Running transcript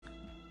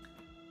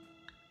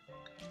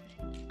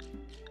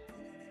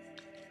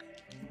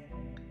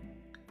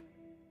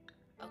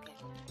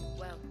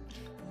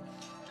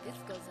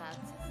out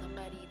to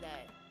somebody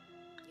that,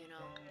 you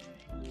know,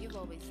 you've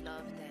always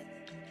loved and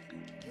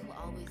you will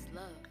always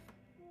love.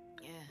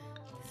 Yeah,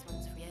 this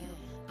one's for you.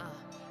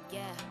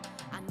 Yeah,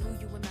 I knew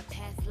you in my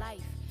past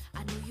life.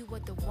 I knew you were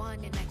the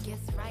one, and I guess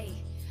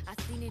right. I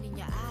seen it in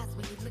your eyes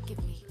when you look at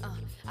me.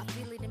 I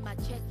feel it in my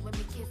chest when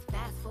we kiss.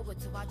 Fast forward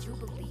to our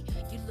jubilee.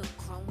 You look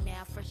grown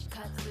now, fresh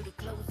cuts, little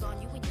clothes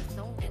on. You in your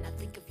zone, and I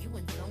think of you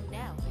in zone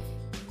now.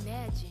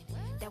 Imagine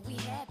that we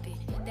happen.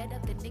 That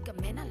other nigga,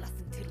 man, I lost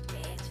him to the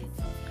badges.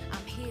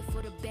 I'm here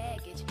for the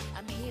baggage.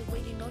 I'm here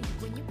waiting on you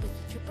when you put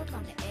the trip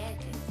around the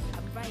edges.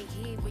 I'm right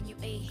here when you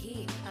ain't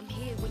here. I'm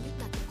here when you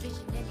got the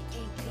vision and it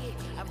ain't clear.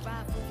 I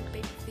ride for you,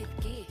 baby, fifth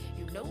gear.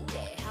 You know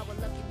that. How I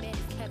love you, man, is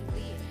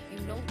cavalier. You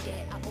know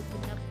that. I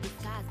open up the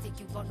skies, take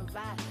you on a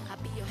ride. I'll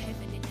be your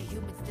heaven in a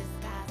human's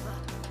disguise.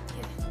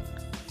 Yeah.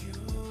 You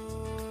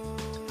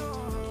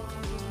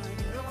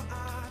know I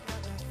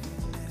got that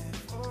feeling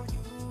for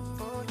you,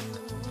 for you.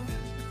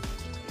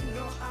 You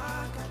know I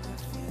got that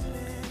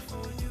feeling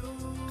for you.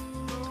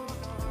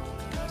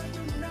 Girl,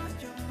 you know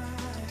you're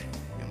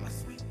my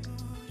sweet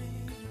booty.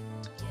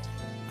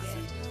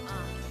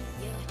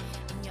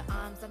 Yeah. In your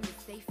arms, I'm the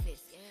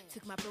safest.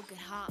 Took my broken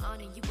heart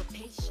on and you were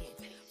patient.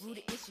 Rule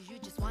the issues, you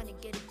just wanna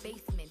get a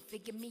basement.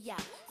 Figure me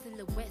out,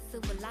 silhouette,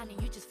 silver lining,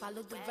 you just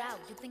follow the route.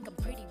 You think I'm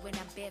pretty when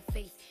I'm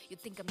barefaced. You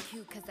think I'm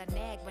cute cause I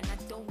nag when I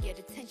don't get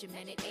attention,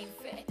 man, it ain't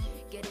fair.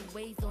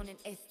 Getaways on an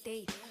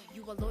estate.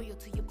 You are loyal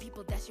to your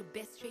people, that's your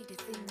best trait,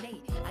 it's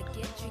innate. I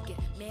get triggered,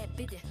 mad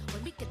bitter.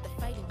 When we get the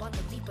fighting, want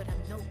to leave, but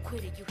I'm no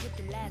quitter. You hit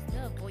the last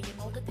nerve, boy, and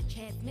all of the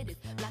transmitters.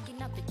 Blocking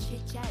out the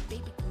chit chat,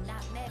 baby, do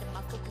not matter.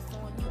 My focus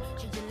on you,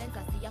 change the lens,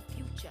 I see our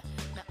future.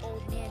 My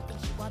old man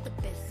thinks you are the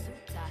best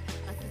suitor.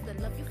 My sister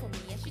love you for me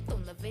and she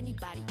don't love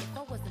anybody. If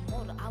I was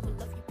immortal, I would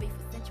love you, babe,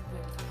 for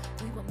centuries.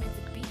 We were meant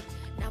to be,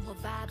 now we're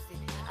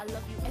vibing. I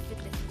love you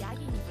effortlessly, I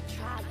ain't even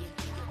trying. Your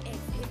ex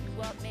hit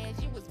you up, man,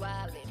 she was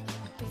wildin'.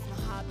 You fix my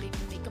heart, baby,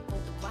 make up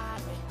all the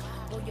wiring.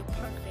 Boy, you're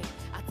perfect,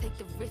 I take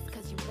the risk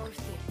cause you worth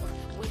it.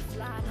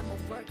 Waistline, I'ma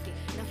work it.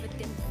 Not for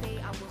them to say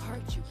I will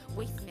hurt you.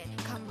 Waste man,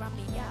 come round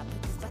me up,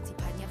 put this butty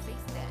pan your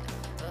face down.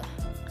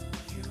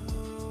 You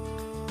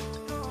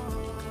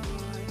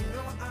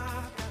know I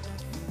got that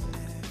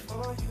feeling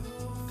for you,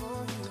 for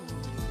you.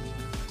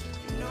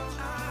 You know I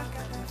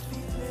got that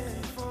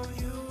feeling for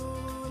you.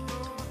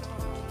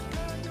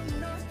 Girl, you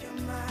know you're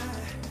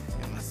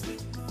my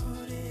sweet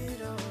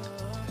burrito,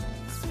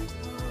 sweet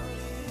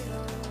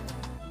burrito.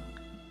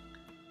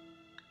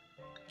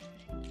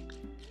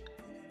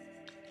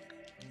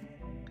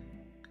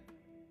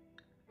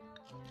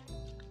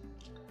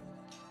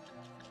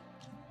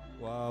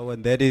 Wow,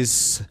 and that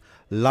is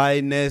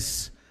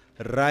Lioness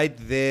right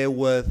there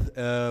with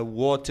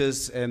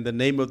Waters, and the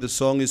name of the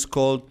song is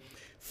called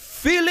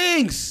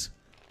Feelings.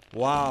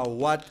 Wow,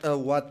 what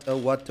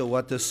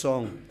a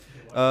song.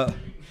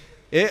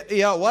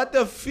 Yeah, what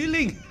a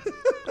feeling.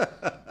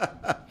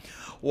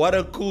 What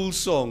a cool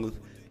song.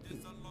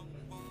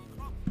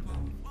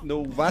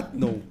 No, what?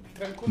 No.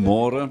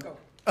 More.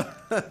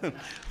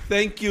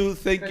 Thank you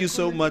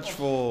so much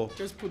for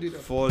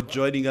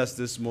joining us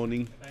this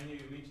morning.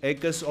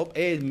 Ek is op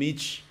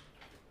Mitch.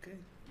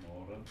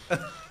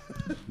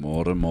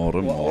 More.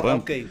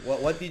 Okay,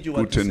 what did you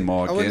want to Guten say? I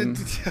Morgen. wanted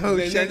to tell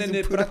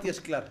Nee, praat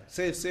eers klaar.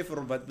 Sê vir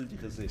hom wat wil jy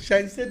gesê?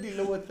 Shine said die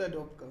lower third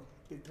opko.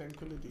 Die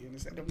tranquility. En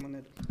is dat op man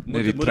net.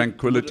 Nee, die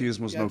tranquility is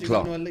mos Ja, nou jy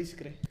gaan nou klaar. 'n lys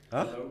kry.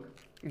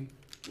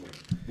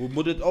 Hoe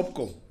moet dit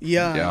opkom?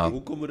 Ja. Ja.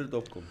 Hoe kom dit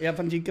opkom? Ja,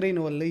 van jy kry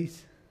nou 'n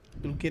lys.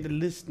 You'll get a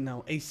list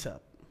now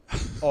ASAP.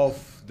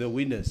 Of the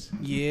winners.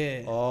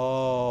 Yeah.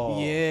 Oh.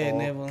 Yeah,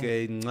 never.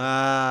 Okay.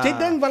 Jy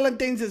dink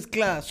Valentines is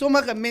klaar.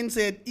 Sommige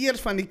mense het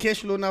eers van die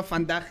cashloan af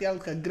vandag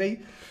geld gekry.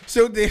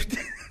 So they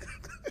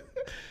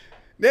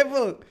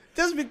Never.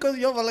 Just because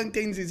your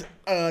Valentines is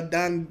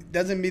done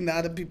doesn't mean the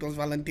other people's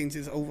Valentines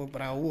is over,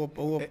 bro.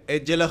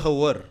 Het julle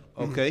gehoor?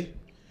 Okay.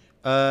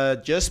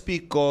 Just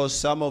because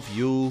some of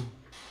you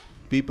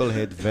people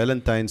had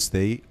Valentine's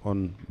Day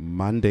on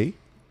Monday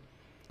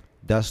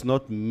does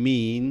not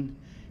mean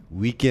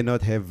we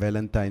cannot have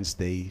Valentine's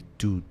Day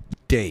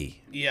today.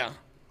 Yeah.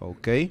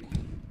 Okay?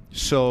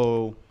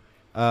 So,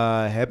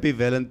 happy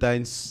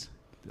Valentine's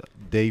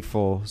Day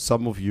for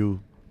some of you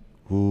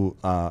who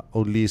are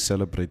only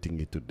celebrating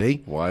it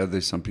today. Why are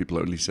there some people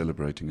only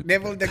celebrating it?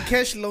 Neville, the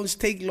cash loans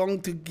take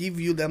long to give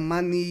you the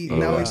money. Oh,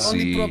 now I it only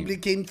see. probably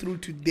came through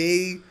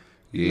today.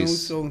 You know, Yes.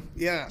 so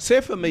yeah. Sê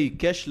vir my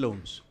cash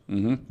loans.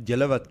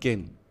 Julle wat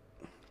ken.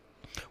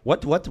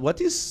 What's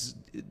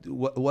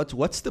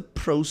the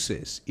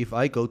process if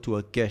I go to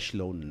a cash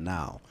loan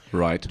now?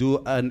 Right.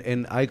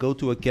 And I go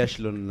to a cash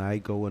loan and I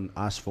go and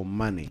ask for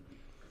money.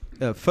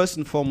 First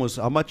and foremost,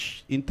 how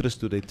much interest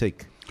do they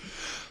take?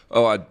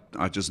 Oh,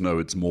 I just know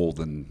it's more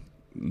than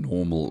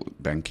normal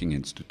banking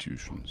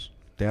institutions.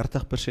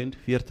 30%,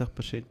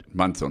 40%?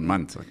 Month on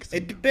month.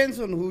 It depends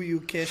on who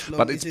you cash loan.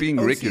 But Is it's it being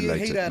OCA,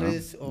 regulated. No?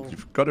 HRS, or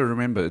You've got to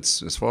remember,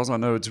 it's as far as I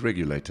know, it's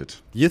regulated.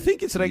 You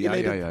think it's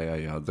regulated?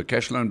 Yeah. The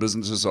cash loan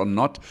businesses are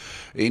not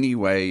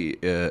anyway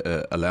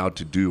allowed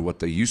to do what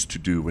they used to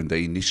do when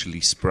they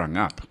initially sprung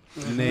up.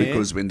 Nee.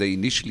 Because when they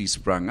initially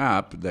sprung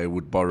up, they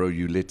would borrow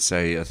you, let's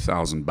say,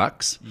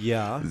 $1,000.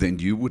 Yeah. Then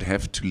you would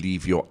have to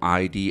leave your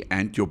ID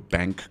and your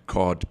bank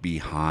card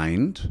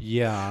behind.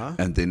 Yeah.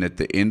 And then at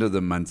the end of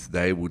the month,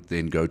 they would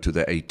then go to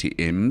the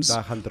ATMs.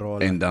 Daar gaan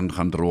rollen. En dan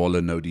gaan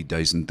rollen nou die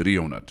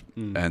 1300.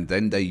 And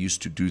then they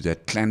used to do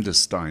that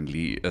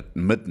clandestinely at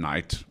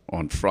midnight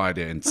on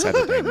Friday and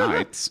Saturday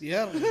nights.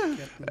 Yeah.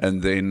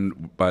 And then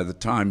by the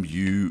time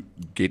you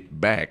get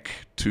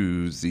back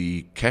to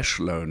the cash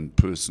loan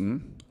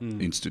person,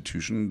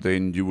 institution,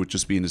 then you would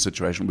just be in a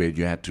situation where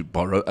you had to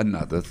borrow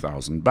another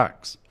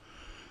 $1,000.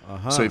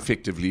 So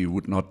effectively, you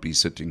would not be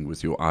sitting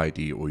with your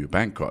ID or your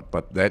bank card.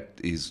 But that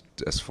is,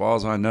 as far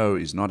as I know,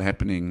 is not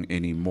happening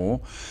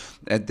anymore.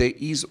 And there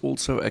is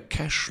also a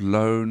cash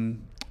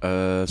loan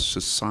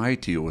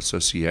society or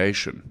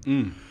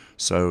association.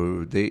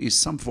 So there is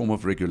some form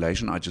of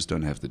regulation. I just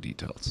don't have the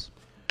details.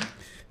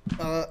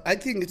 I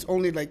think it's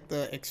only like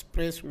the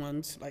express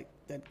ones like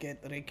that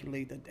get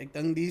regulated. I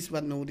think these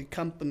what no the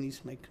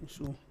companies make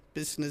so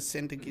business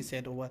center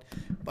said or what.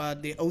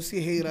 But the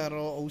OC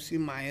Heraro, OC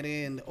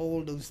Maire and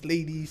all those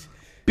ladies.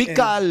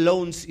 Pika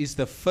Loans is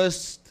the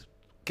first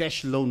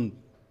cash loan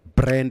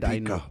brand I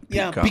know.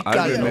 Yeah, Pika. Pika,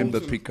 I yeah. remember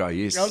Also. Pika,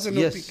 yes. I also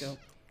know Yes. Pika.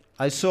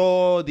 I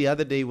saw the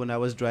other day when I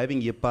was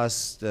driving here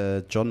past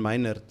John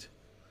Meinert,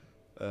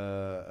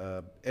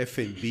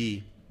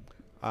 FNB.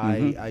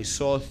 I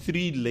saw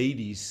 3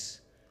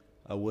 ladies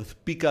with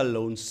Pika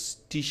Loans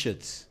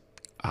t-shirts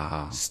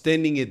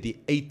standing at the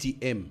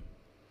ATM.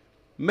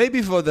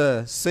 Maybe for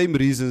the same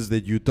reasons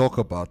that you talk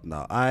about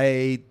now.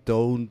 I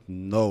don't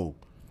know.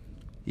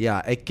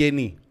 Yeah, a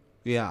Kenny.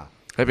 Yeah.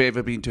 Have you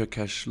ever been to a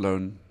cash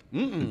loan?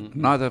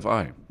 Neither have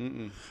I.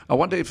 I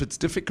wonder if it's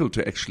difficult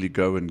to actually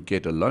go and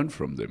get a loan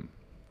from them.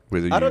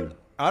 Whether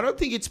I don't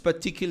think it's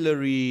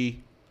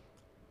particularly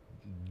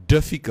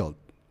difficult.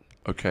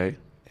 Okay.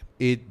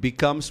 It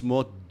becomes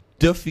more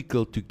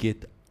difficult to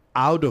get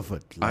out of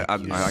it. I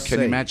like you can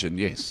say. imagine,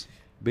 yes.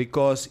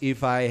 Because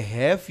if I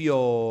have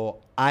your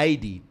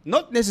ID,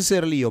 not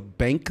necessarily your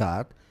bank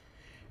card,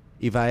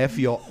 if I have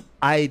your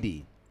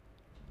ID,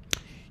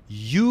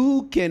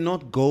 you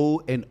cannot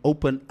go and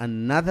open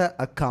another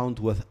account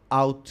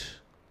without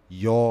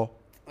your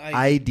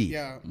ID.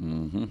 Yeah.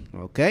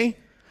 Okay?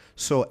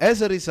 So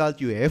as a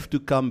result, you have to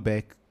come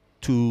back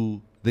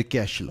to the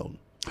cash loan.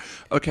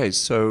 Okay,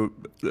 so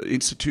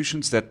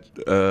institutions that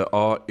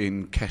are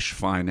in cash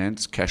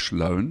finance, cash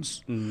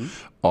loans,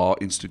 are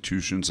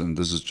institutions, and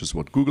this is just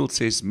what Google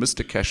says: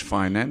 Mr. Cash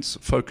Finance,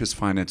 Focus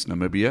Finance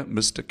Namibia,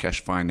 Mr.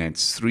 Cash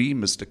Finance 3,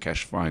 Mr.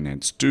 Cash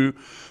Finance 2,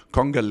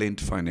 Conga Lent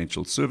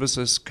Financial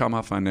Services,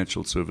 Kama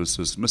Financial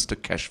Services, Mr.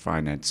 Cash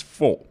Finance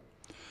 4.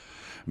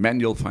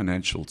 Manual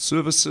Financial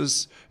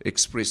Services,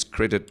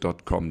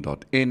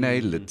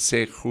 expresscredit.com.na,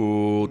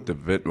 Letsego,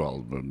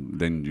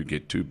 then you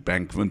get to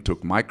Bank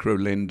Windhoek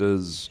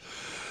Microlenders,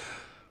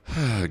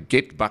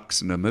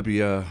 GetBucks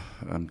Namibia,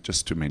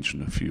 just to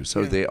mention a few.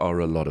 So there are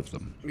a lot of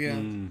them. Yeah.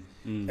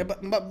 Yeah,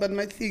 but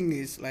my thing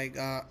is like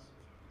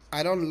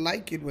I don't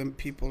like it when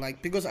people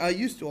like, because I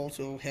used to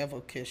also have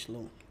a cash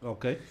loan.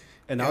 Okay.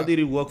 And how Yeah. did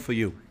it work for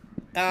you?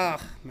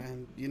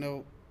 Man,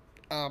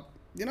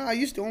 I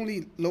used to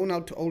only loan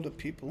out to older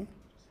people,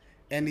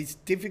 and it's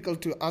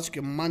difficult to ask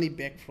your money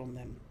back from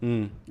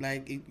them.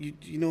 Like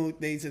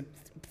there's a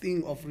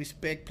thing of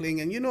respect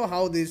playing, and you know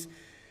how this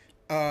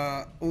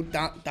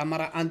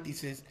Tamara auntie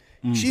says.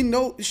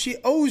 She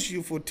owes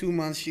you for 2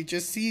 months. She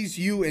just sees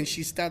you and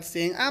she starts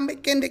saying,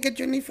 "Ik ken dit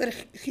jou nie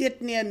vergeet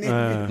nie."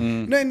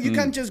 No, and you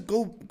can't just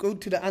go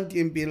to the auntie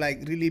and be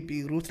like, really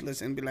be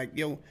ruthless and be like,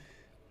 "Yo,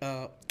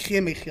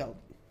 gee my geld."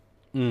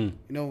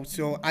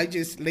 So I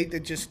just later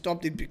just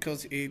stopped it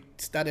because it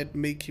started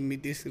making me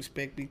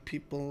disrespect big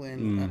people,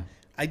 and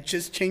I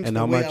just changed And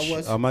the way I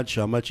was. how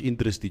much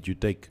interest did you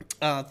take?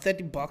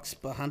 $30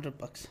 per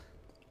 $100.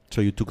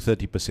 So you took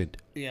 30%.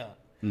 Yeah.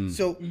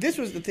 So this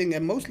was the thing,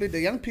 and mostly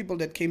the young people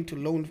that came to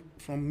loan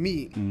from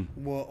me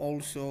were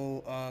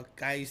also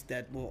guys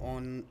that were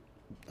on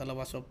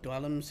Alawasop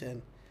Dwalms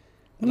and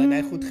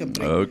like goed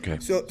gebring. Okay.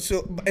 So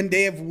and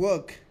they have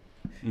work,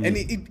 and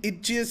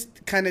it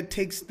just kind of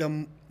takes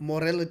the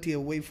morality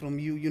away from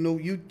you.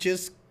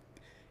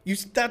 You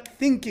start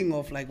thinking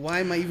of like,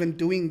 why am I even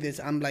doing this?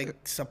 I'm like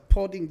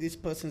supporting this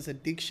person's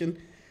addiction.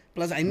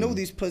 Plus, I know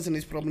this person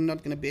is probably not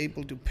going to be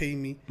able to pay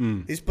me.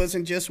 This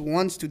person just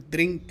wants to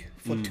drink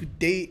for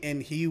today,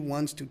 and he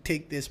wants to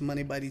take this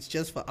money, but it's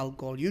just for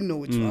alcohol. You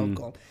know it's for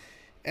alcohol.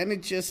 And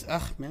it just,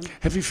 man.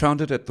 Have you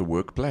found it at the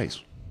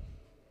workplace?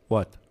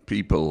 What?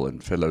 People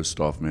and fellow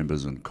staff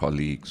members and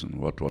colleagues and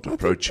what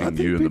approaching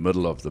you in the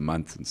middle of the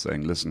month and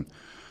saying, "Listen,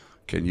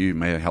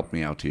 may help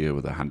me out here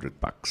with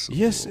 $100?"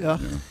 Yes, Or,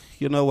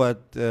 you know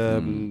what?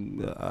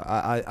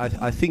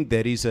 I think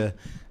there is a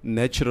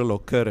natural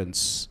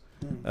occurrence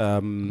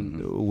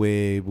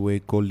where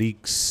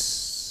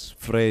colleagues,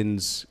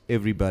 friends,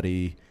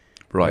 everybody,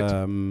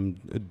 Right.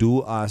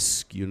 do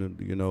ask,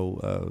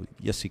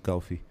 yes,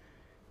 coffee.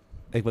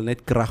 ek wil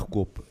net krag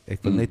koop.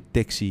 Ek wil net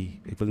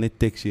taxi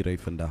ry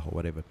vandag or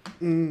whatever.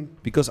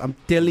 Because I'm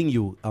telling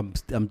you,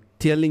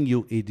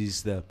 it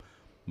is the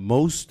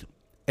most,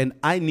 and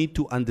I need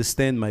to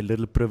understand my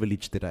little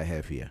privilege that I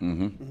have here.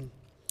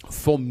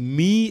 For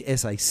me,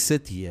 as I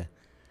sit here,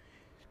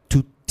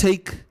 to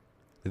take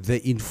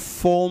the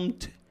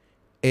informed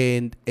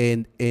and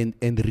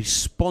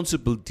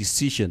responsible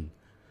decision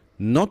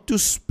not to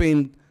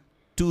spend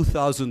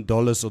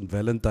 $2,000 on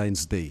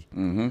Valentine's Day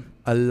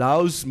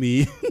allows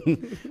me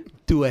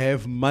to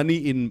have money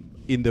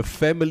in the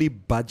family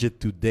budget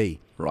today.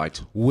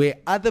 Right. Where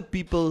other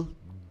people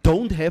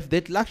don't have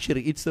that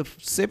luxury. It's the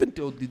 7th,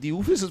 or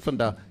hoeveel is het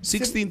vandaag?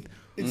 16th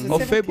It's the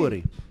of 17th.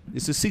 February.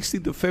 It's the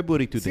 16th of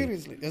February today.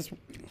 Seriously, that's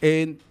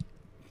And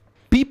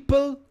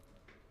people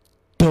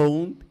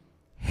don't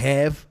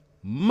have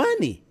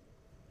money.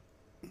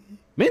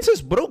 Mensen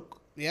is broke.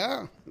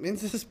 ja,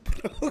 mensen is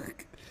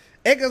broke.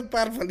 Ik is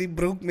part van die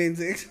broke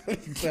mensen.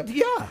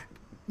 Ja.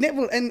 Nee,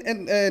 well,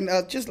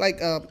 and just like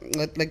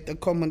the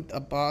comment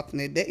about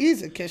there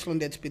is a cash loan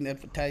that's been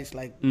advertised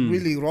like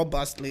really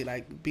robustly,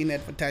 like being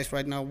advertised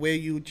right now, where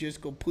you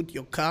just go put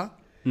your car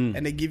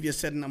and they give you a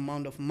certain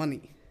amount of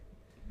money.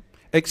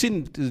 I've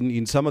seen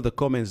in some of the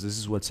comments, this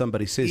is what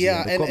somebody says.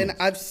 Yeah, in the and comments.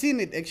 I've seen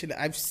it actually.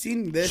 I've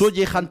seen this. So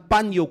je gaan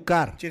pan jou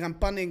kar. Je gaan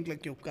pannen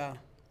like your car.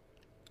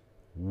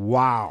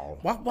 Wow.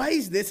 Why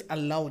is this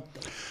allowed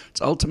though?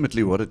 It's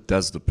ultimately what it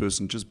does. The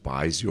person just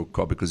buys your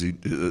car because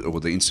or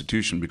the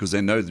institution, because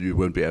they know that you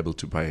won't be able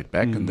to pay it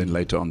back, and then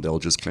later on they'll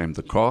just claim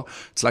the car.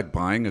 It's like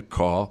buying a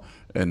car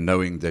and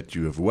knowing that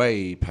you have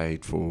way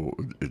paid for,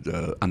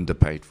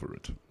 underpaid for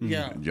it.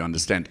 Yeah. You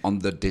understand? On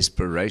the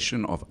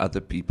desperation of other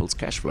people's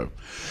cash flow.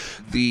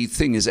 The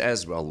thing is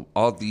as well,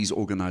 are these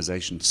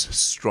organizations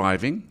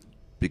striving?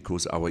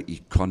 Because our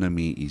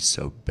economy is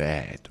so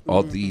bad.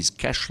 Are these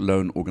cash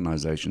loan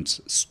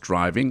organizations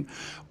striving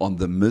on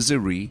the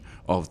misery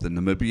of the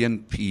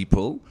Namibian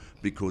people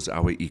because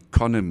our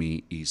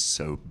economy is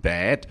so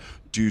bad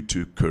due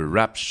to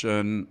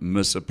corruption,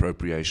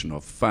 misappropriation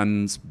of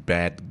funds,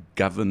 bad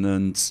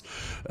governance,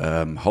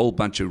 whole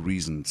bunch of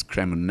reasons,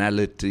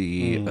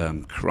 criminality,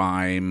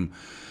 crime,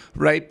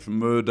 rape,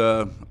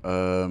 murder,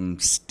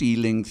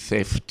 stealing,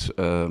 theft,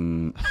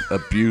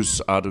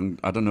 abuse. I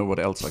don't know what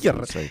else I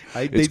can say.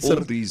 It's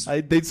all these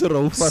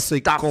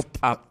stuffed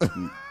up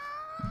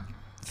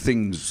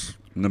things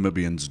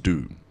Namibians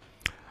do.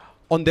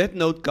 On that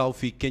note,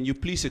 Kaufi, can you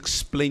please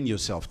explain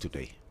yourself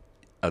today?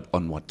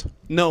 On what?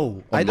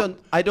 No, I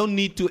don't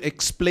need to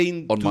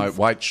explain. On to my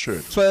white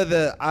shirt.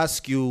 Further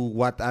ask you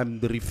what I'm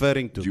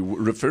referring to. You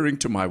were referring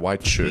to my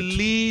white shirt.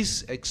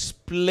 Please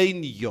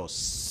explain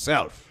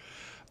yourself.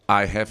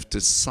 I have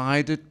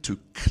decided to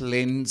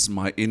cleanse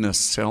my inner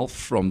self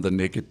from the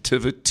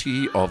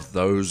negativity of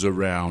those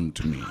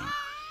around me.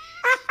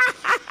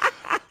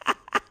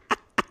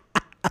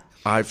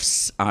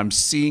 I'm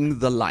seeing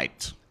the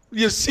light.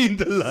 You've seen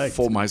the light.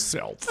 For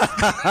myself.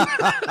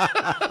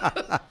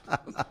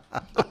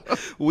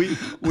 We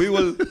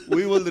will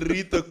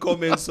read the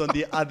comments on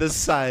the other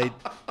side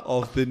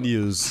of the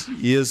news.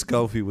 Here's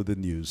Kaufi with the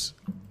news.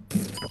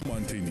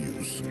 Monte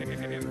News.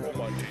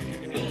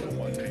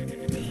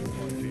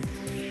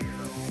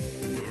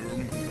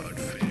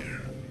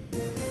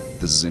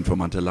 This is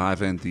Informante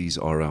Live, and these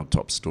are our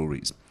top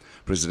stories.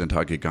 President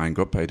Hage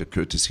Geingob paid a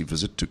courtesy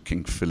visit to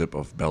King Philip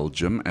of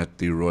Belgium at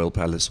the Royal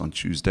Palace on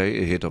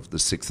Tuesday ahead of the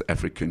 6th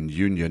African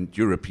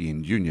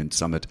European Union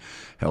Summit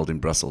held in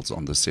Brussels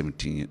on the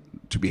 17th,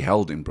 to be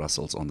held in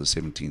Brussels on the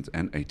 17th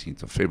and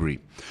 18th of February.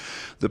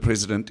 The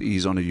President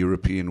is on a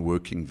European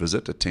working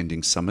visit,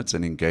 attending summits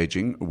and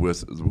engaging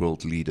with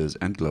world leaders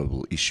and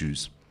global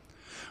issues.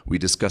 We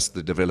discussed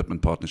the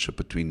development partnership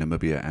between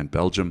Namibia and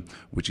Belgium,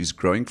 which is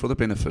growing for the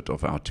benefit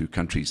of our two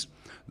countries,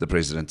 the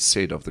President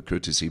said of the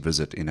courtesy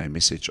visit in a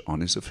message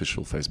on his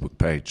official Facebook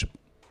page.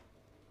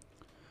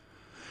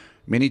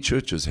 Many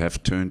churches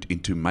have turned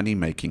into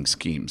money-making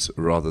schemes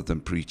rather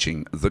than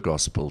preaching the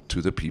gospel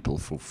to the people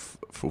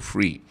for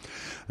free.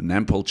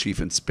 Nampol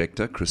Chief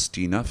Inspector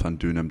Christina van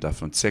Dunham da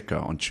Fonseca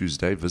on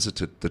Tuesday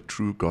visited the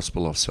True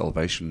Gospel of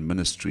Salvation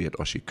Ministry at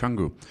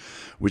Oshikangu,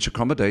 which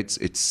accommodates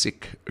its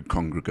sick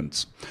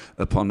congregants.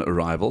 Upon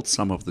arrival,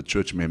 some of the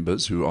church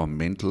members who are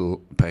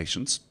mental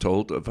patients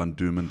told Van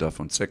Dunham da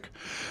Fonseca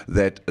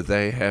that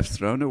they have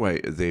thrown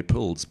away their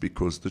pills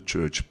because the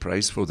church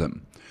prays for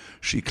them.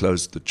 She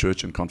closed the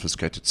church and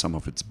confiscated some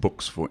of its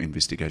books for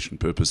investigation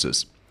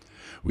purposes.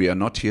 We are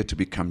not here to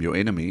become your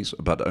enemies,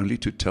 but only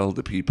to tell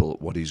the people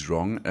what is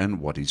wrong and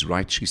what is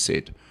right, she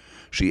said.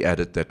 She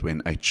added that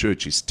when a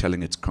church is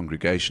telling its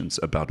congregations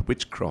about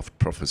witchcraft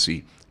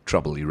prophecy,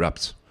 trouble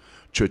erupts.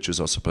 Churches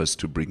are supposed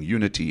to bring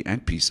unity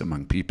and peace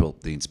among people,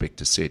 the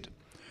inspector said.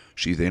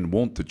 She then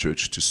warned the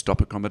church to stop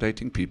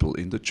accommodating people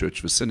in the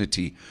church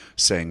vicinity,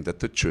 saying that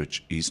the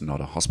church is not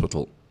a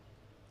hospital.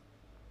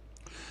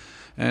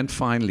 And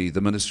finally, the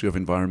Ministry of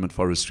Environment,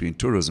 Forestry and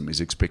Tourism is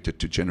expected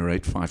to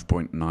generate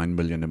 5.9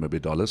 million Namibia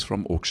dollars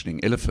from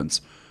auctioning elephants,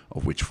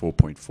 of which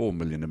 4.4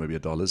 million Namibia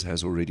dollars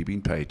has already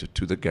been paid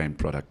to the Game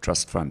Product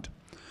Trust Fund.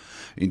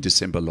 In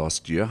December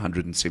last year,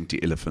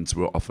 170 elephants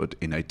were offered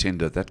in a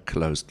tender that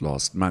closed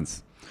last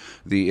month.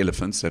 The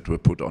elephants that were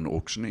put on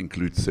auction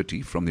include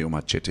 30 from the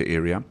Omachete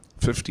area,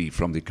 50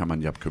 from the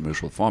Kamanyap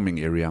commercial farming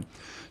area,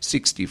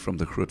 60 from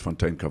the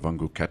Grootfontein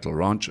Kavango cattle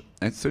ranch,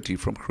 and 30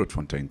 from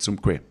Grootfontein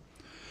Tsumkwe.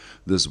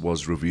 This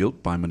was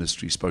revealed by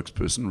Ministry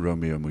spokesperson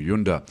Romeo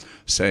Muyunda,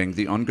 saying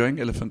the ongoing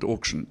elephant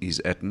auction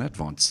is at an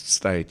advanced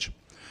stage.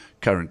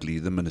 Currently,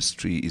 the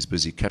ministry is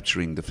busy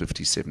capturing the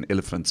 57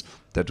 elephants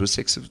that were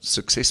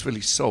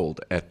successfully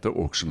sold at the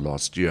auction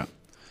last year.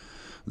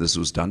 This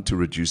was done to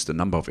reduce the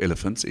number of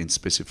elephants in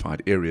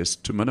specified areas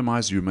to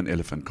minimize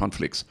human-elephant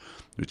conflicts,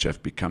 which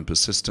have become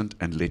persistent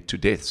and led to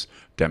deaths,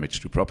 damage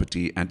to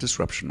property, and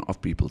disruption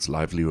of people's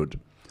livelihood.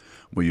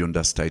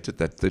 Muyunda stated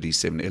that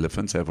 37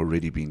 elephants have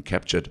already been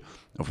captured,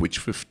 of which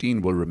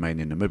 15 will remain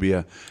in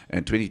Namibia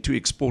and 22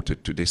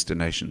 exported to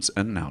destinations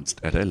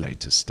announced at a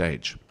later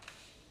stage.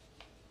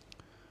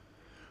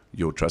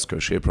 Your Trustco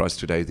share price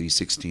today, the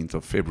 16th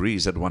of February,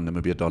 is at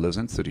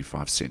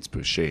 $1.35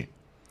 per share.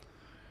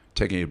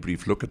 Taking a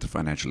brief look at the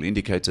financial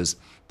indicators,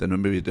 the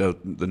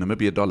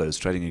Namibia dollar is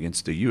trading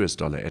against the US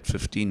dollar at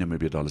 15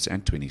 Namibia dollars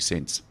and 20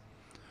 cents,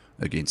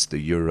 against the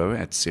euro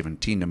at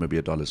 17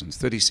 Namibia dollars and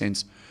 30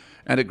 cents,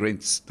 and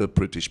against the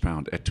British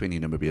pound at 20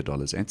 Namibia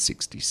dollars and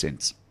 60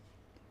 cents.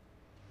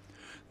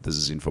 This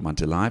is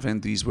Informante Live,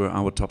 and these were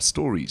our top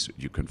stories.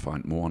 You can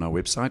find more on our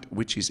website,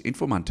 which is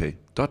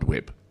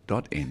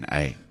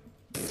informante.web.na.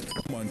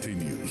 Informante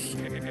News.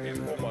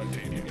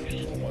 Informante News.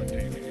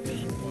 Informante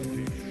News. Informante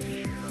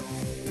News.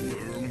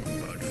 Firm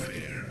but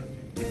fair.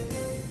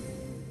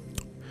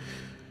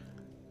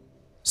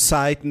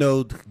 Side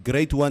note,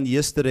 great one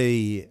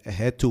yesterday. I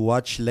had to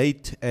watch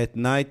late at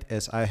night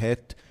as I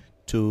had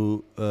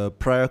to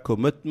prior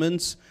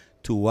commitments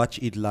to watch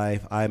it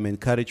live. I'm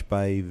encouraged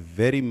by,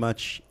 very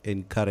much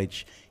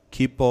encouraged.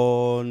 Keep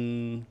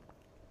on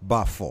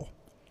Bafo.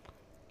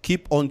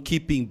 Keep on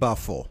keeping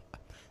Bafo.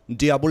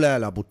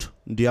 Ndiabulela but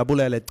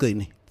Ndiabulela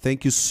Qini.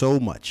 Thank you so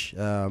much.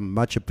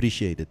 Much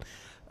appreciated.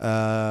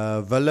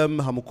 Willem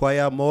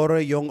Hamukwaya More,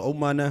 young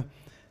Omana.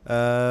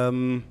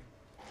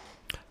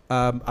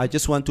 I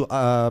just want to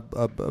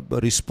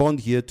respond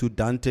here to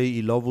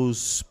Dante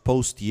Ilovo's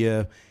post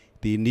here.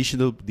 The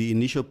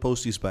initial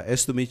post is by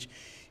Estomich.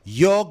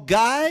 Your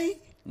guy,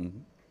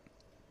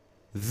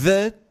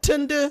 the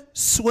Tinder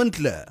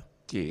swindler,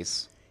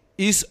 Yes.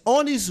 is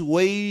on his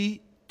way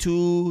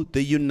to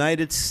the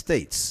United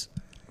States.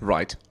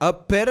 Right.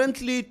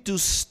 Apparently to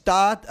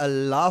start a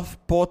love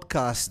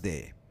podcast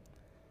there.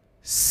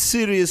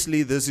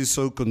 Seriously, this is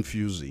so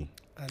confusing.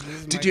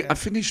 Did you? I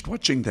finished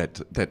watching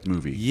that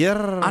movie.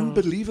 Yeah.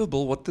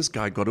 Unbelievable what this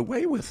guy got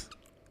away with.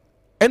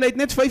 En hy het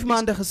net 5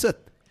 maande gesit.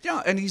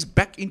 Yeah, and he's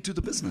back into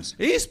the business.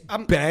 He's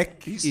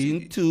back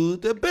into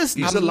the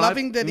business. I'm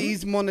loving that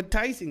he's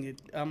monetizing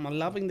it. I'm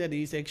loving that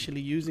he's actually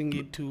using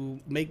it to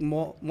make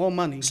more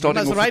money.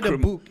 Starting he must off write a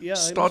book. Yeah,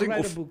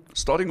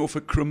 starting off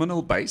a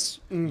criminal base.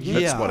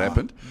 That's what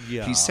happened.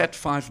 Yeah. He sat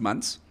 5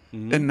 months,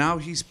 and now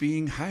he's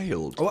being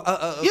hailed.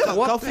 Yeah,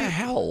 what the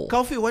hell?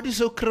 Coffee, what is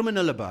so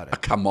criminal about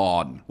it? Come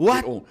on.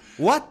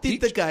 What did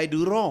the guy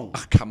do wrong?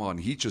 Come on.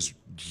 He just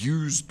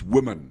used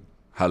women.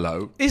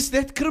 Hello. Is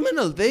that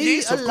criminal? They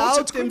Yes, of course allowed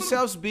it's criminal.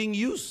 themselves being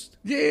used.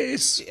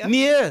 Yes.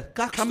 Nee,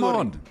 Come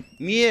on.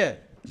 Nee.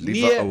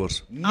 Liewe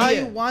ouers.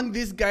 I want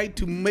this guy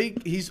to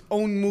make his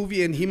own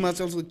movie, and he must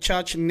also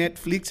charge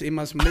Netflix. He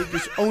must make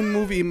his own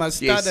movie. He must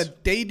start Yes. a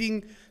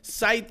dating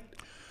site,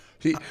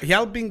 He-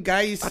 helping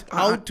guys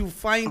how to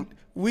find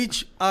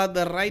which are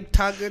the right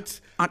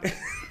targets.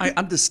 I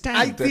understand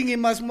I that. think he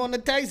must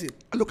monetize it.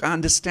 Look, I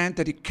understand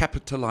that he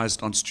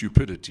capitalized on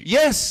stupidity.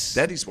 Yes.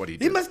 That is what he He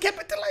did. must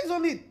capitalize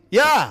on it.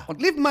 Ja.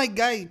 Leave my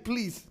guy,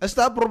 please. Is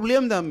daar 'n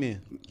probleem daarmee?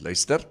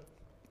 Luister,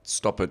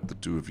 stop it, the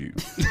two of you.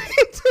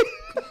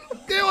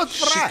 Kyk ons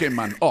vra. Chique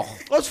man. Oh,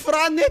 Ons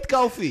vra net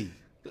koffie.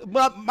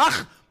 Maar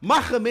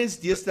mag 'n mens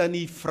deesdae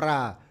nie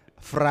vra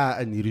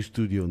in hierdie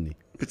studio nie.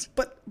 it's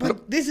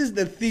But this is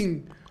the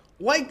thing.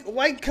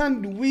 Why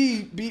can't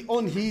we be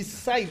on his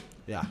side?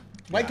 Ja.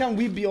 Why can't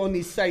we be on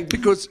his side?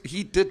 because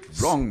he did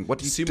wrong.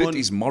 What he Simon- did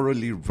is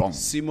morally wrong.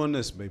 Simon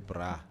is my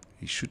bra.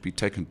 He should be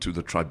taken to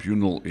the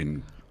tribunal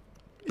in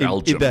In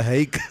Belgium. The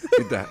Hague.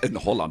 in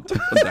Holland.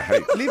 In The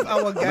Hague. Leave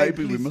our guy,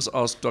 Maybe we please. must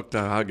ask Dr.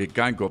 Hage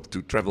Gangop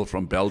to travel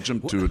from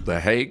Belgium to The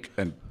Hague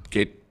and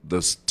get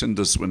this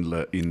Tinder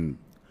swindler in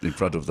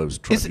front of those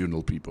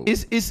tribunal people.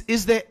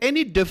 Is there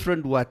any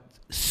different what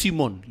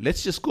Simon?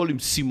 Let's just call him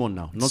Simon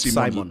now, not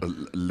Simon.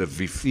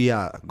 Lviv.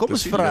 Ja, kom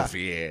ons Dis vra.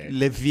 Lviv.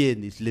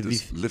 Levien is Dis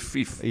Lviv.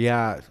 Lviv.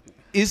 Yeah.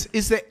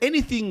 Is there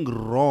anything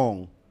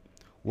wrong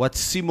what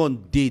Simon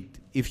did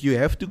if you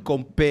have to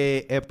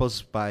compare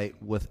apples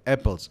with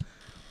apples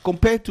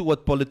compared to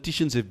what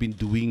politicians have been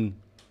doing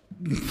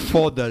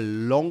for the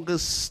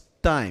longest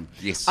time?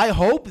 Yes. I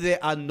hope there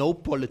are no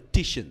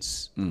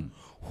politicians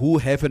who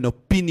have an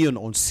opinion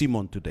on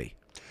Simon today.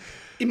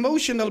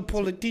 Emotional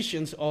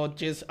politicians or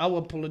just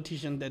our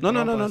politicians that No.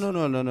 rob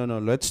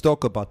us? Let's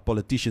talk about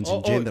politicians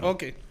in general.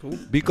 Okay, cool.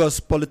 Because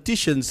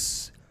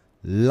politicians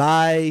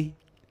lie,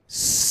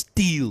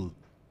 steal,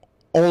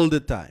 all the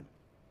time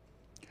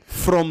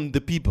from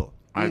the people.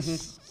 I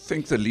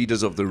think the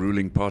leaders of the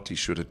ruling party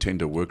should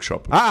attend a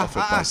workshop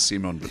offered by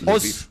Simon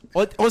Ons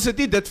Levy. ons het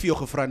nie dit vir jou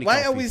gevra nie. Why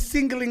are Kalfie. we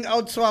singling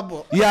out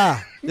Swabo? Ja,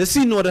 dis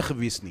nie nodig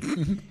gewees nie.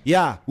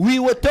 Ja, we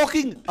were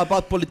talking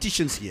about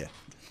politicians here.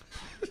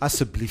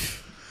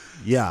 Asseblief.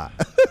 Ja.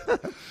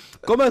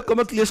 Kom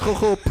ek lees gou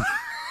op.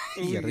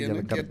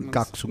 Julle kan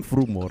kak so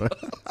vroeg môre.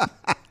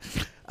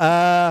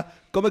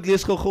 Kom ek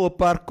lees gou 'n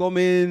paar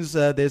comments.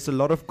 There's a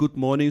lot of good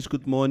mornings.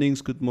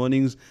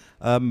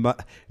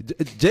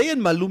 Jay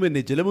en Malume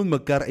net, julle moet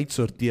mekaar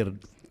uitsorteer.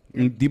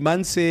 Die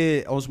man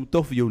sê ons moet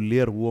tog vir jou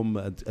leer hoe om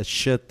 'n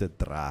shirt te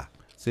dra.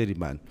 Sê die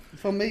man.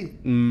 For me.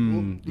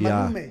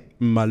 Ja.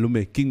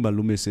 Malume, King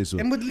Malume sê so.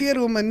 Jy moet leer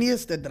hoe om 'n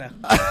neus te dra.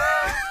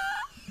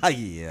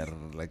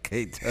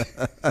 Heerlikheid.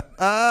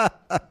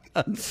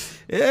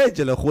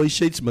 Julle gooi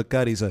shades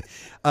mekaar hier.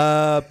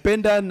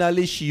 Penda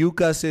Nali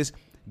Shiuka says,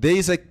 there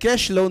is a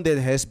cash loan that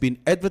has been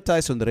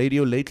advertised on the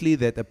radio lately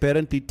that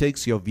apparently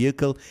takes your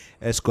vehicle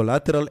as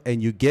collateral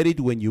and you get it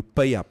when you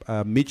pay up.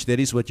 Mitch, that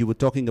is what you were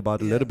talking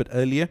about a little bit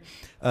earlier.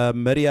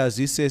 Maria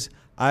Aziz says,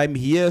 I'm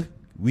here.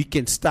 We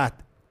can start.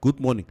 Good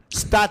morning.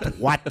 Start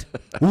what?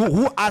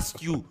 Who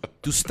asked you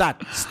to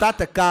start?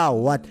 Start a car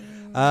or what?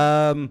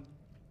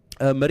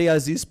 Maria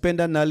Aziz,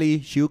 Penda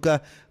Nali,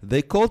 Shiuka,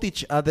 they called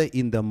each other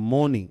in the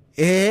morning.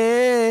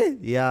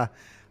 Ja.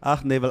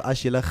 Ag nee, wel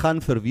as julle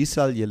gaan vir wie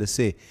sal julle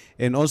sê?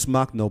 En ons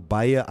maak nou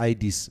baie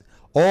IDs.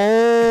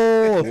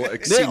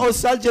 Nee, ons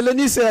sal julle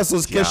nie sê as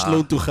ons cash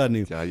loan toe gaan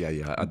nie.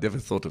 Yeah. I never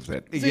thought of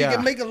that. So you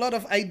can make a lot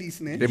of IDs,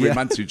 ne? Every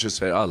month you just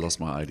say, I lost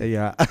my ID.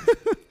 Ja.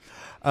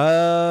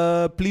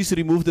 Please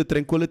remove the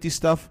Tranquility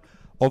stuff.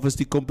 Of is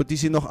die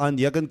competisie nog aan?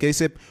 Jagan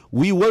Kesep,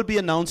 we will be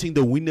announcing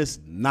the winners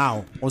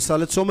now. Ons sal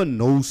dit sommer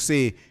nou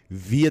sê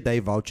wie het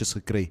hy vouchers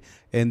gekry.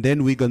 And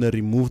then we're going to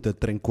remove the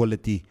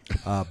Tranquility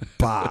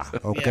bar,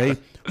 okay?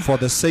 For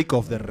the sake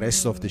of the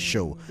rest of the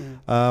show.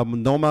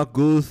 Noma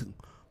Guth,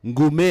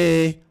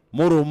 Ngume,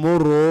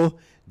 Moro,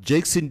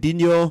 Jackson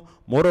Dinho,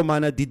 Moro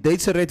Mana, die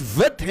Duitser het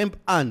wit hemp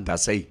aan.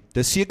 Dis hy.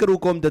 Dis seker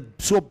hoekom dit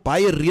so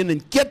baie reën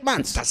en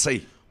keetmans. Dis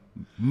hy.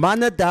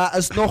 Manne, daar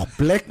is nog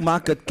black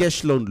market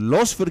cash loan.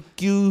 Los vir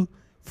Q,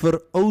 vir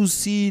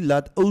OC,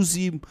 laat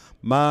OC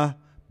maar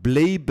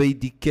bly by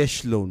die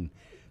cash loan.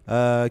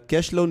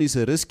 Cash loan is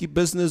a risky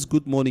business.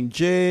 Good morning,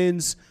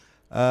 James.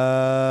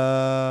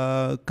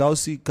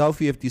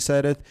 Kaufi have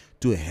decided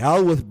to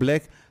hell with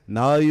black.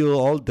 Now you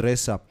all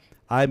dress up.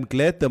 I'm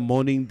glad the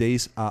morning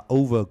days are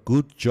over.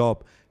 Good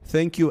job.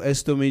 Thank you,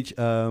 Estomich.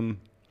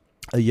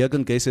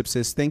 Jürgen Gesep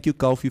says, thank you,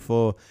 Kaufi,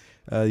 for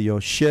your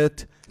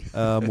shirt.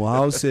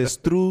 Mohau says,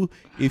 true,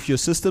 if your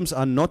systems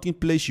are not in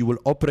place, you will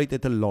operate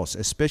at a loss,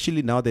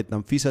 especially now that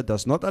NAMFISA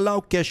does not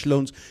allow cash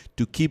loans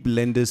to keep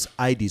lenders'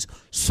 IDs.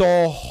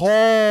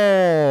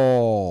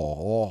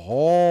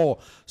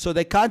 So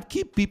they can't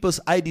keep people's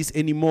IDs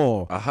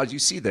anymore. How do you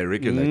see they're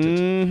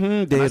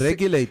regulated? They're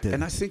regulated.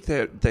 And I think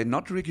they're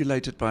not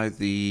regulated by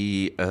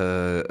the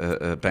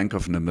Bank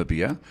of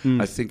Namibia.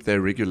 I think they're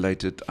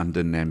regulated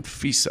under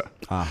NAMFISA.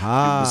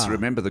 Aha. You must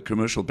remember the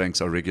commercial banks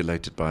are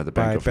regulated by the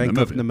Bank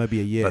of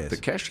Namibia, yes. But the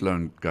cash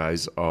loan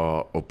guys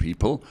or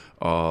people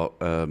are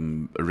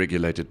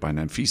regulated by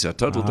NAMFISA.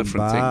 Total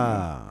different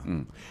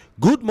thing.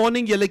 Good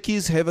morning,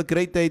 Yelekis. Have a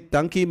great day.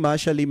 Dankie,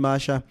 Masha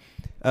Limasha.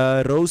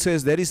 Rose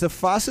says, that is the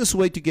fastest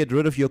way to get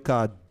rid of your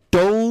car.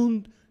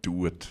 Don't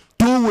do it.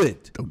 Do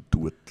it. Don't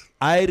do it.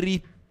 I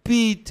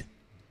repeat,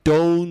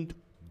 don't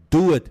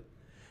do it.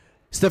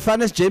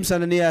 Stephanus James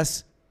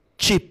Ananias,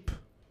 chip.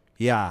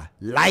 Ja,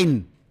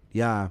 line.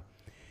 Ja.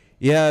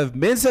 Ja,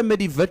 mense met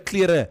die wit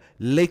klere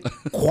lyk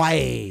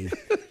kwaai.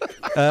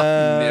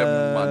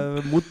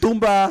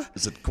 Mutumba.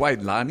 Is it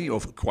Kwailani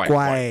or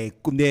Kwaai?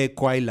 Nee,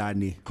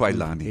 Kwailani.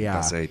 Kwailani.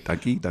 Ja.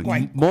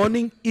 Dankie.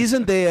 Morning,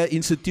 isn't there an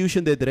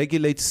institution that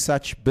regulates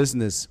such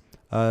business?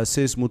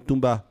 Says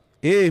Mutumba.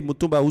 Hey,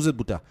 Mutumba, who's it,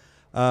 Buta?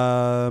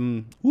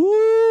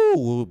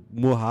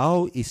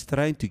 Mohau is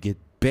trying to get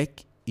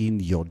back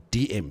in your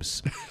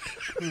DMs.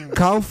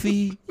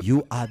 Kaufi,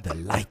 you are the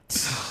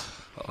light.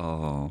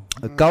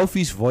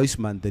 Kaufi's voice,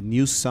 man, the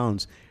new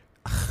sounds.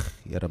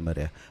 Here,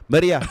 Maria.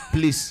 Maria,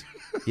 please.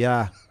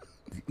 Ja,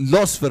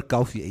 los vir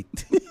Kaufi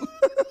uit.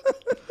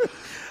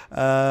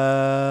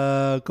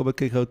 Kom ek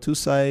kyk gou, two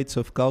sides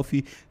of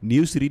Kaufi.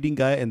 News reading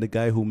guy and the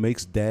guy who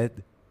makes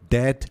dad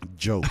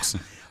jokes.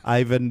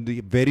 Ivan,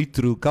 very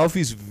true.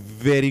 Kaufi is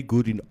very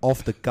good in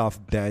off-the-cuff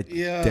dad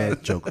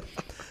joke.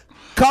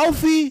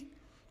 Kaufi,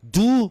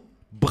 du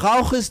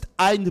brauchst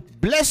ein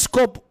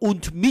Bleskop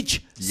und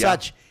mich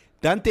such.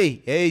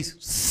 Dante, hey,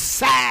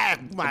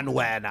 sad man,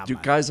 you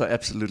guys are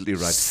absolutely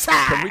right.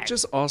 Sad. Can we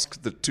just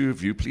ask the two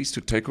of you, please, to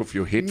take off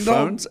your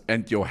headphones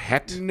and your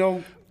hat?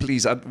 No.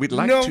 Please, we'd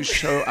like to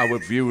show our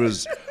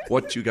viewers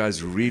what you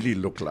guys really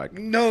look like.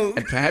 No.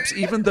 And perhaps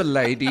even the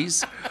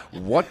ladies,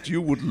 what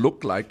you would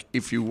look like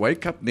if you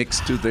wake up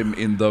next to them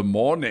in the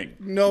morning.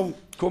 No.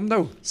 Kom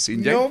nou,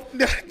 sien jy? No.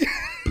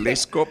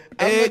 Bleskop.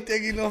 I'm not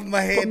taking off my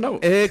head. Kom nou.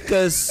 Ek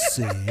is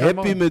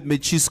happy met my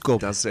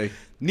cheeskop. Dis hy.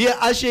 Nee,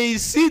 as jy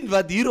sien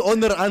wat hier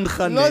onder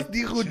aangaan. Los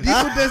die goed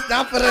is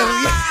daar vir 'n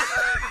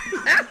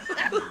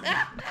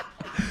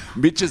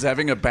Mitch is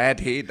having a bad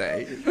hair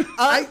day.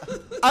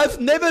 I've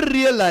never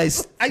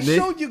realized. I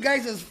showed you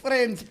guys as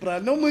friends, bro.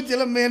 No moet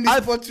julle man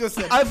die pot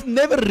yourself. I've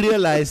never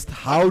realized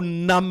how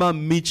number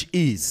Mitch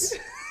is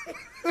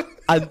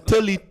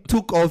until he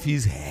took off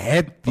his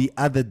hat the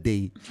other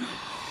day.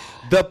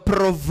 The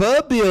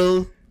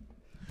proverbial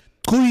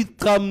kui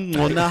kam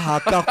ngona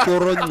haka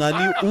koron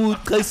ngani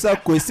utresa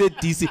kwese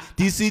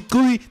disi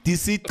kui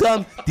disi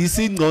kam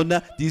disi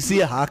ngona disi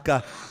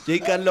haka. Jy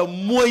kan lo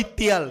mooi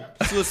tel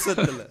so sit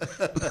hulle.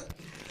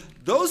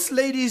 Those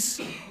ladies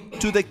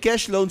to the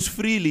cash loans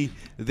freely,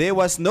 there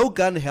was no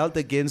gun held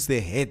against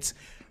their heads.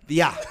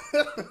 Yeah.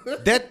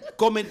 That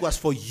comment was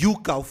for you,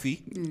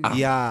 Kaufi.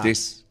 Yeah.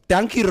 Yes.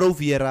 Dankie,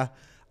 Roviera.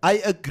 I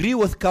agree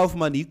with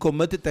Kaufman. He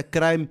committed a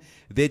crime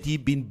that he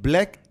been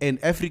black and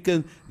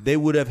African, they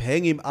would have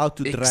hang him out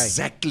to dry.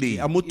 Exactly.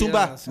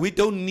 Mutumba, Yes. we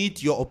don't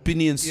need your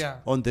opinions Yeah.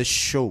 on the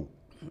show.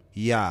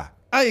 Yeah.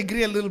 I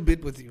agree a little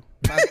bit with you.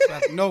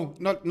 But no,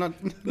 not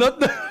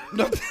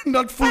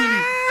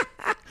fully.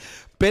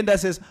 Penda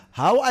says,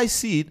 how I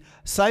see it,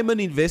 Simon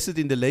invested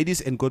in the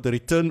ladies and got a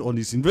return on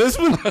his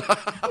investment.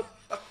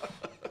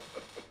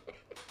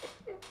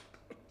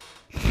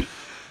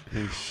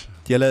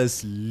 Julle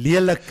is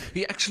lelik.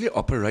 He actually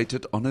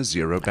operated on a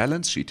zero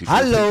balance sheet. If you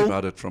Hello. think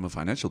about it from a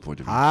financial point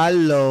of view,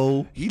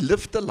 Hallo. he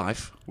lived a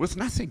life with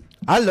nothing.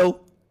 Hallo.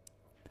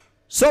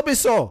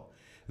 So.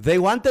 They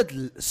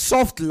wanted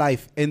soft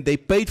life and they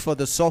paid for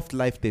the soft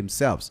life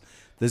themselves.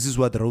 This is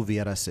what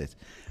Roviera said.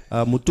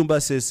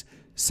 Mutumba says,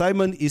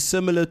 Simon is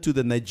similar to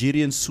the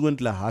Nigerian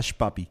swindler Hush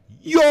Puppy.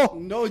 Yo!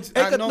 No, it's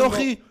Ek het no, nog no,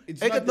 nie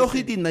it's ek not het the nog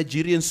nie same. die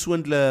Nigerian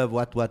swindler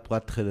wat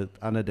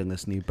ander ding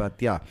is nie, but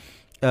yeah.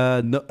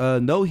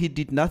 No, he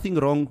did nothing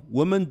wrong.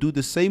 Women do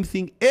the same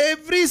thing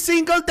every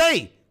single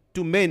day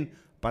to men,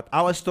 but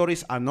our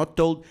stories are not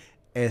told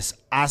as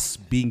us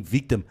being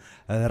victim,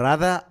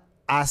 rather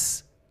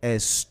us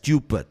as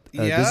stupid.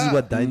 This is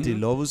what Dainty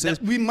Lovo says.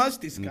 We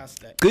must discuss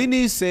that.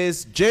 Greeny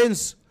says,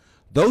 Jens,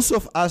 those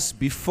of us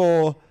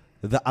before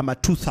the AMA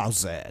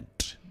 2000.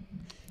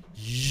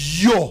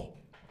 Yo!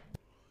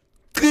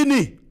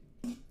 Greeny!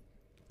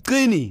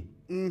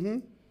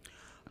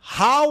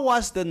 How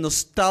was the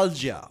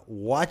nostalgia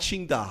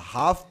watching the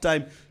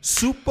halftime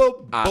Super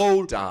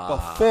Bowl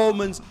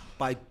performance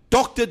by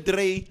Dr.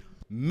 Dre,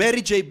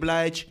 Mary J.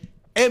 Blige,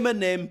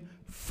 Eminem,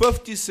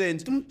 50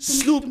 Cent,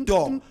 Snoop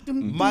Dogg?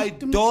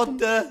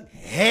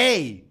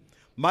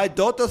 My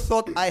daughter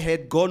thought I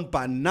had gone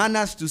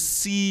bananas to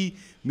see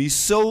me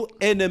so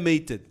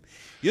animated.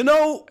 You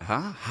know,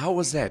 Huh? How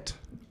was that?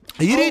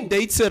 hierdie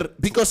dates er,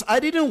 because I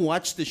didn't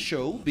watch the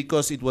show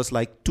because it was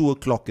like 2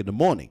 o'clock in the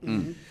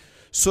morning.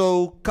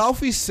 So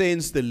Kaufi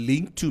sends the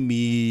link to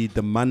me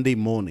the Monday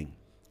morning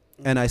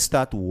and I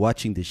start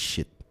watching the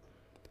shit.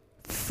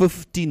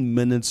 15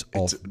 minutes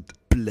of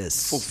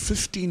bliss. For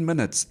 15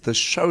 minutes, the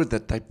show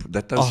that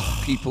those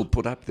people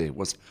put up there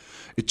was,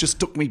 it just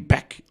took me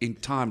back in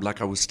time,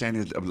 like I was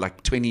standing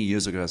like 20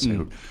 years ago. I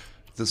said,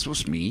 this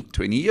was me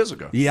 20 years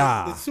ago.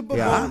 Yeah. The Super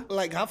yeah. Bowl,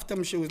 like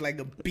halftime show, is like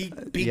a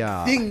big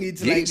Yeah. thing.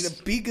 It's Yes. like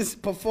the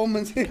biggest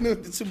performance in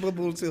the Super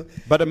Bowl. So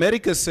But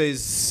America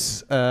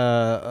says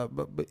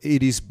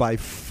it is by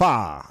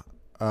far,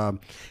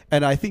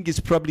 and I think it's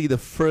probably the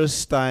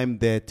first time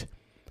that,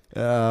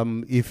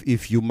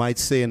 if you might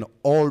say, an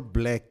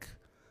all-black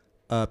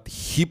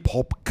hip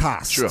hop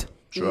cast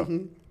Sure.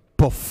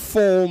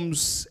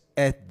 performs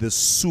at the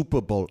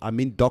Super Bowl. I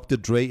mean, Dr.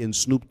 Dre and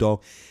Snoop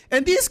Dogg,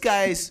 and these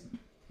guys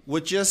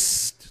were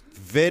just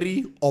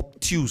very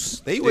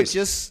obtuse. They were Yes.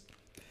 just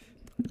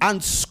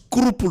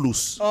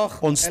unscrupulous on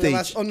hulle was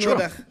stage.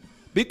 onnodig.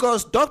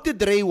 Because Dr.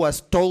 Dre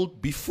was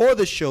told before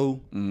the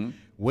show,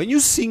 when you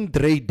sing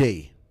Dre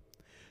Day,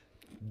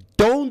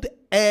 don't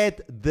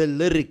add the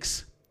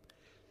lyrics,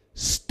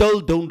 still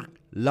don't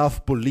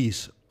love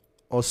police,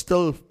 or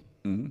still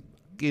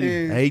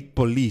hate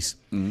police.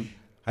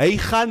 Hy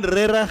gaan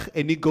regtig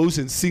and he goes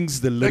and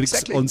sings the lyrics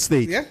Exactly. on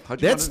stage. Yeah. How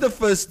do you That's wanna- the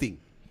first thing.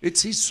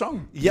 It's his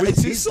song. Yeah, with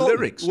it's his his song,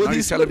 lyrics. with Now you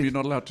his tell him lyrics.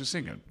 you're not allowed to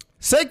sing it.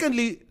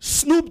 Secondly,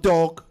 Snoop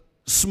Dogg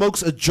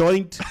smokes a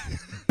joint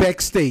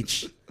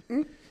backstage.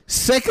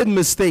 Second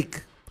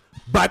mistake,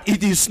 but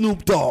it is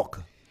Snoop Dogg.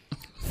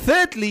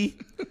 Thirdly,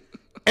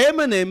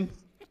 Eminem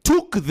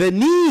took the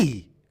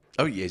knee,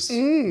 Oh, yes.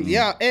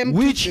 Yeah,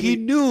 which he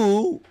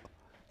knew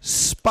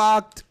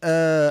sparked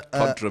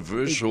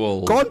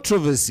Controversial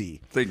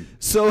controversy. thing.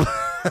 So,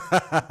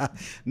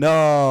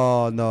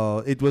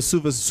 no, it was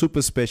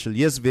super special.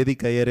 Yes, Vedi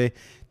Kayere.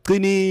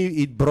 Kini,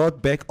 it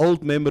brought back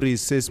old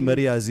memories, says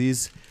Maria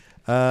Aziz.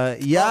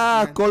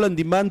 Colin,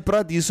 die man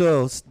praat hier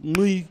so.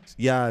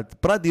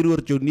 Praat hier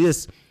oor jou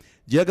neus.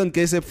 Jagan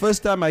Kese,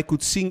 first time I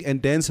could sing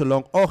and dance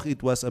along. Oh,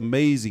 it was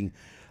amazing.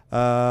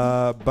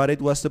 But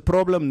it was the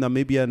problem.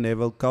 Namibia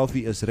Neville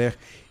Kaufi is reg.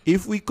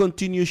 If we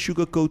continue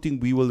sugarcoating,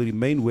 we will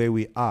remain where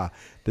we are.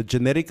 The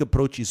generic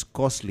approach is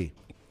costly.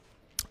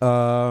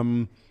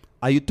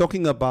 Are you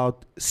talking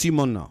about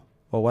Simon now?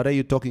 Or what are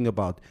you talking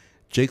about?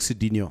 Jake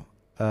Cedinho.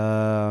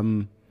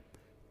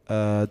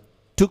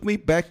 Took me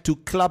back to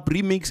Club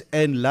Remix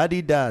and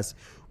Ladidas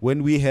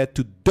when we had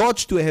to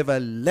dodge to have a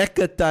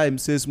lekker time,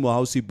 says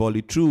Mohausi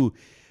Bolly. True.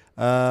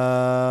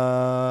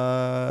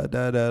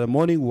 The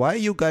morning, why are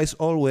you guys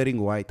all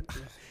wearing white?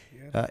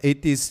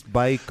 It is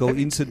by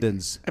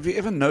coincidence. Have you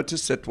ever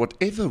noticed that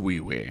whatever we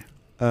wear,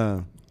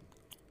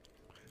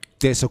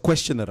 There's a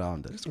question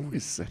around it. there's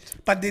always that.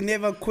 But they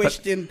never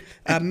questioned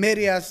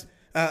Maria's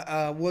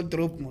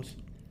wardrobe mos.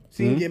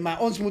 Sien jy, maar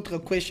ons moet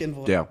gequestion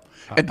word. Yeah.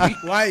 And we,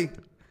 Why?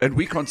 and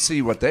we can't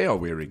see what they are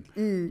wearing.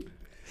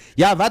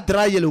 Ja, wat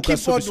draai jy,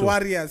 Lucas? Keyboard sowieso?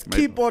 warriors,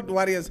 keyboard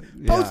warriors.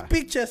 Post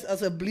pictures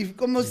asseblief.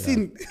 Kom ons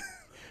sien.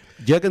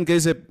 Jurgen K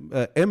said,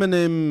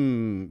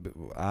 Eminem,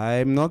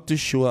 I'm not too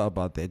sure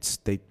about that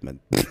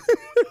statement.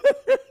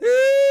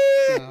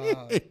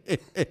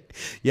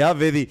 Yeah,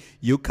 Vedi,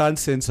 you can't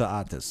censor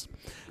artists.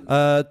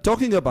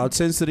 Talking about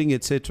censoring,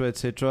 etc.,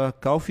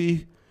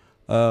 Kaufi,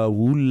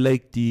 hoe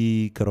lyk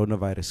die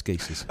coronavirus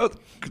cases? Oh,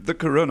 the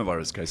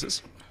coronavirus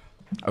cases.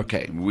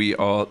 Okay, we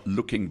are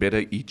looking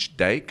better each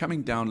day,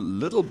 coming down a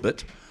little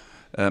bit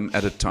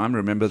at a time.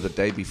 Remember the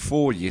day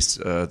before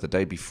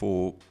yesterday,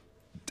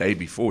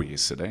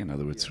 in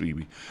other words,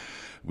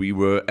 we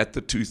were at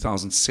the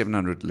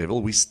 2,700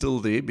 level. We're still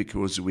there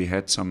because we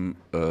had some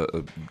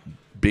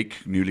big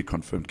newly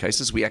confirmed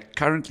cases. We are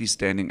currently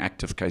standing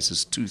active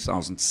cases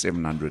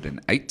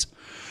 2,708.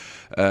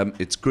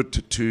 It's good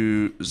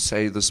to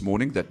say this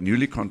morning that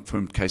newly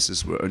confirmed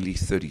cases were only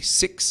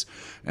 36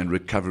 and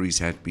recoveries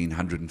had been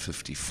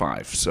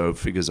 155. So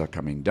figures are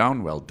coming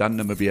down. Well done,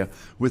 Namibia,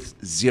 with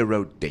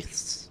 0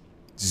 deaths.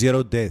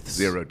 0 deaths.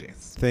 0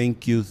 deaths.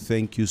 Thank you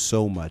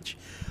so much.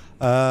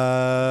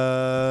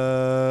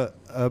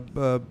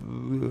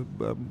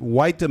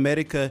 White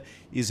America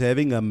is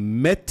having a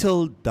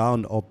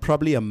meltdown or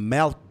probably a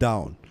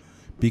meltdown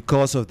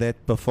because of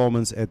that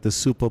performance at the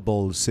Super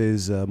Bowl,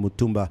 says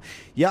Mutumba.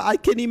 Yeah, I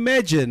can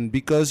imagine,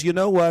 because you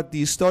know what?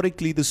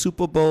 Historically, the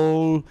Super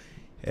Bowl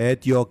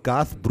had your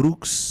Garth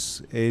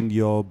Brooks and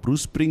your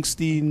Bruce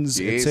Springsteens,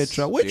 Yes,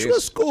 etc., which yes.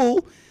 was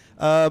cool.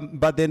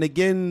 But then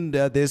again,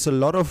 there's a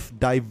lot of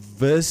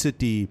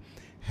diversity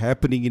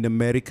happening in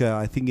America,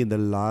 I think in the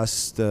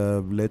last,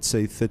 let's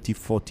say, 30,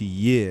 40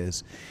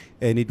 years.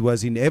 And it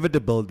was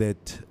inevitable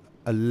that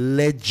a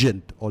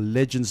legend or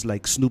legends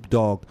like Snoop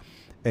Dogg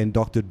and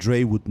Dr.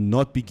 Dre would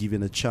not be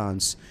given a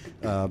chance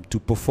to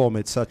perform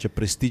at such a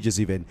prestigious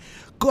event.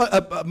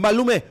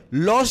 Malume,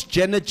 lost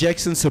Janet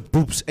Jackson's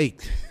boobs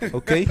ate,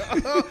 okay?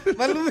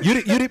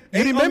 you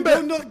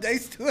remember?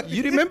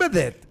 You remember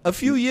that? A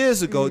few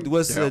years ago, it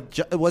was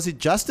was it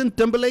Justin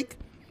Timberlake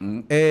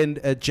and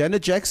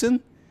Janet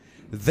Jackson?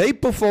 They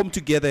performed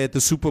together at the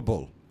Super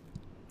Bowl.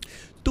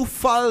 To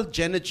fall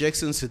Janet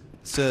Jackson's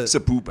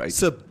boob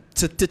ate.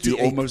 You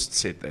almost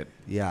said that.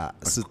 Ja,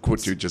 I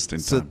caught you just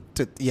in time.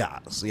 Ja.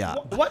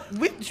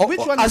 Which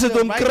one As is dit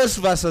the om right- Chris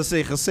was, as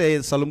hy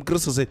gesê, sal hom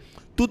Chris gesê,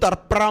 toe het haar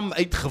pram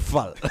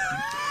uitgeval.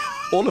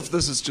 All of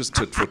this is just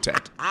tit for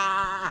tat.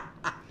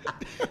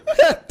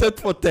 Dit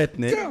for tat,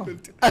 nee.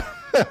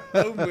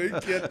 Oh my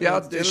God. Yeah,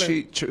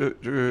 Dylan.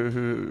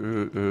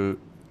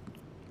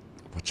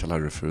 what shall I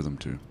refer them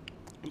to?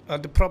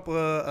 The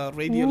proper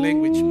radio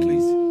language,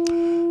 please.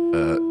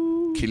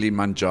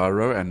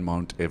 Kilimanjaro and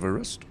Mount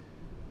Everest.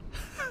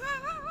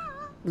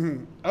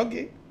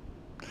 Okay.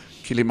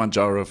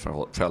 Kilimanjaro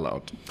fell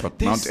out, but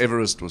Mount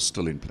Everest was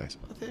still in place.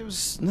 There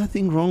was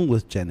nothing wrong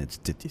with Janet's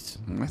titties.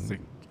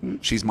 Nothing.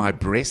 She's my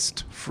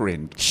breast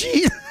friend.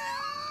 She...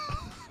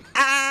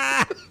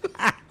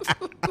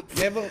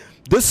 Never.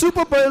 The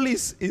Super Bowl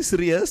is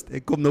rehearsed.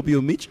 Ek kom nou by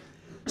jou, Mitch.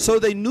 So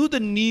they knew the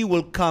knee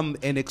will come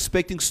and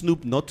expecting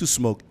Snoop not to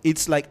smoke.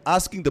 It's like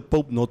asking the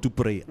Pope not to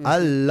pray. I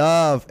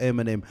love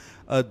Eminem.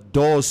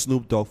 Adore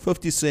Snoop Dogg.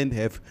 50 Cent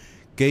have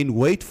gained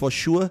weight for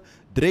sure.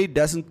 Dre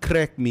doesn't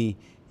crack me.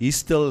 He's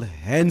still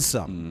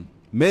handsome.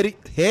 Mary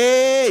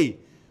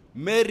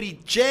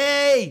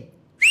J.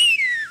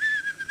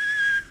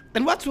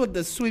 And what's with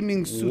the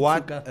swimming suits?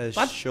 What Suka? a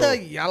Wat show. the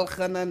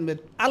jalganan met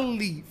al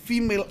die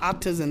female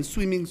artists in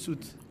swimming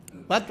suits?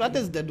 What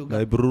is that, Duga?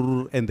 My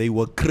broer, and they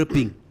were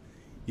cripping.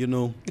 You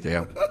know,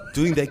 Yeah.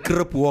 doing that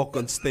crip walk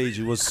on stage.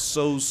 It was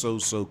so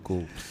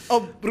cool.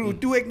 Oh, bro,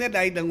 toe ek net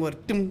daai ding hoor.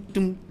 Tum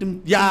tum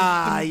tum.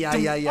 Ja.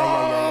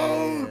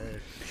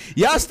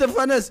 Ja,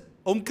 Stefanus,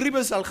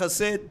 Kriebes al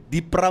gesê,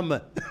 die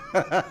pramme.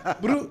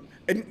 Bro,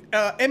 en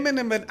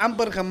Eminem het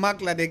amper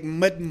gemaak dat ek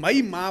met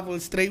my ma wil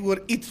stry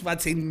oor iets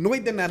wat sy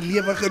nooit in haar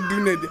lewe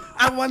gedoen het.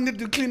 I wanted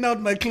to clean out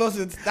my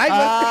closets. Daai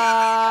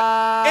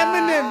was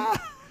Eminem.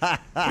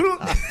 Bro.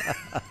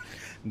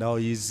 No,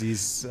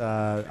 he's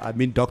I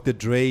mean, Dr.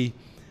 Dre.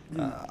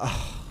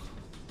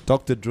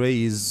 Dr. Dre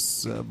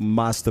is a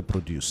master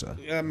producer.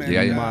 Yeah, man.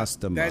 Yeah.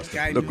 Master. That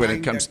guy Look, when it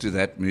mind comes that- to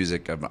that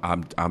music,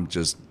 I'm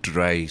just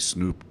Dre,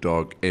 Snoop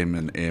Dogg,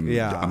 Eminem.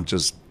 Yeah. I'm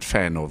just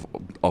fan of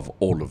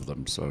all of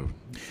them. So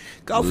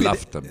Kaufi,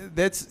 loved them.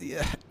 That's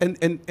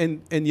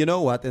and you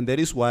know what, and that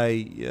is why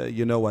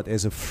you know what,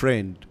 as a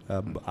friend,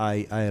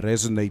 I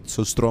resonate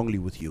so strongly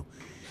with you,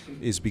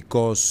 is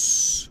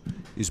because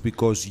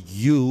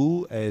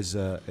you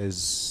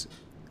as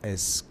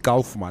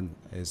Kaufman,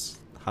 as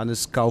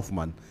Hannes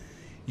Kaufman,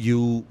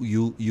 you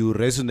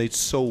resonate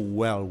so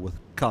well with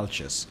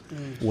cultures,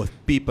 with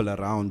people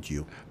around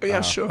you. Oh,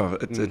 yeah, sure.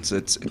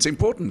 It's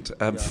important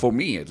for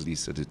me, at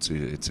least.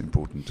 It's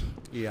important.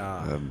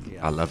 Yeah,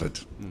 I love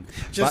it.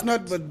 Just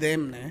not with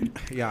them, eh?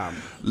 yeah.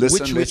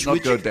 Listen, let's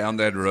not go down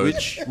that road.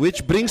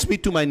 Which brings me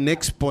to my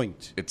next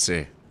point. It's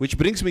a Which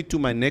brings me to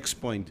my next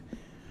point.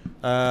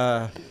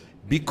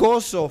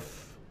 Because of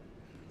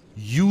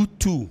you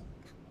two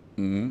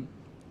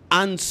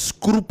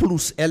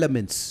unscrupulous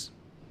elements,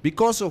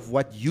 because of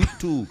what you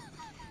two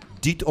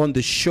did on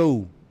the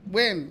show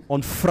When?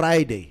 on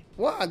Friday,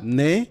 What?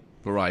 ne?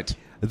 right.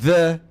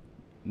 The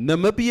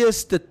Namibia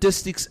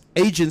Statistics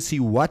Agency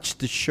watched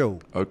the show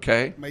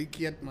Okay. My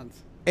kid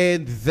months.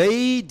 and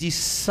they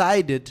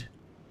decided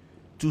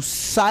to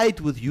side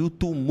with you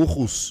two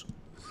mugus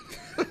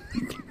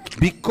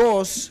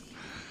because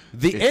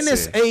the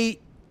It's NSA,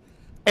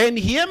 and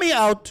hear me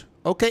out,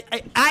 okay?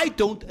 I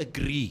don't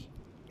agree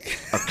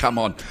Oh, come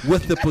on.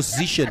 with the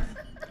position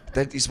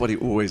That is what he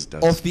always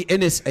does. of the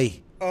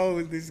NSA.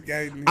 Oh, this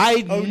guy.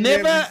 I oh,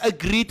 never yeah,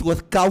 agreed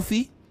with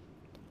Kaufi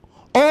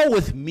or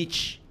with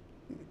Mitch.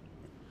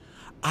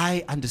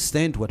 I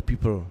understand what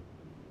people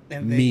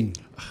And they- mean.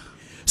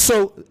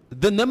 So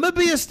the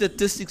Namibia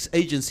Statistics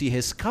Agency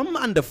has come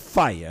under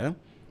fire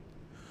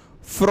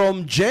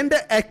from gender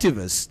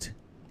activists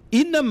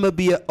in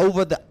Namibia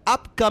over the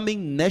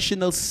upcoming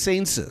national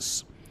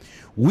census,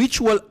 which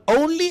will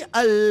only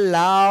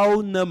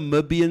allow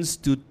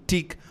Namibians to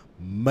tick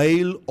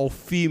male or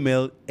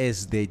female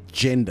as their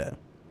gender.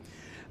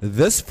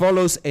 This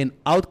follows an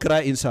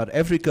outcry in South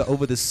Africa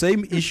over the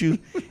same issue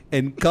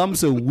and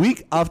comes a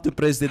week after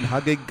President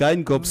Hage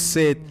Geingob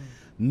said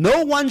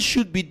no one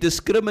should be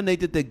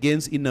discriminated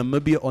against in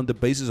Namibia on the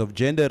basis of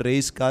gender,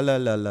 race, color,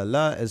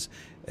 as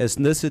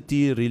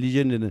ethnicity,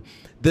 religion. And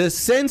the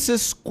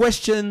census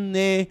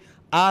questionnaire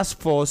asks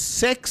for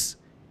sex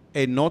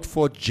and not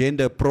for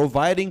gender,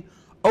 providing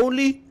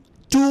only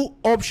two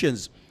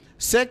options.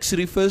 Sex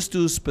refers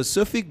to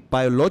specific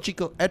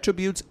biological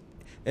attributes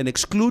and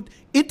exclude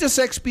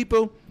intersex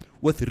people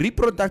with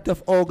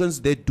reproductive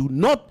organs that do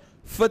not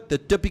fit the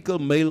typical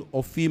male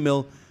or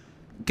female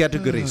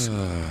categories.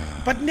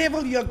 But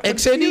Neville, you're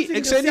Exeni- confusing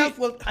Exeni- yourself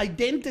with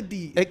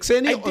identity.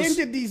 Exeni-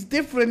 Identity is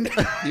different.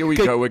 Here we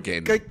go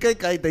again.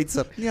 Kyk, hy het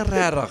uitsit. Yeah,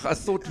 rarig. I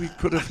thought we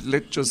could have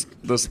let just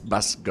this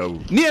bus go.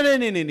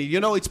 Nee. You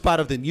know, it's part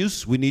of the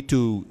news. We need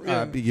to,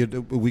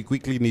 we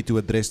quickly need to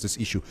address this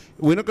issue.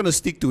 We're not going to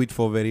stick to it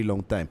for a very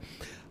long time.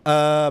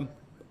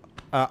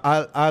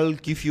 I'll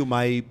give you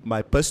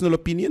my personal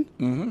opinion.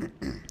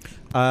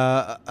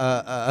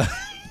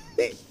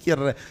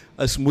 Hier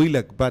is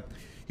moeilijk, but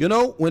you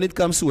know, when it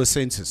comes to a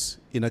census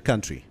in a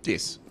country,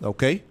 Yes.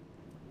 okay,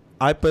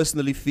 I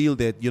personally feel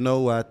that, you know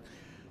what,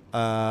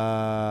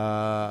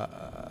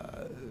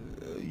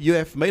 you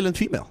have male and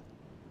female.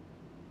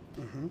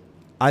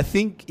 I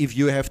think if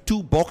you have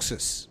two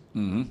boxes,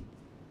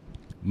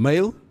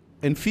 male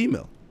and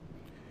female,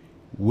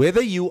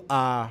 whether you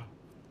are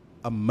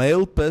a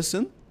male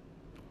person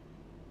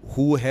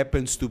who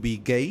happens to be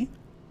gay,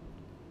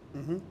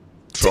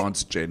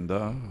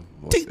 Transgender.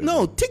 tick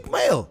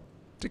male.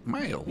 Tick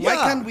male. Why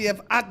Yeah. can't we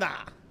have other?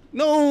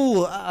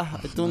 No, I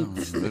don't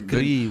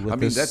agree with I mean,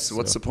 this. that's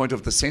what's the point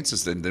of the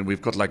census then? Then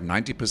we've got like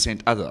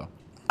 90% other.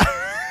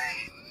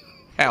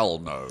 Hell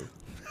no.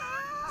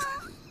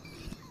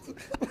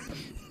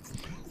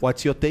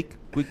 What's your take,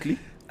 quickly?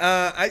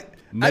 I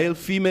Male,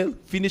 female,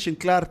 finish en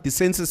klaar. Die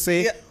census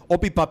sê Ja.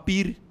 op die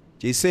papier,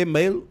 jy sê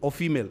male of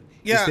female.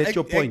 yeah, Is that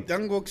your point?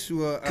 Dan ook so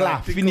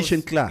Klaar, because- finish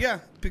and klaar. Yeah,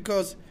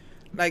 because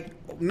like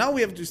now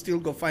we have to still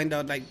go find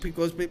out like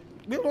because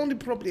we'll only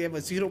probably have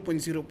a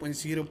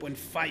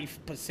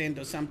 0.0.0.5%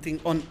 or something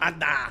on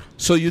other.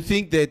 So you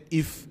think that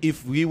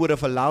if we would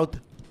have allowed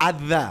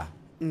other,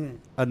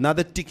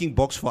 another ticking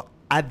box for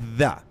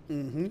other,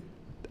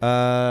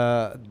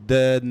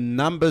 the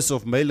numbers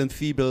of male and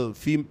female,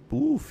 female.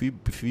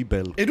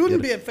 It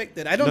wouldn't be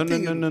affected. I don't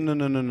think.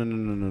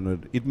 No.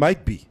 It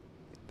might be.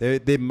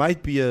 There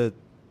might be a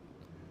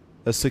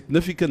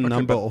significant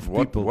number but of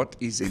what, people. What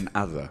is in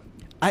other?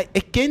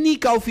 Ek ken nie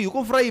Kaufi.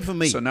 Hoekom vra jy vir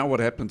my? So now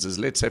what happens is,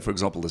 let's say, for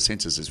example, the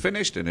census is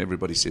finished and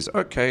everybody says,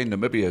 okay,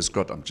 Namibia has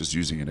got, I'm just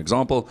using an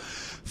example,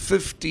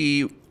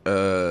 50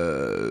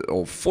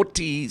 or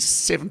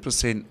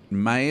 47%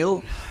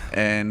 male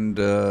and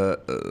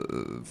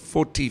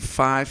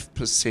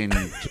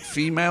 45%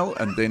 female,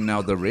 and then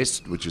now the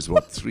rest, which is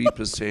what,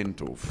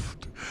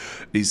 3%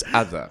 is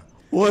other.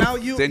 Now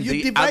you Then you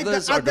the divide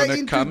others the are other going to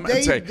into come they,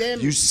 and say, them.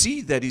 you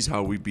see, that is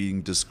how we're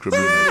being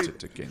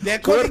discriminated against. They're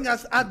calling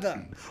us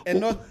other and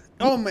not.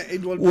 Oh man,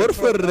 it will. Hoor be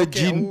vir okay,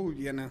 Regine. oh,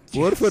 you know.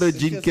 Hoor vir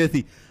Regine Just-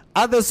 Cathy.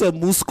 Others are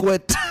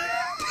moeskwet.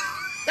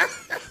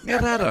 Yeah,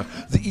 rara.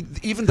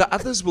 Even the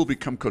others will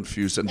become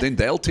confused, and then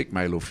they'll take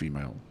male or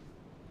female.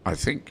 I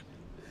think.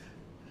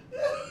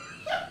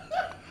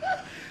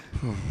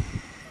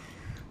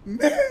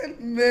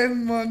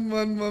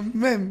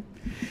 Man.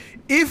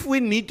 If we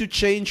need to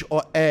change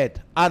or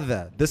add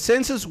other, the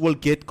census will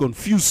get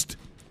confused.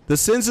 The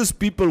census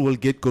people will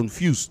get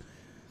confused.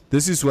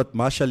 This is what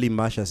Masha Lee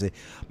Masha said.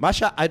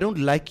 Masha, I don't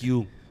like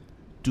you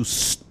to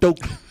stoke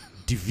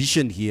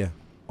division here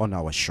on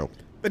our show.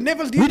 But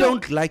Neville, We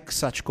don't like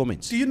such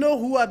comments. do you know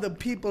who are the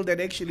people that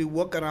actually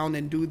walk around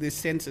and do this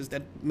census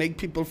that make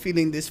people fill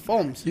in these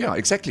forms? Yeah,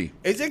 exactly.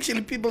 It's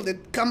actually people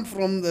that come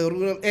from the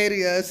rural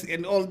areas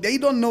and all. They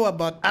don't know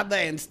about other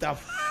and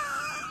stuff.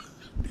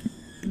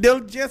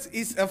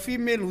 It's a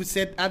female who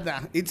said other.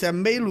 It's a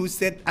male who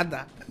said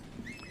other.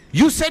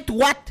 You said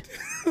what?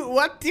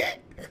 What? Yeah.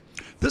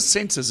 This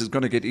census is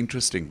going to get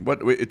interesting.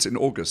 It's in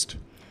August.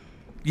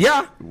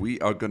 Yeah. We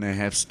are going to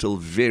have still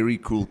very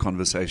cool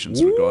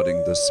conversations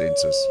regarding this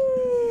census.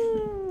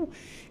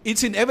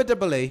 It's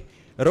inevitable, eh?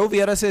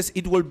 Rovera says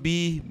it will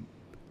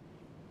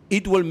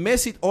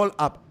mess it all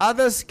up.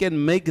 Others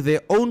can make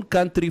their own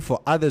country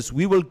for others.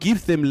 We will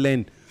give them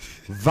land.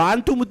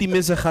 Waartoe moet die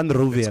mense gaan,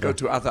 Let's go Rovera?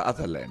 to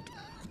other land.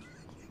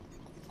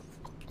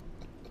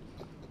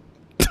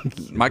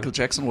 Michael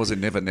Jackson was in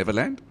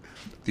Neverland.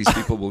 These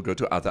people will go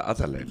to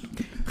other land.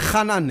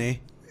 Gaan eh?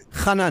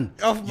 Gaan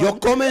Oh, Your man.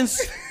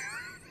 comments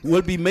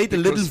will be made a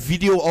little Because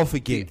video of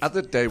again. The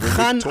other day when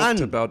Gaan we talked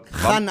aan. about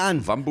Gaan aan.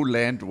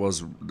 Vambuland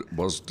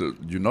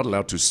you're not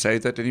allowed to say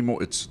that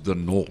anymore. It's the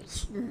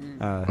north.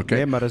 Okay.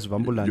 Nee, maar is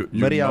Wambuland.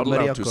 You're not allowed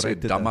Maria to say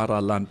corrected that.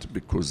 Damaraland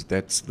because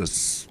that's the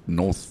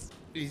north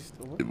East,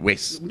 what?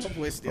 west.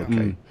 Northwest, yeah.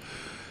 Okay.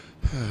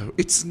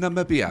 It's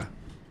Namibia.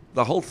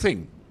 The whole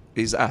thing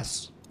is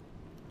us,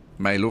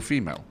 male or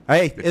female.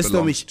 Hey, It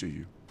belongs Estomish. to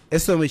you.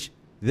 Estomish,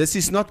 this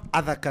is not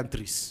other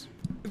countries.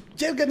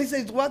 Jergani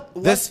says, This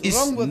what's is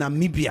wrong with...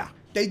 Namibia.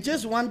 They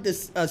just want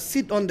this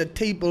seat on the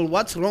table.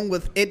 What's wrong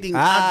with adding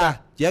other? Ah,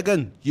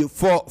 Jagan,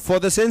 for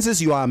the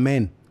census, you are a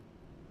man.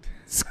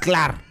 It's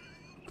klaar.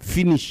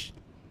 Finish.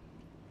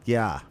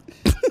 Yeah.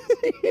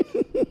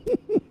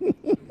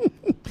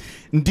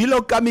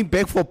 Ndilo coming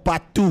back for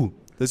part 2.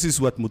 This is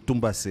what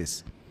Mutumba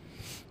says.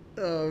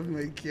 Oh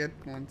my God,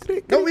 man.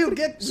 No, we'll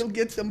get some...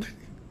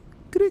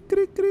 Crick,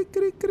 crick, crick,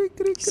 crick, crick,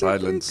 crick,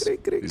 Silence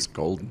crick, crick, crick. is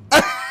golden.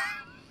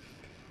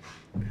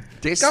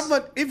 Des- Come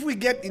on, if we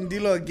get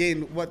Indilo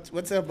again,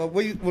 what's up?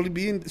 Will you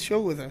be in the show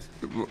with us?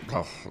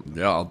 Oh,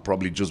 yeah, I'll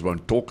probably just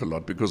won't talk a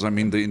lot because I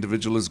mean the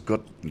individual has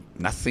got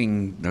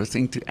nothing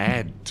to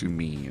add to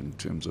me in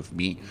terms of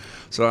me.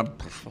 So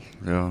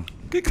yeah.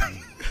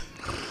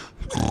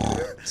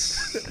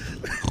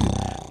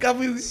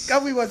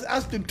 Kavi was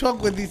asked to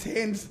talk with his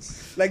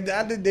hands like the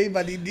other day,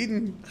 but he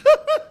didn't.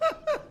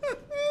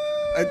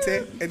 I'd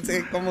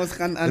say, come on,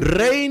 gaan aan.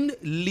 Rain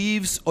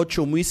leaves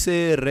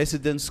Ochomise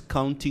residents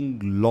counting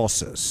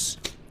losses.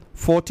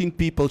 14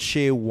 people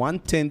share one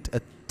tent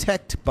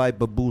attacked by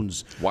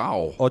baboons.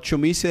 Wow.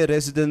 Ochomise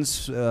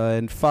residents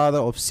and father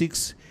of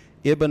 6,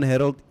 Eben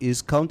Harold,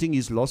 is counting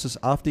his losses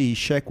after his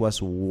shack was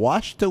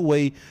washed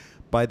away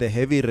by the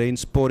heavy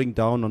rains pouring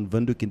down on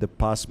Windhoek in the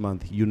past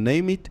month. You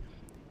name it,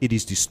 it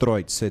is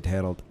destroyed, said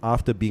Harold,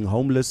 after being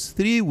homeless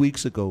 3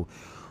 weeks ago.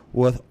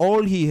 With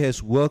all he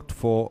has worked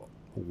for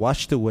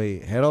washed away,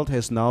 Harold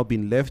has now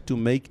been left to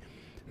make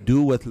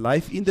do with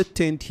life in the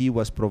tent he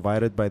was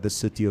provided by the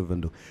city of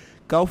Windhoek.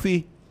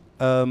 Kaufi,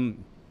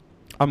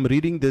 I'm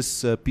reading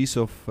this piece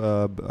of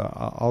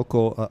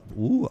alcohol.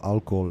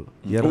 Alcohol.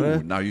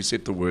 Ooh, now you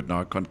said the word.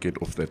 Now I can't get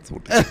off that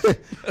thought.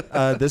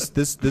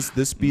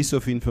 This piece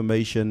of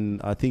information,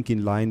 I think,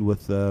 in line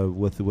with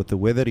the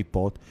weather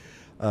report.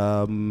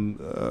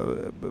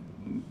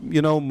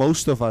 You know,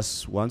 most of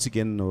us, once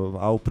again,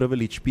 our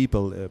privileged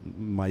people,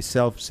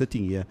 myself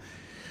sitting here,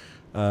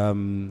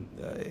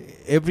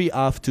 every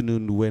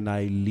afternoon when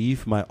I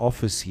leave my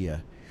office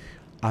here,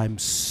 I'm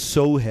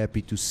so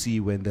happy to see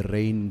when the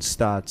rain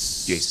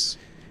starts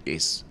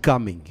Yes.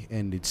 coming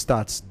and it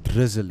starts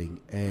drizzling.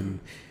 And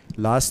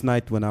last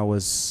night when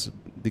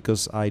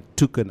because I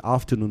took an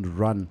afternoon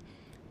run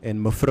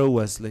and mevrou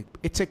was like,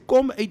 "Ek sê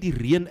kom uit die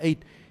reën uit."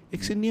 Ek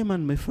sê nee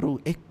man, mevrou,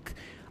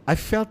 I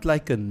felt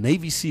like a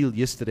Navy SEAL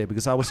yesterday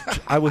because I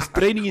was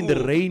training in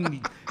the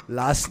rain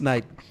last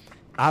night.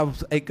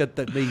 Ek het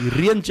my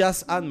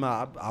reënjas aan,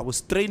 maar I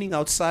was training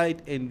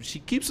outside and she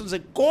keeps on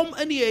saying, "Kom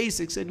in die huis."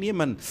 Ek sê nee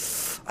man,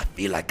 I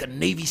feel like a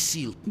Navy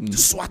SEAL, the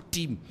SWAT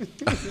team.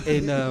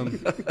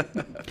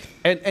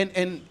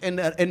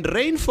 and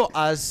rain for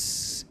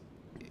us,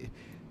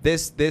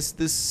 there's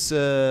this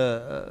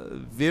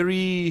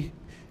very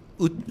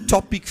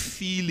utopic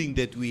feeling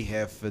that we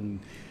have, and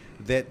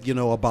that, you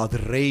know, about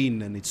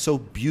rain, and it's so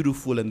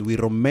beautiful and we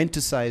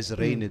romanticize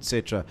rain,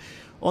 etc.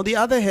 On the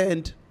other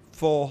hand,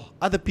 for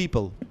other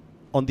people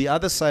on the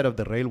other side of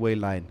the railway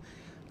line,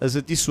 is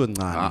dit nie so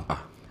ngani.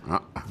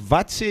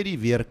 Wat sê die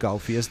weer,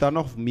 Kaufi? Is daar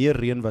nog meer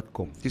reën wat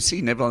kom? You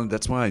see, Neville,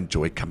 that's why I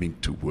enjoy coming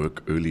to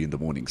work early in the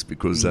mornings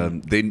because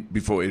then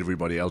before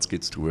everybody else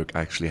gets to work, I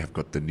actually have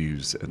got the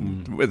news,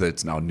 and whether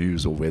it's now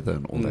news or weather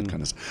and all that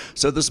kind of stuff.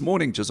 So this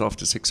morning, just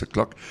after 6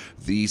 o'clock,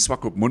 the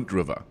Swakopmund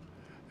River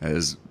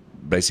has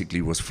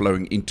basically was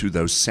flowing into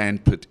those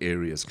sandpit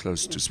areas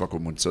close to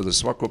Swakopmund. So the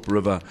Swakop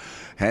River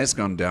has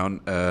gone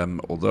down.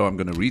 Although I'm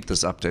going to read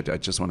this update, I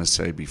just want to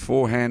say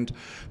beforehand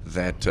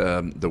that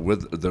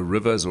the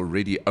river is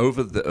already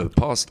over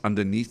passed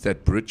underneath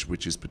that bridge,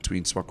 which is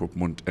between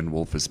Swakopmund and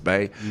Walvis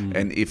Bay.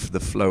 And if the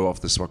flow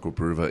of the Swakop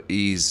River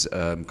is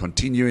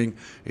continuing,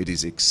 it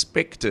is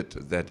expected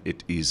that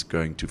it is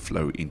going to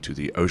flow into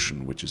the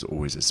ocean, which is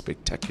always a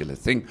spectacular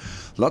thing.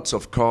 Lots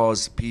of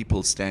cars,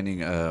 people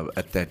standing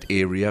at that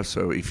area.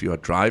 So if you are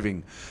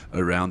driving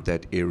around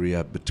that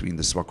area between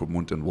the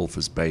Swakopmund and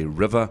Walvis Bay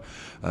River,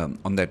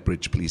 on that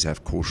bridge, please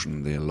have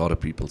caution. There are a lot of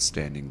people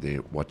standing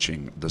there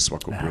watching the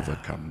Swakop River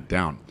come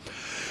down.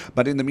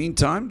 But in the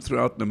meantime,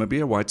 throughout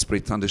Namibia,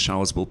 widespread thunder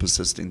showers will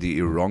persist in the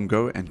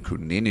Irongo and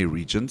Kunene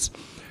regions.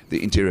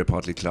 The interior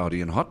partly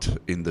cloudy and hot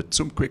in the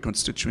Tsumkwe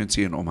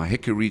constituency and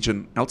Omaheke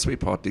region. Elsewhere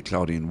partly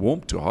cloudy and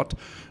warm to hot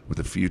with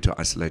a few to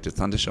isolated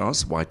thunder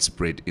showers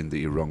widespread in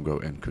the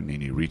Irongo and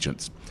Kunene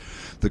regions.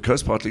 The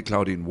coast partly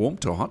cloudy and warm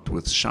to hot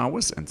with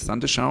showers and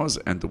thunder showers,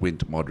 and the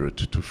wind moderate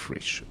to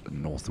fresh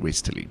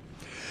northwesterly.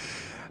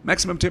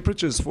 Maximum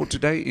temperatures for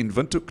today in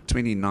Windhoek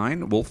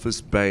 29,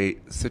 Walvis Bay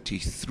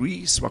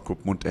 33,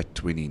 Swakopmund at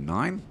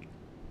 29.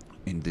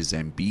 In the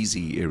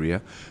Zambezi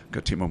area,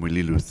 Katima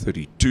Mulilo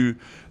 32,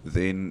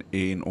 then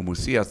in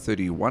Omuthia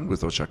 31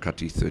 with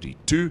Oshakati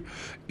 32,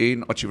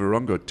 in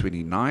Otjiwarongo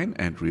 29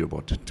 and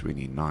Rehoboth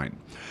 29.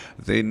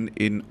 Then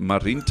in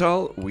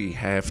Marintal we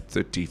have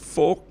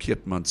 34,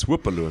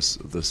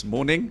 Keetmanshoopaloos this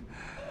morning.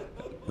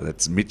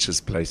 That's Mitch's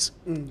place.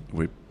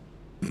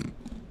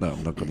 No,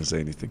 I'm not going to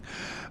say anything.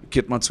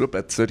 Keetmanshoop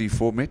at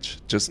 34, Mitch,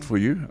 just for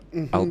you.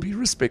 I'll be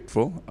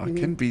respectful. I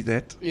can be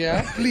that.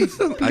 Yeah, please,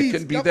 please. I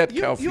can be that,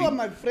 Kaufi. You are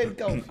my friend,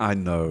 Kaufi. I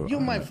know. You're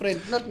my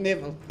friend, not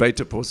Neville.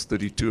 Beterpost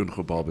 32 and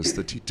Gobabis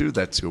 32.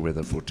 That's your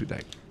weather for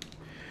today.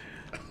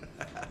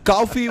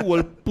 Kaufi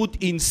will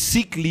put in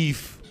sick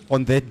leave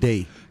on that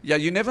day. Yeah,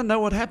 you never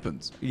know what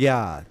happens.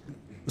 Yeah.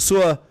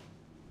 So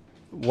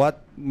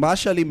what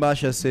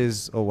Masha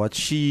says, or what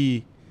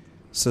she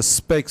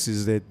suspects,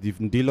 is that if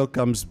Ndilo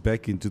comes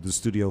back into the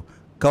studio,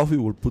 Kaufi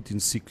will put in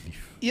sick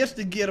leave.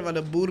 Eerste keer wat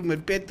 'n boer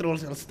met petrol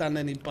sal staan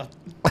in die pad.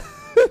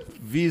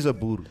 Wie is 'n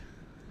boer?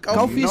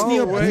 Kaufi is nie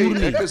 'n boer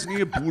nie. Ek is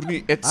nie 'n boer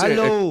nie.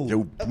 Hallo.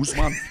 Jou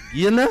boesman.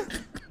 Jene?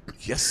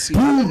 Yes,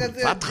 Boer.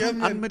 wat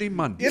gaan aan met die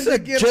man? Eerste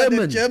keer wat 'n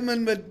German.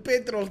 German met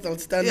petrol sal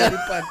staan in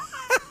die pad.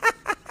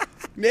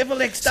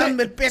 Neville, ek staan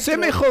met petrol.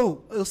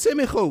 Say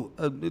me go.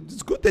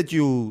 It's good that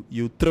you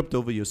tripped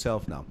over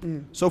yourself now.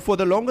 So for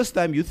the longest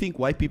time, you think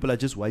white people are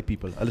just white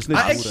people. Hulle is net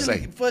I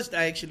boere.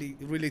 actually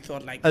really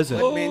thought like Is it?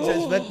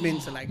 wit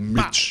mense like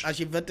Mitch. as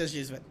jy wit is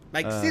jy's wit.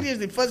 Like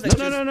seriously, first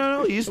I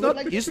No. He's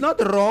not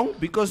wrong,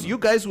 because you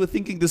guys were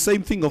thinking the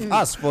same thing of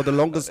us for the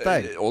longest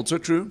time. Also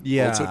true.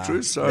 Yeah. Also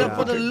true. So, Yeah,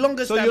 for the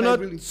longest So time you're I not.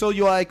 really So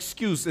you are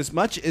excused as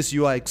much as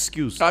you are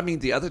excused. I mean,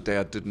 the other day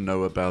I didn't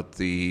know about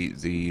the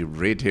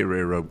red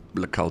Herero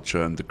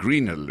culture and the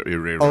green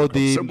Herero Oh, culture.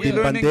 the So we're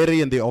learning,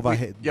 Banderi and the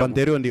overhead. yeah,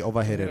 Banderi and the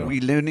overhead. we're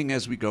learning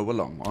as we go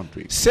along, aren't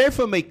we? Sê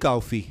vir my,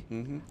 Kaufi,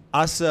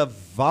 as 'n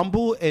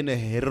Wambo en 'n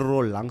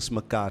Herero langs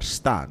mekaar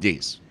staan,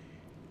 Yes.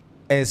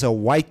 as a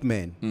white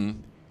man,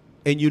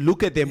 and you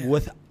look at them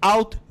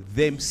without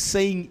them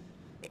saying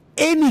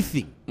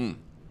anything,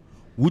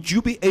 would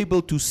you be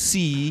able to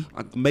see,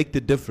 make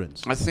the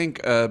difference? I think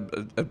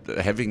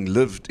having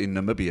lived in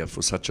Namibia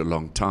for such a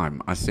long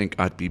time, I think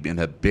I'd be in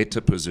a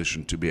better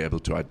position to be able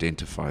to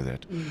identify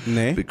that.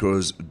 Ne?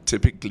 Because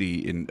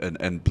typically,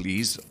 and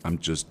please, I'm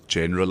just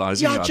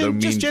generalizing. Yeah, I don't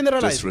mean just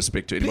generalize.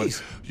 disrespect to anyone.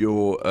 Please.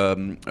 Your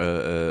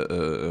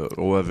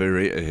Oa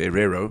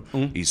Herero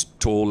is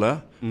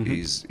taller,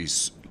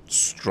 is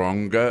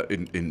stronger,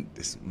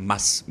 is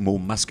more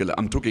muscular.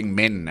 I'm talking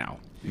men now.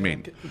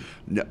 Men.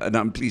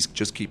 No, please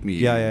just keep me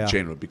Yeah.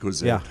 general,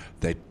 because Yeah.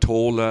 they're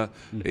taller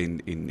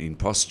in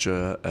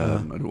posture,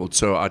 and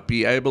also I'd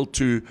be able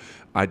to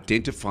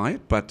identify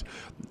it, but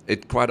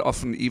it quite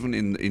often, even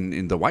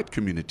in the white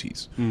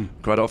communities,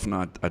 quite often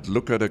I'd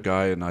look at a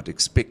guy and I'd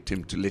expect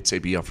him to, let's say,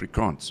 be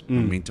Afrikaans.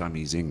 In the meantime,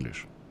 he's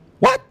English.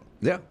 What?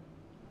 Yeah,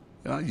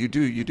 you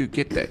do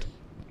get that.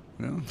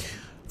 Yeah.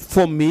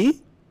 For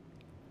me,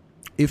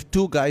 if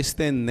two guys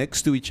stand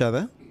next to each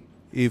other,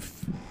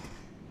 if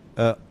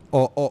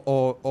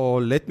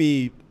or let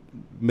me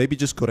maybe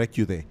just correct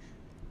you there.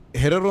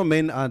 Herero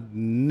men are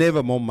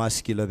never more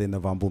muscular than the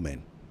Wambo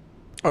men.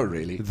 Oh,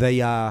 really? They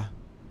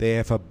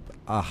have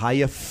a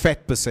higher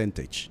fat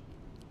percentage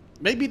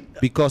maybe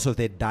because of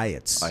their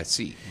diets. I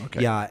see.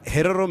 Okay. Yeah,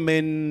 Herero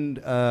men,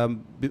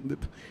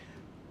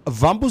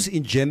 Wambos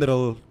in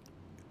general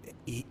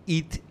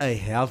eat a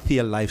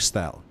healthier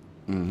lifestyle.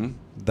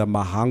 The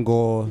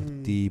mahango,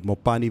 the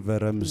mopani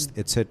wurms,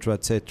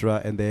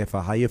 etc., and they have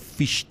a higher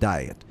fish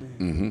diet.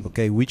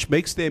 Okay, which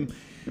makes them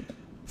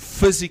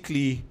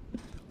physically,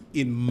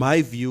 in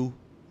my view,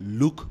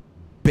 look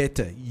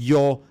better.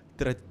 Your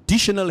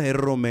traditional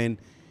Herero man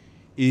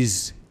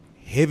is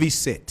heavy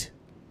set,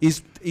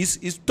 is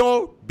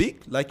tall,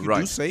 big, like you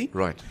do say,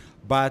 Right.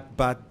 but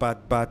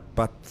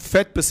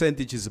fat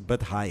percentage is a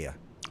bit higher.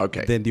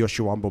 Okay. than the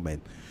Oshuambo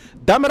man.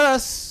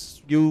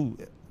 Damaras,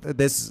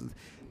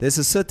 there's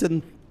a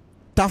certain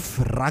tough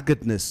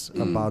ruggedness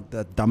about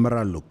the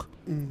Damara look.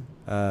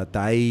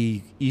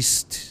 Die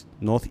east,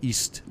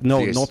 northeast, no,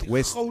 Yes.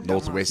 northwest.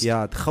 Northwest.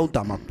 Yeah,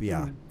 Gautama,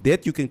 yeah.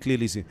 That you can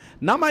clearly see.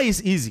 Nama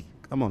is easy.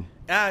 Come on.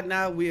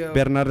 Now we are.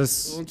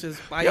 Bernardus.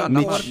 Yeah,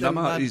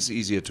 Nama is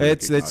easier to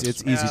It's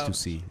recognize. easy to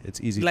see. It's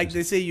easy Like to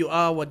they see. say, you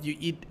are what you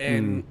eat,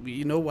 and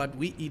you know what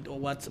we eat or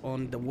what's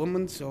on the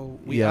woman. So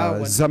we Yeah, are what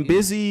we eat.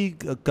 Zambezi,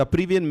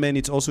 Caprivian men,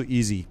 it's also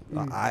easy.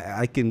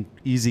 I can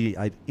easily,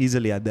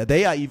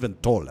 they are even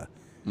taller.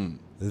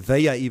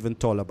 They are even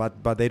taller,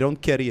 but they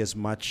don't carry as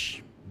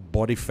much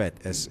body fat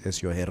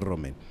as your Herero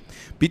men.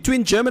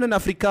 Between German and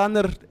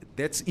Afrikaner,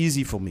 that's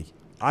easy for me.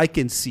 I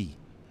can see.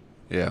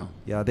 Yeah.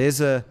 Yeah,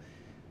 there's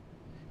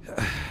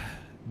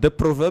the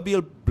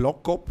proverbial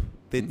block cop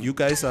that you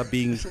guys are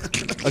being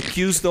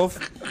accused of.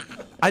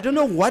 I don't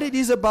know what it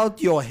is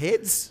about your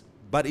heads,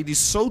 but it is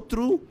so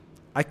true.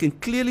 I can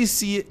clearly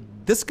see it.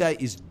 This guy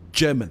is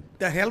German.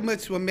 The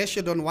helmets were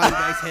measured on one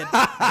guy's head.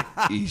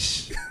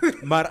 Ish.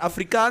 Maar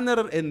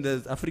Afrikaner en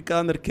de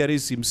Afrikaner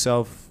carries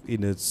himself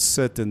in a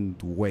certain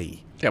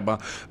way. Ja,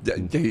 maar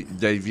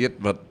jy weet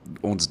wat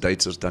ons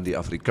Duitsers dan die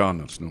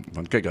Afrikaners noem.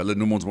 Want kyk, hulle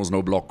noem ons mos nou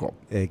blokkop.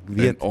 Ek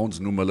weet. En ons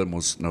noem hulle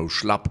mos nou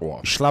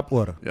slapoor.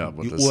 Slapoor. Ja,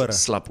 wat Die is ore.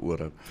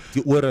 slapore.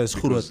 Die ore is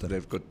Because groter.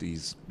 they've got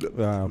these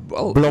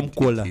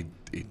Blomkolle.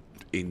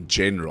 in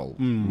general.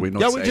 We're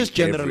not Yeah, we're saying just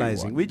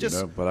generalizing. everyone, We you just-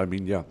 know, but I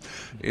mean, yeah.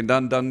 En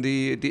dan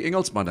die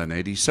Engelsmanne,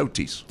 nee, die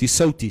Souties. Die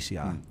Souties,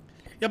 ja.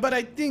 Yeah, but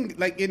I think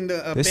like in the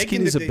Their back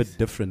skin in is the a days, bit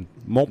different.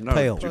 More No,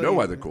 pale. do you know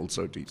why they're called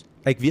Souties?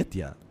 Ek weet,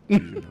 ja.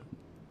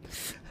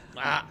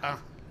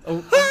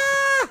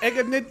 Ek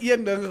het net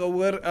een ding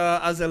gehoor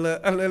as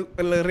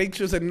hulle reek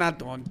soos 'n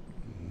nat hond.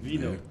 Wie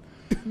nou?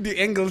 Die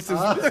Engels is.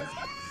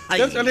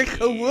 Dis wat ek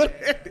gehoor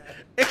het.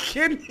 Ek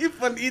ken nie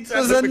van iets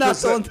Soos anders 'n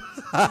nat hond.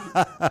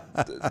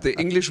 The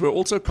English were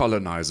also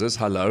colonizers,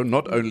 hello,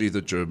 not only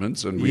the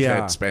Germans, and we've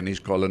Yeah. had Spanish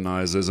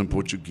colonizers and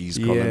Portuguese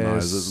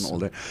colonizers Yes. and all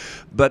that.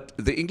 But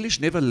the English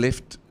never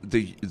left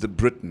the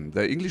Britain.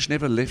 The English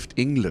never left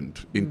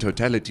England in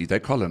totality. They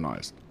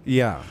colonized.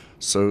 Ja.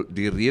 So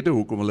die rede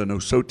hoekom hulle nou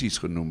Souties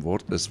genoem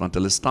word is want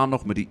hulle staan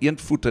nog met die een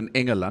voet in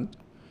Engeland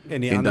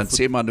En die en ander dan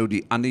sê maar nou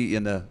die ander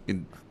ene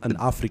in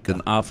Afrika.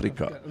 in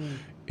Afrika.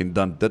 En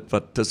dan dit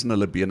wat tussen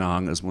hulle bene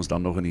hang is mos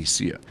dan nog in die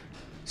see.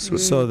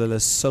 So hulle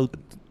sout.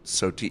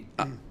 Soutie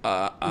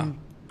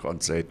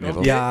can't say it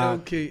never. Ja.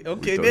 Okay.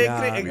 Don't- Nee,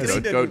 ja, ek yes.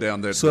 Don't kry go dit.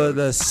 down that So road.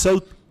 the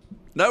sout.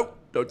 No,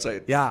 don't say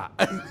it. Ja.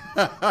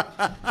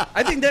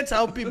 I think that's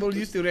how people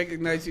used to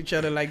recognize each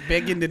other. Like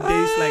back in the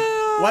days, like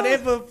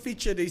whatever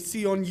feature they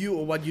see on you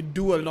or what you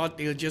do a lot,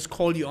 they'll just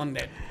call you on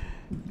that.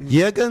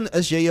 Jurgen,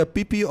 is jy 'n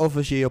piepie of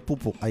is jy 'n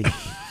poepel? Ai,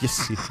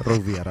 jessie,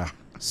 Rovera.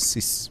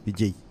 Sis, weet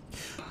jy.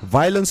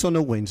 Violence on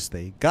a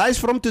Wednesday. Guys,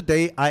 from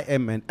today, I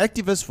am an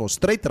activist for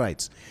straight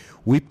rights.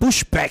 We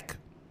push back.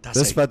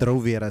 That's what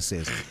Rovera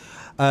says.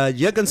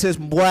 Jurgen says,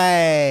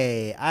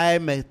 boy,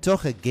 I'm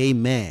toch a gay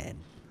man.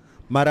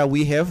 Mara,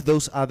 we have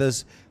those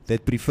others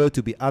that prefer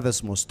to be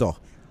others most toch.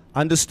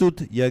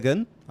 Understood,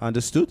 Jurgen?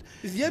 Understood?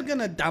 Is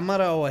Jurgen a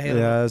Damara or a Hero?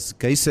 Yes,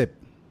 Gaisep.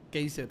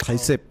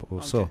 Gaisep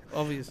also. Okay,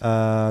 obvious.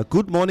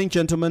 Good morning,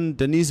 gentlemen.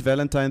 Denise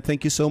Valentine,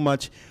 thank you so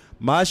much.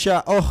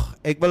 Masha,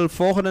 ek wil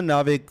volgende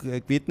naweek,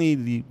 ek weet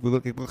nie,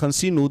 ek wil gaan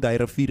sien hoe die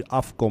rivier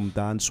afkom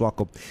daar in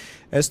Swakop.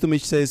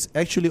 Estomich says,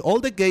 actually, all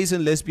the gays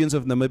and lesbians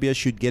of Namibia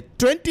should get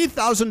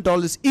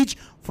 $20,000 each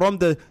from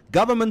the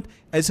government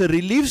as a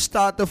relief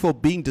starter for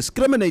being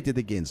discriminated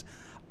against.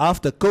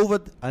 After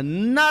COVID,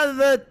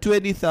 another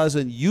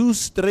 20,000. You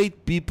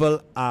straight people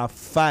are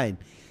fine.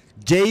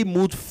 Jay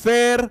moet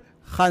ver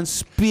gaan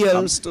speel.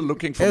 I'm still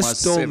looking for my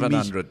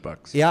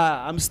 $700.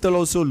 Ja, I'm still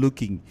also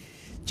looking.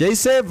 Jy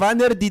sê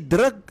wanneer die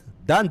druk,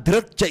 dan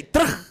druk jy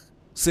terug,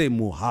 sê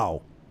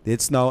Mohau.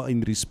 That's now in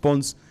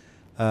response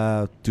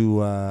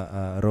to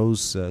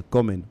Rose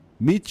comment.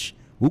 Mitch,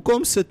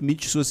 hoekom sit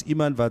Mitch soos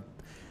iemand wat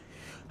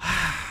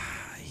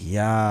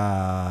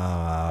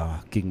ja,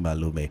 King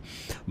Malume.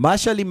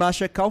 Masha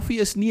Limasha, Koffie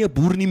is nie 'n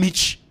boer nie,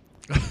 Mitch.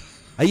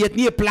 Hy het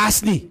nie 'n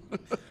plaas nie.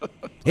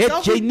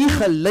 Het jy nie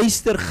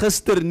geluister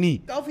gister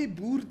nie? Koffie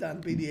boer dan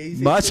by die huis.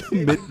 Masha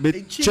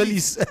met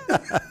chilies.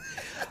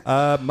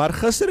 Maar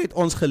gister het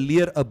ons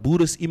geleer 'n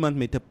boer is iemand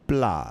met 'n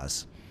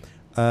plaas.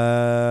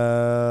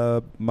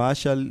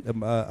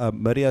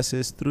 Maria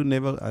says true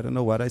never, I don't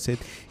know what I said.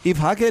 If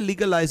Hage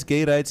legalized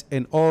gay rights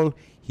and all,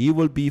 he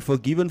will be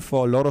forgiven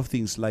for a lot of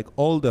things like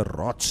all the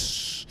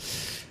rots.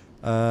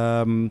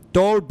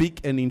 Tall, big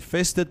and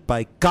infested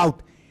by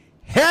gout.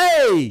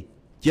 Hey,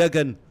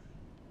 Jurgen,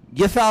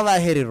 jy sal daar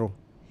heriro.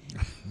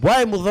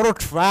 Boy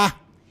mudrot va.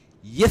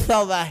 Jy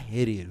sal daar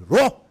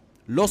heriro.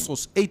 Los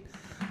ons uit.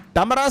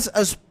 Tamaras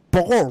is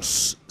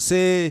pols,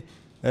 sê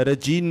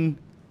Regine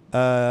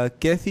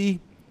Kathy.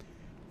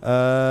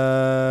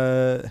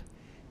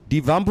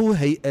 Die Wambo,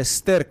 hy is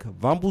sterk.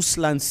 Wambo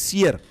slaan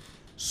seer.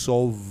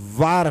 So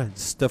waar,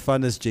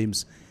 Stephanus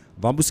James.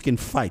 Wambos can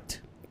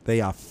fight.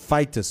 They are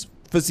fighters.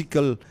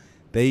 Physical.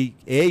 They,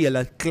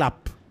 hulle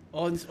klap.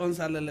 Ons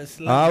hulle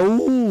slag.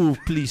 Oh,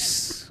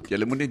 please.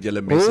 Julle moet net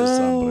julle messe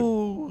saambring.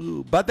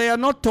 Oh, but they are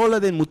not taller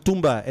than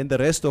Mutumba and the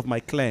rest of my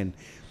clan.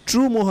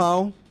 True,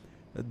 Muhau.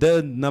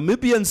 The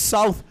Namibian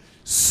South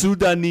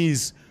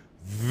Sudanese.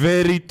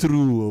 Very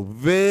true.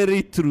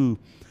 Very true.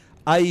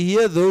 I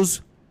hear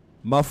those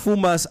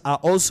mafumas are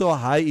also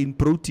high in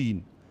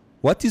protein.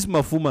 What is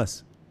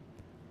mafumas?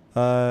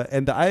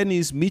 And the irony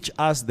is, Mitch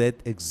asked that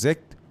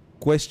exact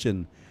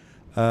question.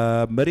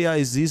 Maria,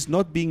 is this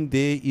not being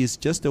there is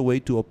just a way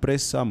to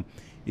oppress some?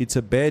 It's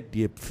a bad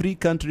deal. Free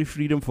country,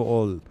 freedom for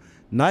all.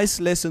 Nice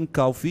lesson,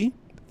 Kaufi.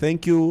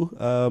 Thank you,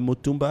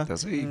 Mutumba.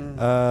 Dis hy.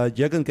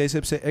 Jürgen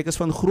Keisep sê, ek is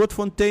van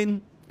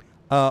Grootfontein,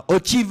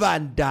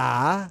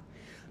 Ochivanda.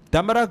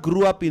 Tamara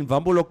grew up in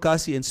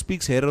Vambulokasi and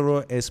speaks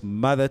Herero as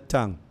mother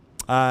tongue.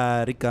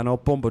 Rikana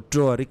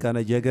Pomboto,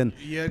 Rikana Jürgen.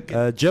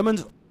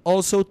 Germans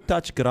also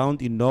touched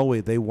ground in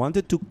Norway. They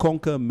wanted to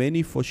conquer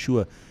many for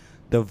sure.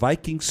 The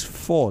Vikings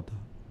fought.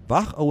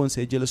 Wag ouens,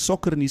 het julle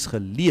sokkernuus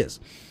gelees?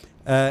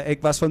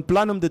 Ek was van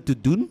plan om dit te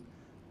doen.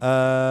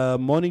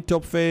 Morning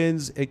Top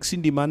fans, ek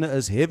sien die manne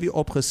is heavy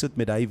opgesit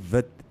met hy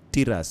wit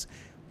tiras.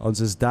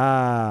 Ons is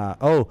daar.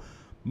 Oh,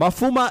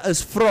 Mafuma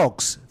is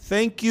frogs.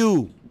 Thank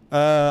you.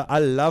 I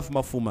love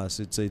mafumas.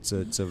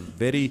 It's a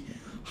very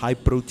high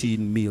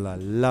protein meal. I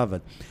love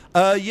it.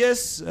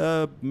 Yes,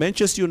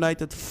 Manchester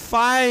United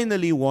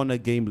finally won a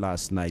game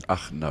last night.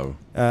 Ag nou.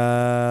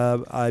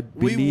 I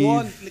believe We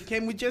won.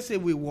 Can we just say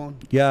we won?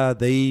 Yeah,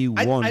 they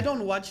won. I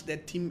don't watch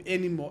that team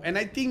anymore, and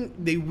I think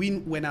they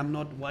win when I'm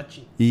not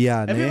watching.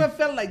 Yeah, Have you ne? ever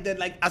felt like that?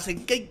 Like as a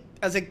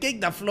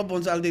cake that flop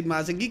ons altyd, maar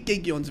as 'n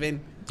cake ons wen.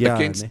 Yeah,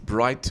 Against ne?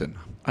 Brighton.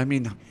 I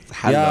mean,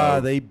 hello. Yeah,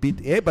 they beat.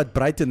 Yeah, but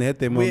Brighton had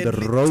them on the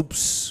Weirdly.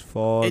 ropes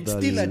for It's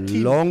the still a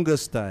team.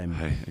 longest time.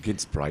 Hey,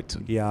 against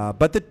Brighton. Yeah,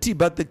 but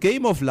the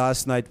game of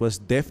last night was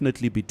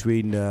definitely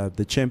between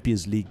the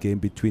Champions League game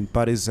between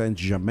Paris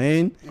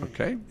Saint-Germain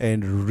Okay.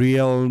 and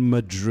Real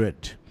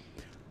Madrid.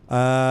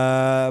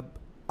 I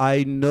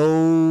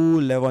know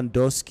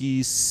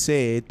Lewandowski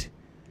said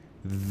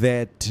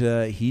that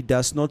he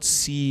does not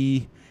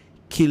see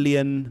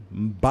Kylian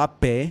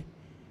Mbappe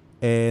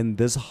and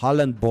this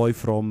Haaland boy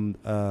from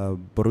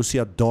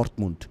Borussia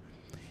Dortmund.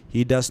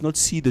 He does not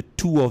see the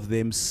two of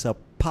them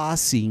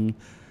surpassing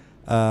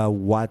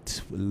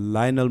what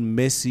Lionel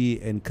Messi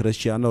and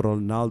Cristiano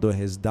Ronaldo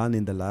has done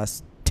in the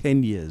last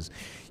 10 years.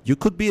 You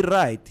could be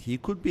right. He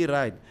could be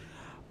right.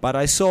 But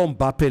I saw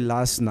Mbappe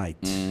last night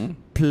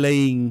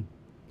playing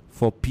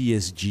for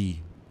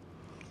PSG.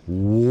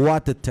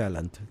 What a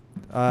talent.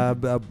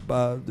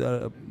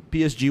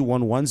 PSG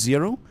won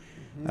 1-0.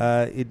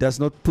 It does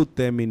not put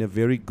them in a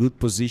very good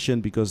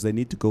position because they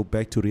need to go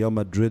back to Real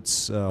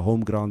Madrid's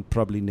home ground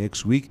probably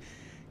next week.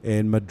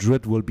 And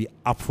Madrid will be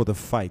up for the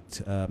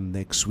fight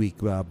next week.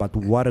 But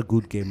what a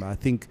good game. I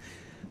think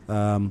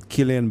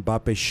Kylian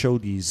Mbappe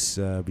showed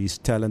his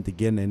talent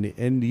again.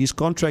 And his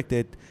contract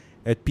at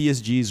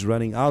PSG is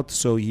running out,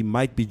 so he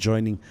might be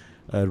joining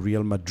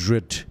Real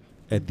Madrid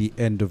at the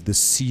end of the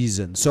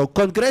season. So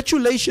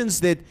congratulations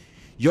that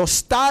your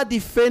star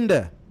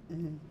defender,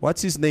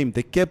 what's his name,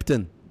 the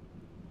captain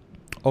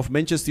of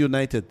Manchester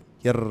United.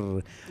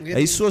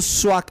 He's so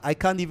swag, I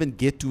can't even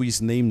get to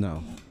his name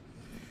now.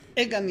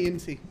 Ek kan nie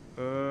sê.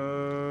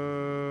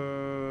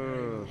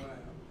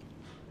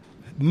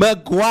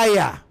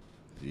 Maguire.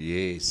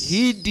 Yes.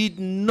 He did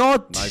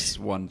not. Nice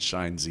one,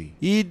 Shinesy.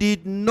 He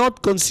did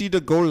not concede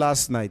a goal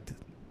last night.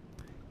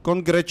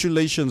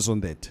 Congratulations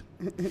on that.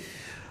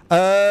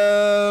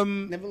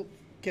 Neville,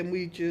 can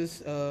we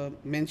just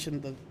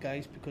mention the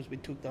guys because we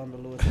took down the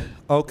lower side?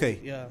 Okay.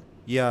 Yeah.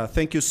 Yeah,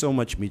 thank you so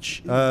much,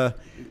 Mitch. The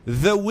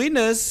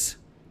winners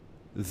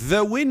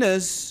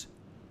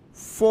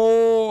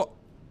for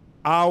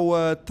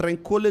our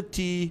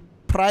Tranquility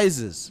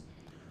prizes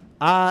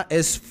are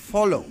as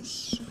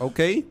follows,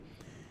 okay?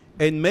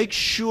 And make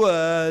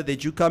sure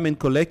that you come and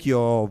collect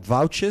your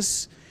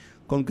vouchers.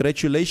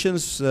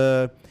 Congratulations,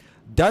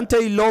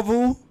 Dante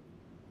Lovu.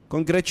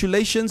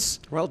 Congratulations.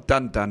 Well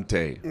done,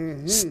 Dante.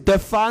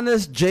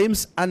 Stephanus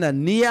James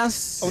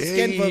Ananias. Ons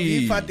ken vir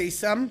wie vat hy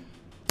Sam?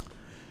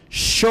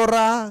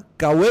 Shora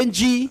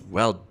Kawenji.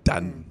 Well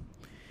done.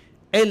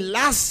 And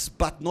last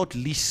but not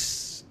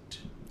least,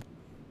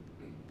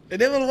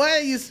 Neville, why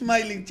are you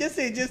smiling? Just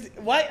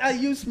why are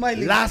you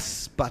smiling?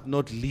 last but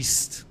not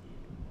least,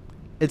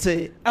 it's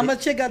a. I'm gonna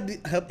check out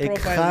her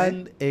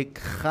profile. Ek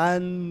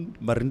gaan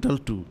Marintal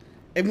toe.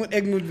 Ek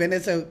moet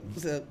Vanessa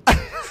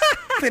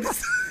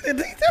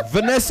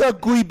Vanessa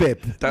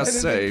Guibeb.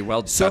 Does say,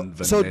 well done,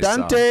 Vanessa. So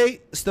Dante,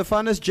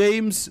 Stephanus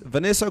James,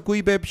 Vanessa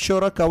Guibeb,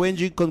 Shora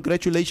Kawenji,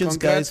 congratulations,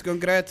 guys.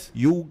 Congrats.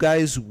 You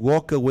guys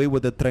walk away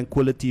with the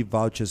Tranquility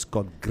vouchers.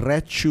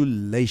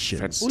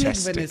 Congratulations. Hoe lyk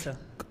Fantastic. Vanessa?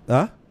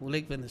 Huh? Hoe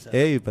lyk Vanessa?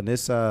 Hey,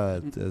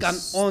 Vanessa. Kan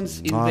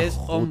ons invest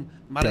om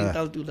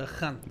Marintal toe te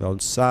gaan?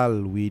 Ons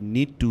sal, we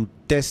need to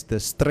test the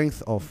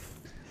strength of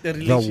The the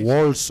relationship.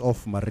 walls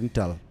of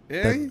Marintal.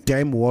 The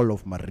dam wall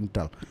of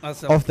Marintal.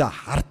 Awesome. Of the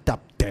Hartap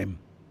Dam.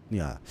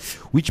 Yeah.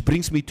 Which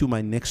brings me to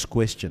my next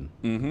question.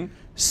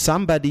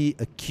 Somebody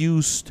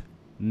accused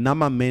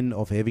Nama men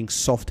of having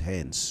soft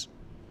hands?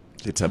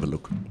 Let's have a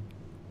look.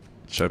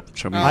 Show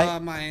me.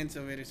 My hands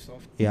are very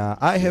soft. Yeah,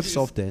 I have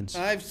soft hands.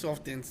 I have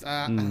soft hands.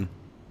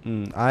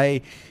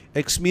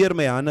 Ek smeer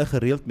my hande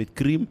gereeld met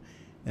cream.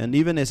 And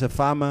even as a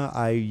farmer,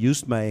 I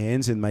used my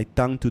hands and my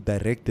tongue to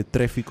direct the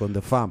traffic on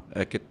the farm.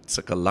 Ek het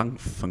sulke lang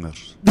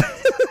vingers.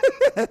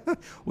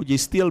 Would you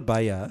steal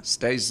by her?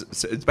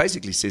 It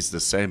basically says the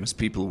same as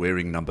people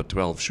wearing number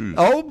 12 shoes.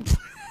 Oh!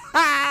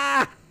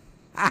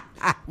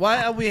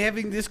 Why are we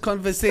having this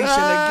conversation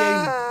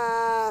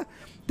again?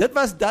 Dit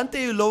was Dante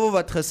Ulowo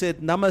wat gesê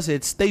het, Namas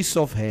het stay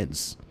soft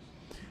hands.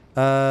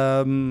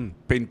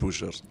 Pen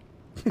pushers.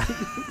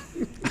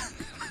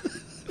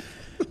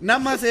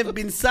 Namas have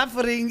been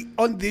suffering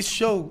on this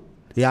show.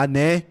 Ja,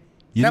 nee.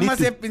 You need Namas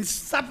to, have been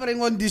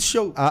suffering on this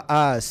show.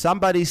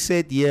 somebody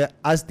said here,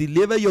 as die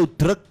lewe jou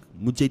druk,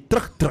 moet jy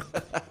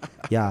terugdruk.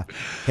 Yeah.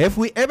 Have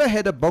we ever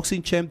had a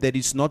boxing champ that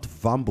is not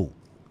Vambu?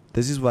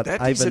 This is what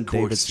That is a Ivan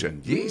David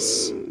question.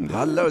 Yes.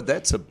 Hello,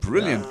 that's a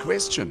brilliant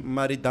question.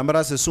 Maar die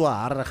Damaras is so 'n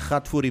harde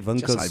gat voor die Just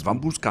winkels. like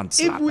Wamboes kan If,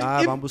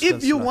 slap. Bamboos if can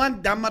you slap.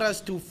 want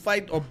Damaras to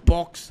fight or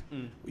box,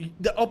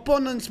 the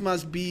opponents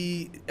must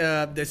be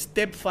the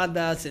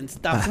stepfathers and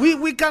stuff.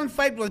 we can't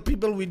fight with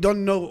people we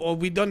don't know or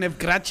we don't have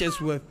grudges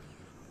with.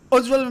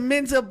 Ons wil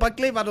mense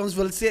baklei wat ons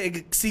wil sê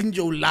ek sien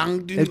jou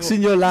lank. Ek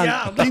sien jou lank.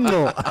 Ja,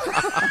 Dingo.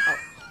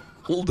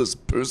 All this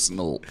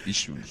personal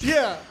issues.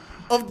 yeah.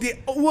 Of the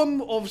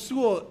of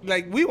so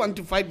like we want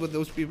to fight with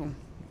those people.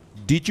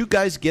 Did you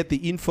guys get the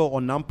info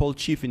on Nampol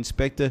Chief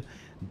Inspector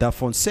Da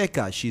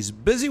Fonseca? She's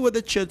busy with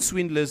the church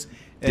swindlers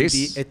and Yes.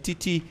 the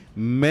Etiti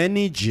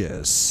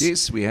managers.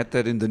 Yes, we had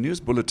that in the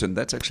news bulletin.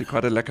 That's actually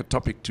quite a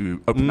topic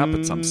to open up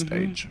at some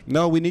stage.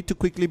 No, we need to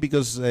quickly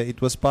because it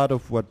was part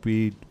of what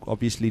we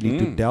obviously need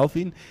to delve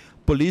in.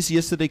 Police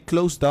yesterday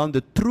closed down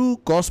the True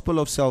Gospel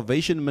of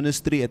Salvation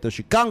Ministry at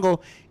Oshikango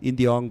in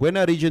the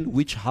Ongwena region,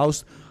 which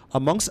housed,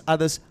 amongst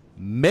others,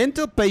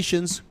 mental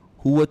patients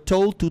who were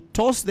told to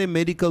toss their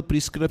medical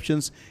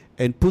prescriptions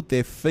and put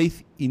their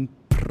faith in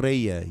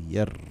prayer.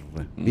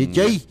 Weet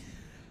jy?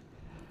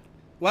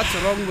 What's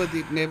wrong with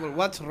it, Neville?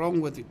 What's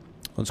wrong with it?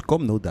 Ons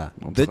kom nou daar.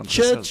 Ons The gaan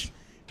church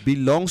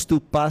belongs to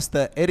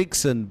Pastor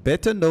Erickson,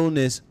 better known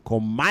as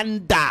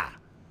Commander,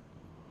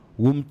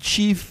 whom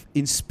Chief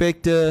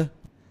Inspector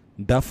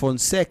Da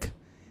Fonseca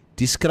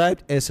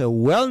described as a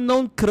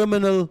well-known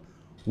criminal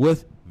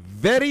with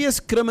various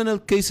criminal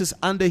cases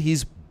under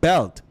his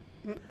belt,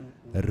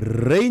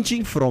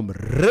 ranging from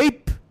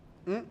rape,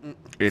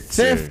 It's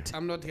theft,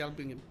 I'm not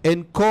helping him.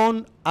 and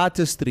con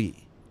artistry.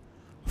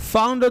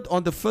 Founded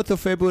on the 5th of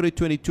February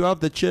 2012,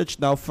 the church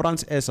now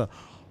fronts as a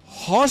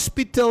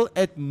hospital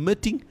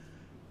admitting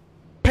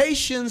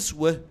patients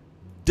with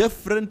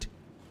different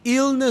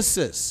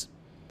illnesses.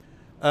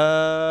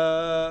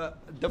 The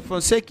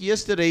Fonseca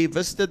yesterday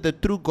visited the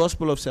True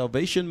Gospel of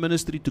Salvation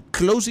Ministry to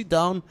close it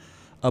down.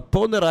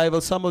 Upon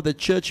arrival, some of the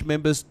church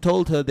members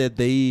told her that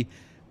they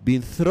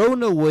been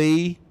thrown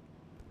away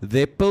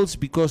their pills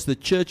because the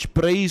church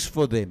prays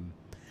for them.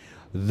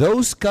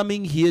 Those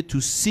coming here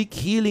to seek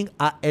healing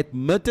are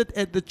admitted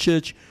at the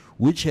church,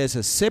 which has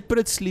a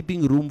separate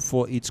sleeping room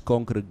for its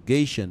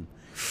congregation.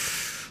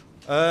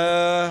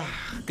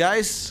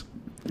 Guys,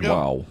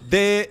 wow.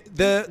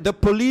 the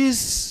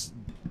police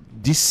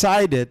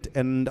decided,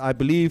 and I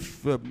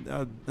believe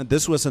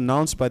this was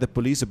announced by the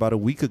police about a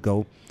week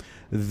ago,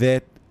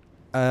 that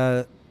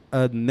a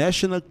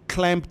national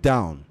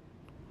clampdown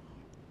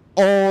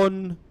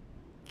on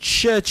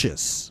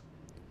churches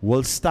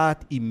will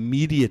start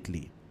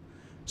immediately.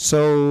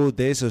 So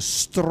there's a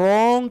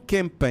strong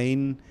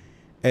campaign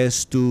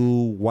as to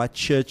what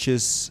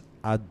churches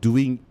are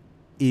doing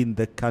in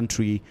the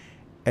country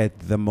at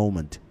the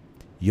moment.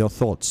 Your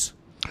thoughts,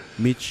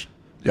 Mitch?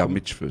 Yeah,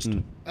 Mitch first.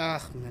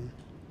 Ah, man.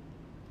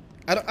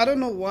 I don't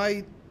know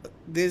why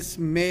this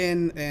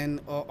man and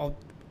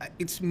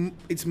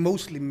it's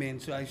mostly men,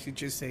 so I should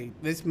just say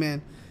this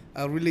man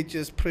are really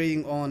just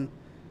preying on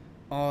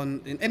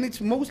and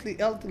it's mostly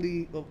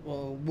elderly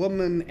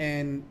women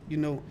and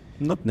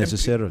Not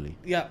necessarily.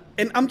 yeah,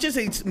 and I'm just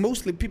saying it's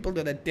mostly people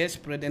that are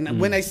desperate. And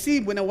when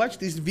I watch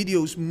these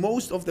videos,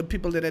 most of the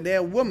people that are there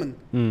are women.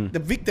 The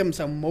victims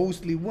are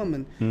mostly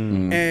women,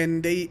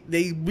 and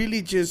they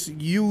really just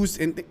use,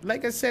 and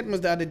like I said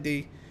the other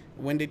day,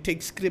 when they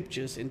take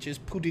scriptures and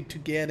just put it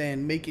together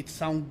and make it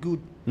sound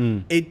good.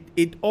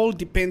 It all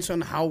depends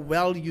on how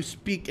well you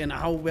speak and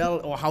how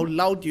well or how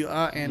loud you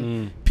are,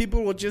 and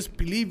people will just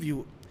believe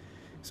you.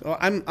 So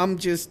I'm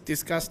just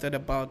disgusted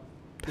about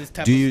this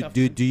type of stuff.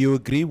 Do you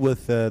agree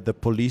with the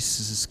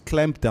police's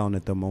clampdown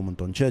at the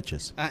moment on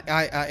churches?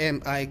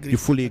 I agree. You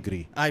fully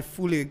agree? I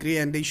fully agree,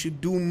 and they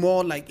should do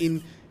more, like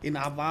in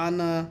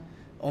Havana,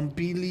 on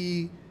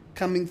Billy,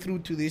 coming through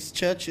to these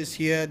churches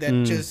here that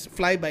just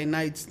fly by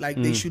nights. Like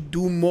they should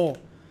do more.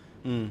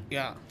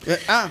 Yeah.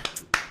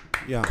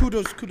 Yeah.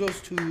 Kudos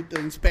to the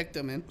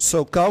inspector, man.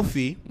 So,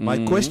 Kaufi,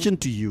 my question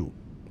to you.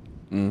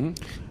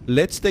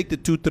 Let's take the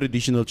two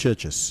traditional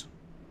churches,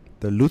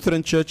 the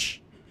Lutheran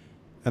Church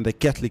and the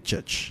Catholic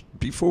Church.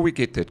 Before we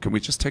get that, can we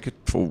just take it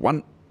for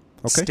one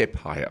Okay. step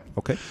higher.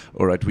 Okay.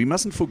 All right. We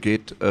mustn't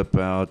forget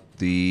about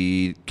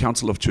the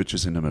Council of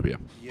Churches in Namibia.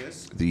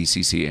 Yes. The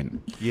CCN.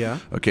 Yeah.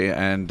 Okay,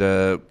 and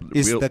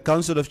Is we'll- the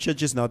Council of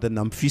Churches now the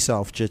Namfisa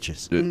of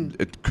churches?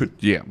 it could,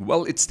 yeah.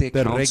 Well, it's their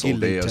The council, their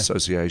regulator.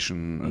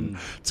 association. And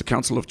it's a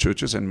council of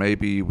churches, and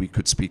maybe we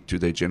could speak to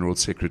their general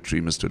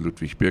secretary, Mr.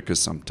 Ludwig Birkes,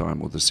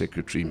 sometime, or the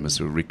secretary,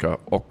 Mr. Rika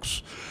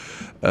Ox.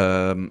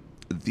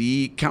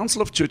 The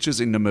Council of Churches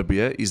in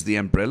Namibia is the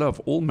umbrella of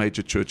all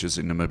major churches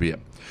in Namibia.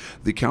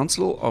 The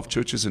Council of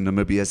Churches in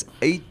Namibia's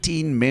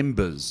 18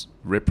 members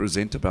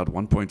represent about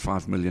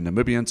 1.5 million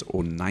Namibians,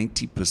 or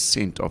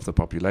 90% of the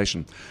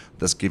population,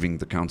 thus giving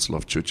the Council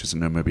of Churches in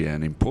Namibia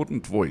an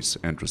important voice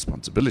and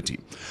responsibility.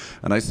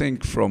 And I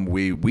think from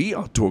where we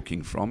are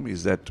talking from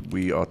is that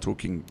we are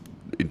talking,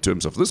 in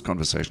terms of this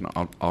conversation,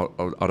 out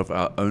of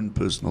our own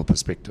personal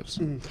perspectives.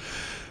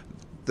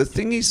 The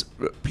thing is,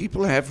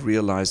 people have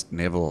realized,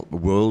 Neville,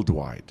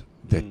 worldwide,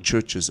 that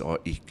churches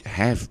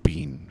have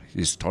been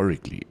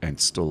historically and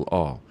still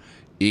are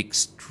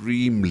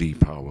extremely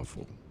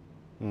powerful.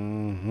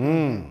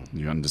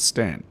 You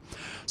understand?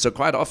 So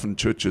quite often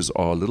churches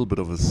are a little bit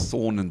of a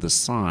thorn in the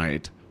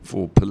side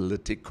for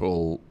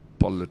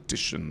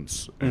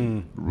politicians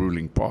and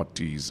ruling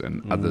parties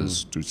and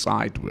others to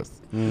side with.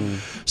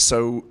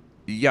 So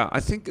yeah, I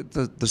think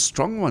the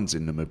strong ones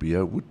in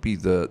Namibia would be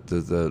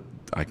the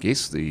I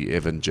guess the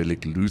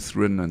Evangelic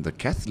Lutheran and the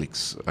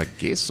Catholics, I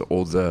guess,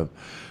 or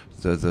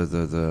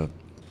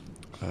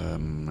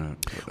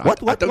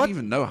I don't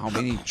even know how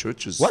many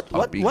churches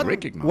are being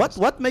recognized.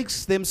 What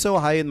makes them so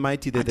high and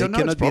mighty that they don't know,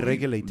 cannot it's be probably-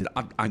 regulated?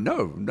 I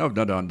know. No,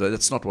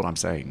 that's not what I'm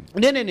saying.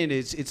 No.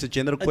 It's a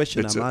general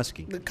question It's I'm a-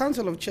 asking. The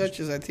Council of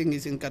Churches, I think,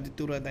 is in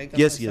Katitura.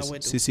 Yes,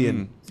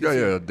 CCN.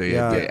 Yeah, they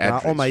Yeah,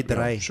 address, all my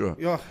dry. sure.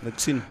 Yeah. Like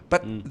sin.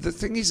 But the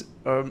thing is,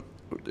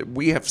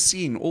 we have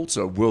seen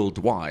also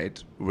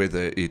worldwide,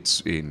 whether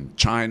it's in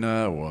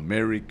China or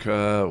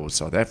America or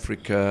South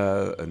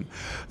Africa, and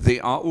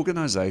there are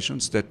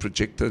organizations that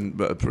project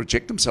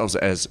themselves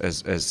as,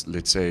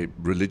 let's say,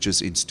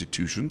 religious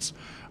institutions.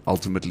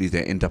 Ultimately,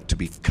 they end up to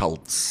be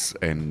cults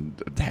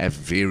and have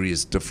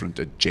various different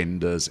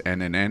agendas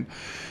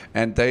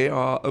and they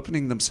are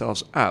opening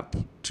themselves up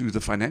to the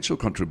financial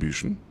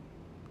contribution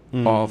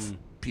of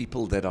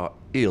people that are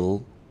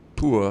ill,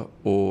 poor,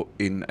 or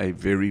in a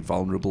very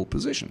vulnerable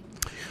position.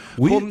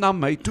 Kom na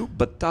my toe,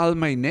 betaal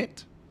my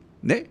net,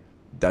 nee?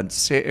 Dan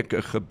sê ek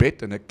 'n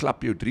gebed en ek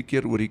klap jou 3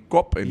 keer oor die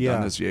kop en Ja.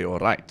 dan is jy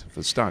alright,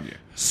 verstaan jy?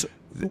 So,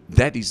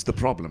 That is the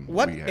problem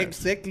What we have.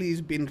 exactly is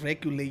being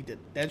regulated?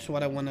 That's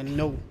what I want to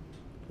know.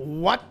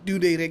 What do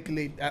they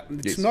regulate?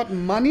 It's Yes. not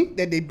money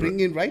that they bring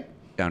in, right?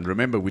 And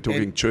remember, we're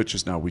talking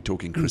churches now, we're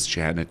talking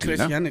Christianity. no?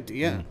 Christianity,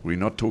 yeah. We're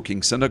not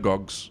talking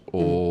synagogues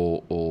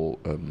or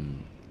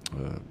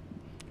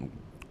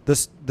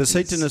the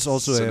Satanists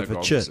also have a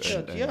synagogues church.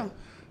 Church, yeah.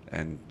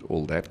 and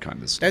all that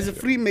kind of stuff. There's a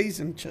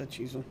Freemason church,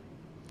 you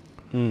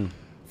know.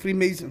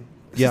 Freemason.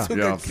 Yeah. So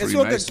Yeah, that's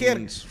what the care.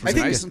 Freemasons. I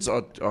think Freemasons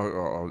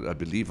are, I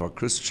believe, are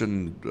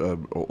Christian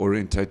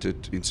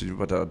orientated institute,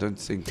 but I don't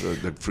think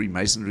the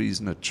Freemasonry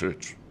isn't a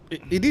church.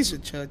 it is a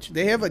church.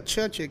 They have a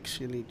church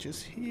actually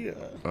just here.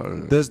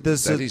 There's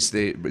That is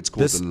it's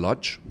called this- a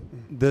lodge.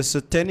 the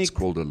satanic It's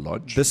called a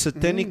lodge. the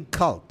satanic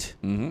cult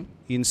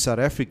in South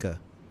Africa.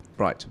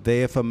 Right. They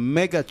have a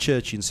mega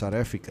church in South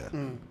Africa.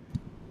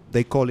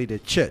 They call it a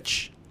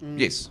church.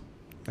 Yes.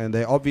 And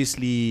they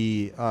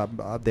obviously,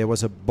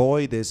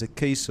 there's a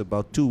case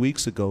about 2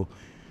 weeks ago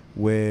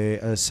where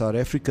a South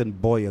African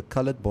boy, a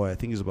colored boy, I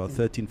think he's about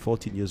 13,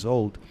 14 years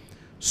old,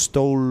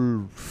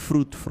 stole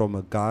fruit from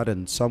a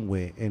garden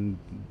somewhere, and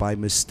by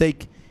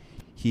mistake,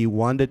 he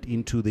wandered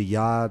into the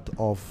yard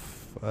of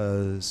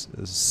a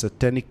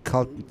satanic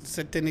cult,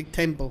 Satanic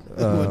temple.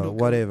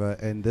 whatever,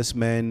 and this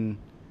man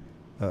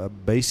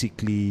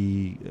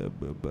basically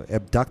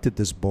abducted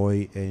this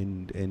boy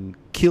and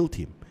killed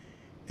him.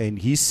 And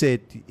he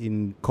said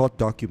in court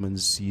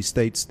documents, he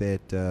states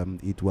that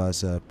it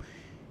was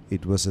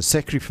a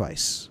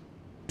sacrifice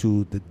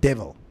to the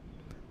devil.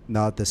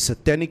 Now the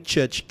Satanic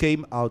Church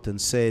came out and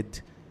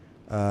said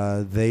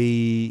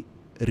they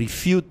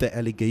refute the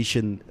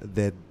allegation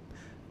that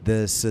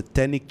the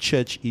Satanic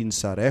Church in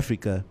South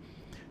Africa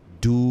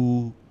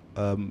do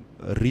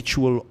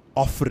ritual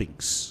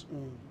offerings.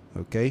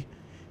 Okay,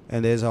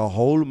 and there's a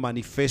whole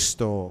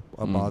manifesto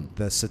about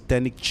the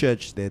Satanic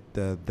Church that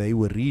they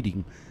were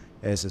reading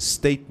as a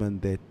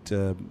statement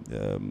that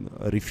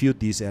refute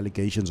these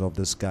allegations of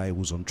this guy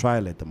who's on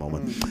trial at the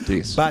moment.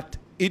 Yes. But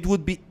it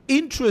would be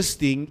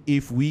interesting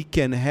if we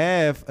can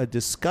have a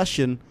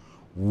discussion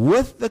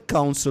with the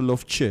Council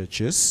of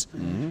Churches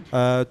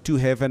to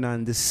have an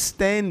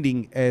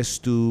understanding as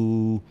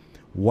to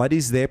what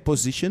is their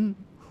position,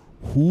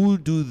 who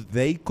do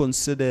they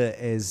consider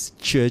as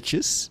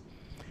churches,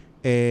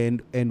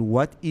 and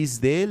what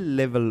is their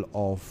level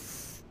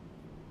of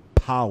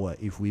power,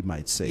 if we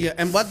might say. Yeah,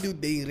 and what do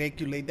they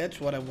regulate? That's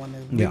what I want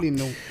to really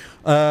know.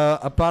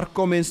 'n paar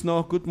comments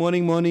nog. Good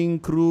morning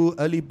crew,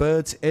 early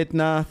birds,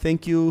 Edna,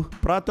 thank you.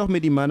 Praat toch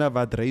met die manne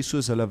wat ry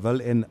soos hulle wil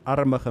en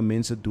armige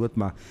mense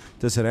doodmaak.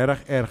 Dis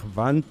regtig erg,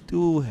 want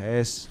toe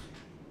is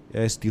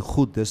die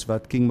goed, dis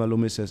wat King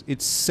Malume says.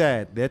 It's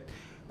sad that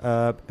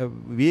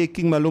wie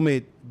King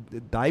Malume,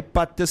 die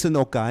pad tussen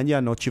Okanya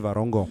en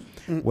Chivarongo.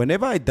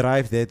 Whenever I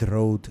drive that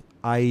road,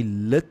 I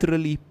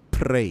literally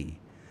pray.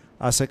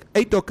 As ek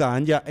uit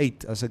Okanya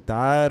uit, as ek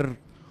daar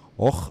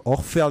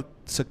Hoogveld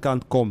se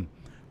kant kom,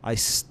 I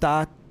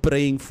start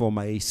praying for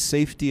my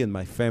safety and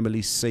my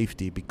family's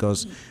safety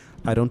because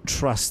I don't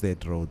trust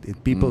that road.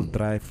 People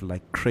drive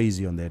like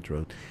crazy on that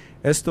road.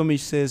 Estomish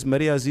says,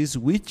 Maria Aziz,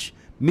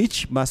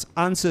 Mitch must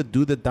answer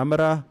do the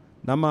Damara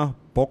Nama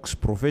box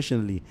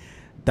professionally.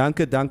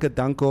 Danke.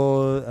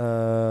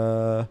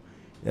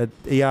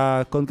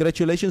 Yeah,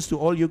 congratulations to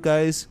all you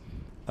guys.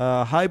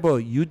 Hybo,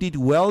 you did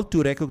well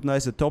to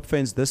recognize the top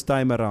fans this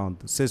time around,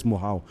 says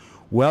Mohau.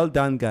 Well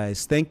done,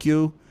 guys. Thank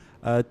you.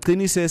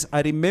 Trini says,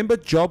 I remember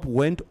Job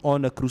went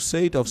on a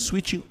crusade of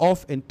switching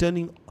off and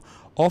turning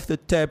off the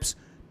taps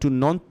to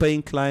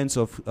non-paying clients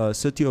of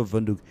City of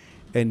Windhoek,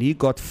 and he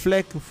got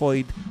flack for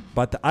it.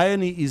 But the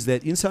irony is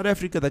that in South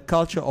Africa, the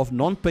culture of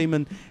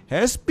non-payment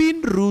has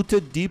been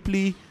rooted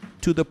deeply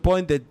to the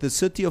point that the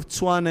city of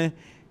Tshwane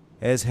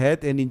has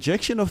had an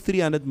injection of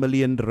 300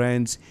 million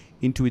rands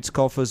into its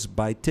coffers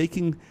by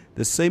taking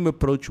the same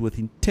approach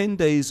within 10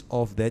 days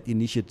of that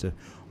initiative.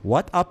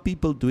 What are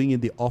people doing in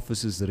the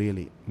offices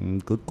really?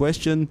 Good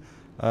question.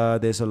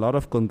 There's a lot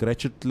of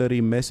congratulatory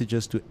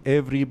messages to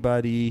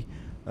everybody.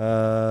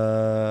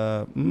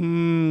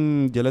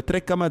 Julle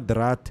trek maar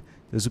draad.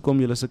 Dis hoekom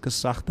julle sulke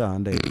sagte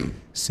hande het,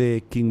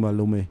 sê King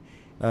Malume.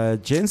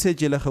 Jen sê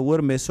julle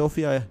gehoor met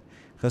Sofia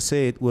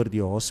gesê het oor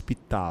die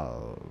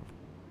hospitaal.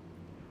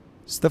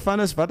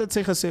 Stefanus, wat het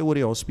sy gesê oor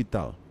die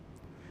hospitaal?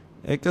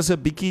 Ek is 'n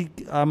bietjie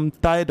I'm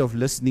tired of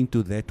listening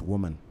to that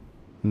woman.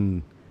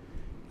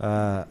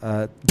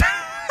 Ek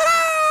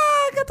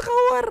het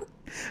gehoor.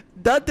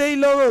 Dat hy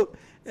logo.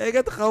 Ek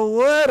het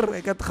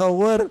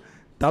gehoor.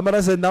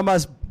 Tamaras en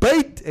Namas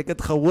byt. Ek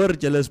het gehoor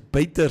julle is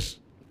byters.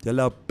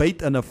 Julle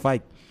byt in 'n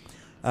fight.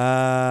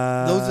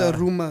 Those are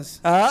rumors.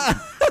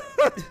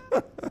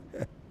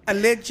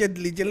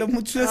 Allegedly. Julle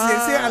moet so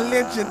sê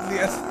allegedly.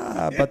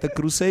 But the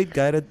crusade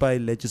guided by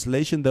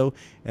legislation though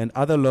and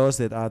other laws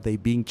that are they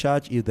being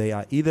charged if they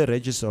are either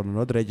registered or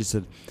not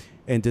registered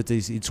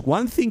entities. It's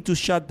one thing to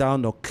shut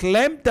down or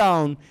clamp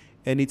down,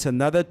 and it's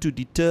another to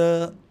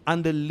deter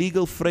under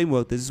legal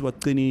framework. This is what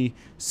Trini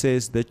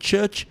says. The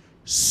church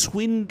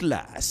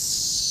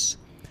swindlers.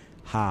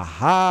 Ha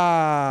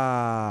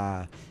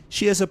ha.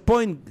 She has a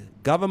point.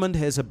 Government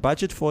has a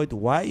budget for it.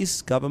 Why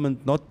is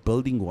government not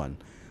building one?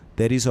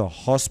 There is a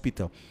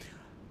hospital.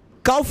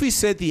 Kaufi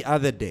said the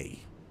other day,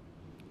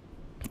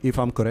 if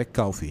I'm correct,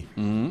 Kaufi,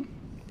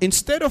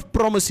 instead of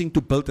promising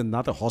to build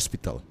another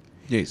hospital,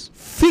 Yes.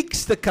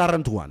 fix the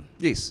current one.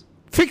 Yes.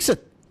 Fix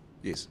it.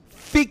 Yes.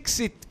 Fix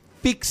it.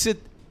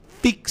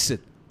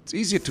 It's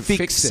easier to Fix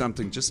fix it.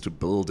 something just to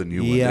build a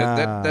new one.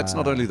 Yeah. That's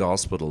not only the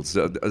hospitals,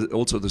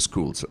 also the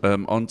schools.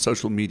 On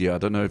social media, I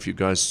don't know if you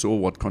guys saw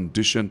what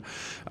condition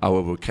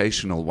our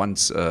vocational,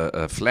 once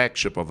a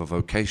flagship of a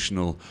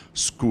vocational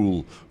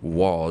school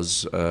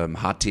was,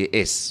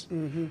 HTS.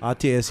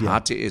 RTS, yeah.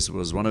 HTS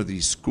was one of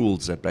these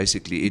schools that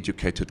basically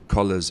educated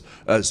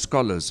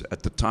scholars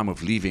at the time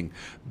of leaving,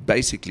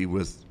 basically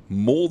with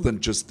more than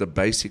just the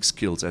basic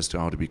skills as to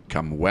how to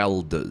become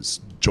welders,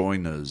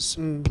 joiners,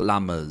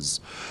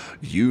 plumbers,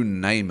 you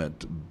name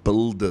it,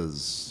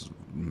 builders,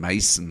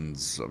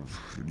 masons,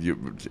 you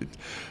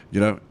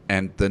know,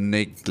 and the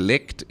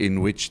neglect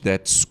in which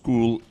that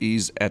school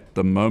is at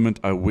the moment.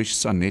 I wish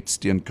Sanet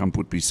Steenkamp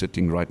would be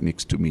sitting right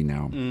next to me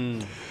now.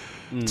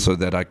 So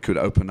that I could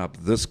open up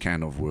this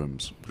can of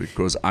worms,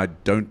 because I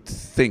don't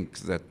think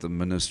that the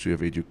Ministry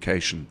of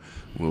Education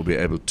will be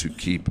able to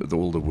keep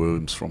all the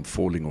worms from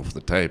falling off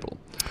the table.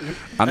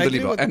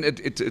 Unbelievable. And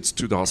it's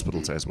to the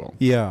hospitals as well.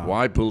 Yeah.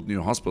 Why build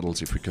new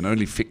hospitals if we can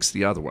only fix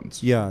the other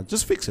ones? Yeah,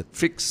 just fix it.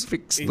 Fix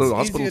It's the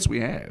hospitals easier- we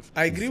have.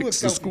 I agree fix with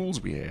the Calvin.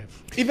 schools we have.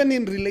 Even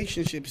in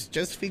relationships,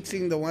 just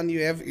fixing the one you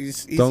have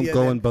is easier. Don't go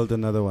than- and build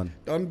another one.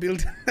 Don't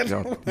build another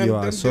Yeah. one. You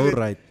are Don't so do it.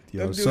 right. You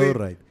Don't are do so it.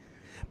 right.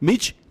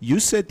 Mitch,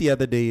 you said the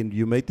other day, and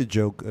you made the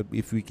joke,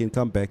 if we can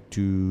come back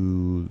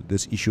to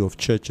this issue of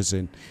churches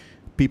and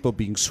people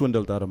being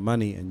swindled out of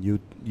money, and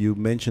you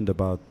mentioned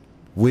about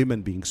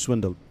women being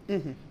swindled,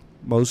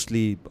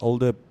 mostly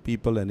older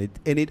people, and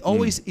it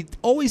always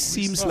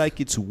seems like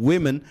it's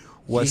women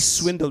who are Yes.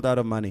 swindled out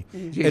of money.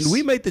 Yes. And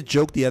we made the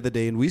joke the other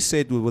day, and we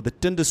said we were the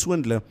Tinder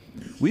swindler.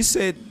 We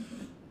said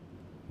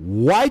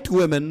white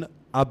women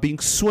are being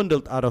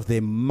swindled out of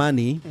their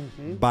money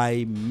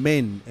by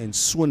men and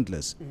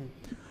swindlers.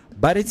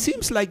 But it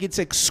seems like it's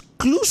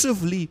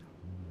exclusively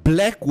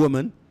black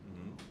women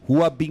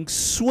who are being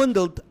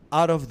swindled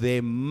out of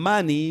their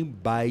money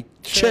by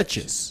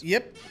churches.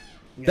 Yep.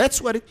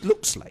 That's what it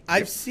looks like.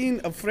 I've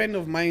seen a friend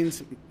of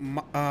mine's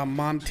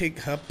mom take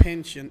her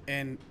pension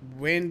and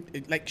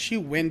she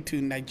went to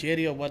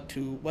Nigeria. What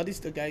is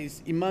the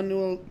guy's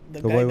Emmanuel?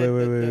 The guy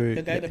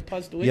the guy that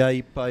passed away. Yeah,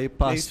 he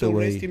passed so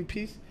away. Rest in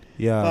peace.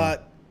 Yeah.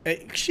 But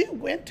she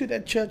went to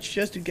that church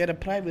just to get a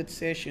private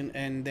session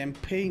and then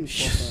praying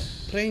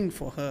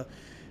for her.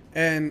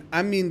 And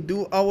I mean,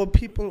 do our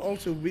people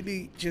also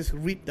really just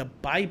read the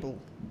Bible?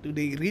 Do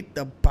they read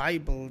the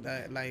Bible?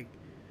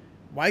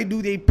 Why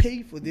do they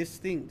pay for these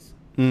things?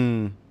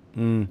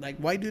 Like,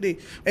 why do they?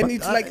 And But,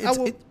 it's like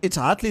it's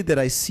hardly that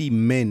I see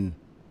men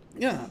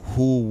yeah.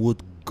 who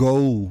would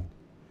go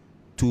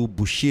to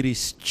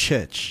Bushiri's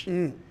church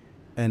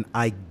and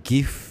I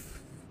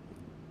give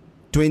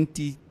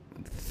 $20,000,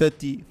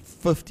 $30,000,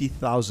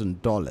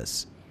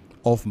 $50,000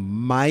 of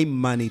my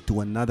money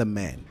to another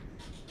man,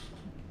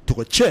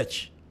 to a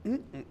church.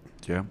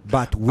 Yeah.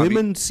 But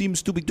women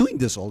seems to be doing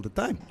this all the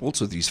time.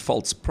 Also, these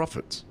false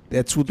prophets.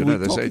 That's what You we're know,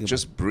 they say, talking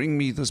just bring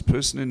me this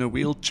person in a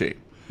wheelchair.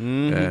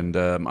 And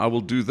I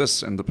will do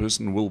this, and the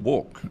person will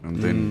walk. And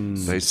then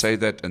they say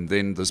that, and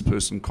then this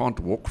person can't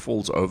walk,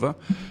 falls over,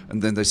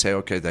 and then they say,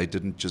 okay, they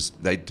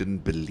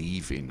didn't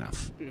believe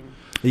enough.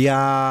 Yeah,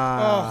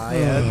 I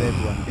heard that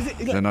one. Is it,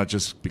 Then I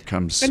just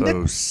become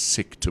so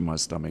sick to my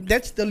stomach.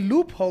 that's the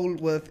loophole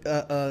with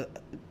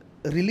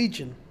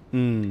religion.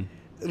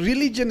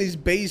 Religion is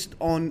based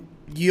on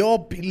your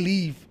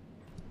belief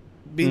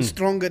being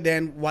stronger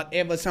than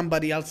whatever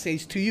somebody else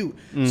says to you.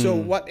 So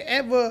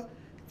whatever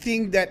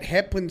thing that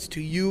happens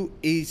to you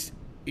is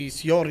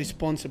your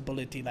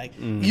responsibility. Like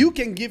you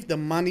can give the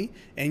money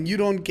and you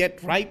don't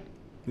get right.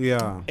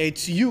 Yeah.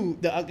 It's you.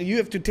 You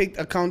have to take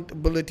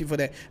accountability for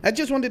that. I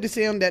just wanted to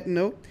say on that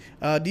note,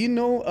 do you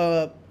know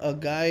a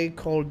guy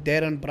called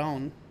Darren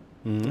Brown?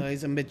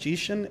 He's a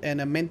magician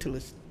and a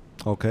mentalist.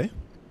 Okay.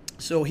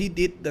 So he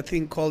did the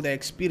thing called the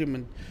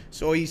experiment.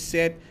 So he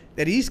said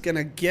that he's going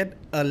to get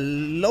a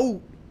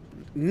dude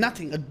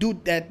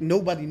that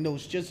nobody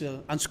knows, just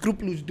an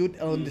unscrupulous dude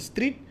on the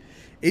street.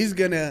 He's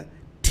going to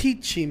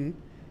teach him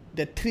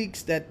the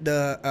tricks that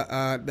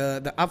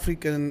the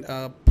African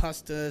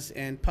pastors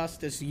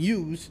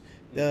use.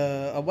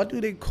 What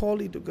do they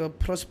call it? The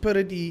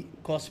prosperity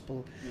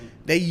gospel.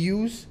 They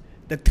use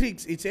the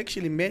tricks. It's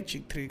actually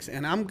magic tricks.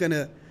 And I'm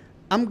gonna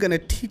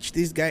teach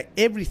this guy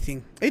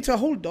everything. It's a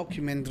whole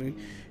documentary,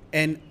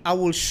 and I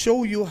will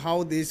show you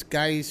how this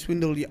guy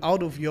swindled you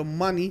out of your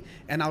money,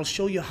 and I'll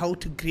show you how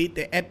to create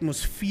the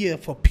atmosphere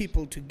for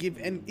people to give.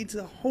 And it's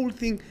a whole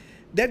thing.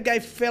 That guy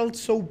felt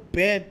so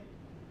bad,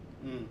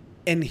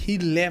 and he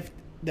left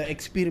the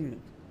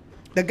experiment.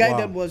 The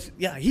guy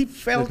he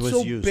felt That was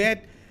so used.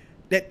 bad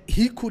that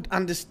he could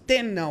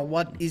understand now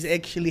what is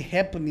actually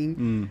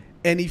happening,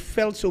 and he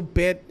felt so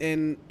bad,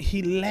 and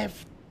he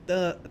left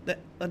the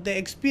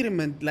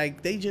experiment.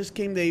 Like, they just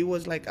came there. He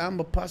was like, I'm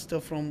a pastor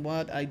from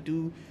what I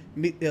do,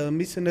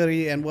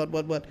 missionary and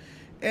what,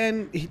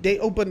 and they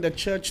opened a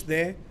church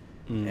there,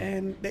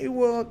 and they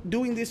were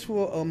doing this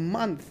for a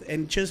month,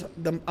 and just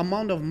the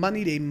amount of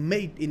money they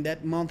made in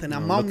that month and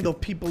amount of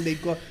people they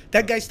got,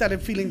 that guy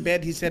started feeling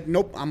bad. He said,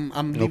 nope, I'm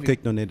leaving.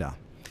 Kyk nou net daar.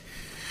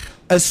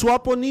 'n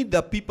SWAPO nie,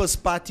 the People's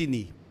Party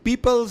nie.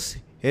 People's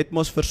het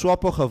mos vir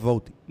SWAPO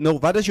gevote. Nou,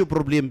 wat is jou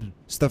probleem,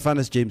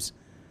 Stephanus James?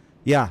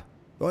 Ja.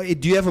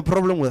 Do you have a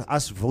problem with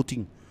us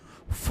voting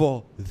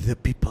for the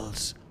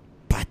People's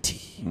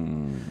Party?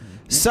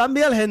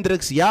 Samuel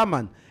Hendricks, yeah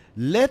man,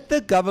 let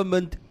the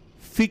government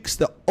fix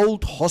the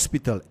old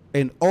hospital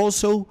and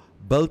also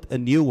build a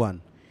new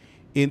one.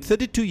 In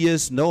 32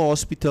 years, no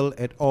hospital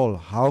at all.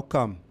 How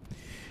come?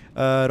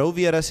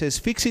 Roviera says,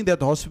 fixing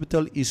that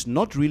hospital is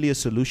not really a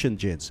solution,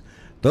 gents.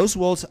 Those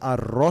walls are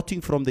rotting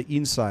from the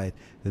inside.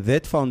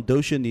 That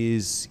foundation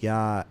is,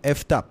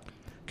 effed up.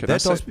 Can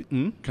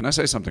I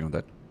say something on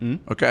that?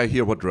 Okay, I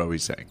hear what Ro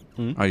is saying.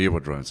 I hear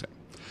what Ro is saying.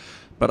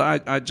 But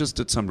I just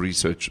did some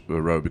research,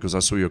 Ro, because I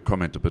saw your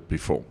comment a bit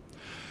before.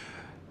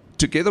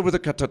 Together with the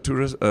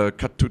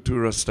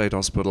Katutura State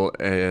Hospital,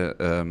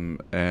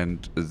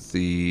 and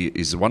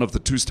is one of the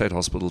two state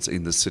hospitals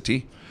in the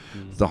city.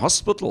 The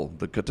hospital,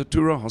 the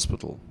Katutura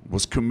Hospital,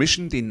 was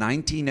commissioned in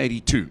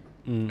 1982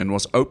 and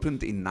was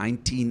opened in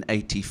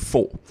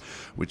 1984,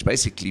 which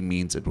basically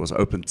means it was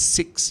opened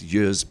 6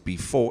 years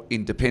before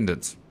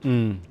independence.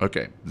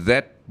 Okay,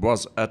 that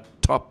was a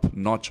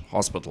top-notch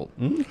hospital.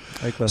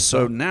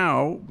 So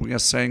now we are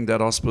saying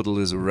that hospital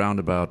is around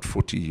about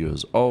 40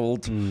 years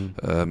old.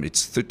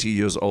 It's 30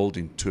 years old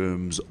in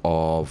terms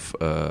of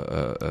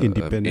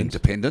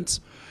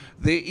independence.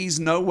 There is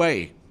no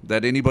way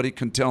that anybody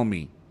can tell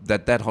me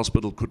that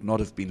hospital could not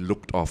have been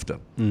looked after,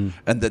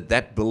 and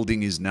that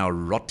building is now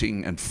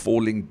rotting and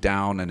falling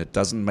down, and it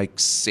doesn't make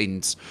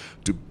sense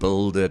to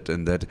build it,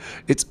 and that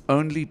it's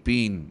only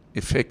been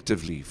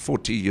effectively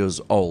 40 years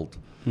old,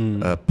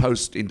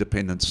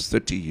 post-independence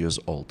 30 years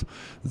old.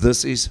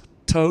 This is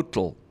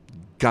total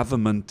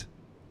government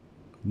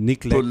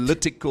Neglect.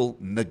 political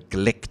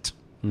neglect.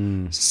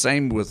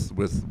 Same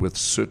with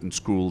certain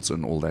schools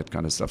and all that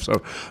kind of stuff.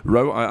 So,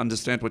 Ro, I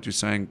understand what you're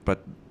saying,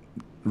 but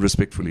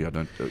respectfully, I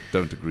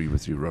don't agree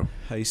with you, Ro.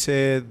 He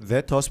said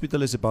that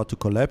hospital is about to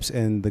collapse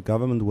and the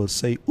government will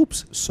say,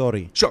 oops,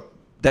 sorry. Sure,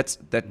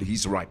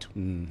 he's right.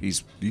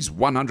 He's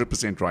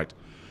 100% right.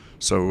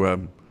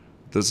 So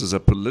this is a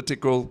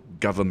political,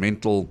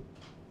 governmental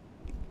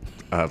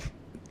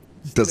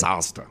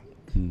disaster.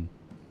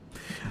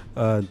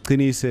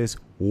 Trini says,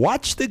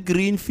 watch the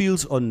green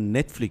fields on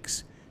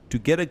Netflix to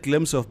get a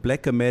glimpse of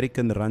black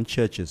American-run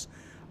churches.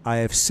 I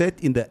have sat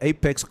in the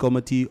apex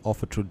committee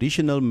of a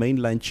traditional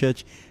mainline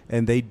church,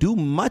 and they do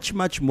much,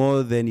 much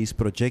more than is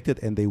projected,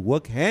 and they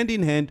work hand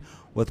in hand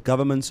with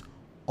governments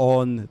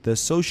on the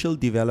social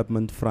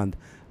development front.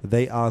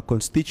 They are a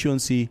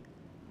constituency,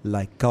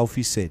 like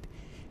Kaufi said.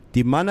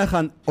 Die manne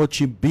gaan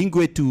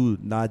Ochimbingwe toe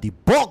na die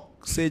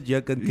bok, said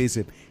Jurgen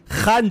Kesep.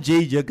 Gaan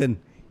J. Jurgen.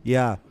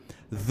 Yeah.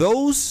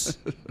 Those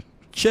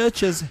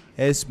churches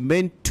has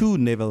men too,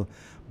 Neville.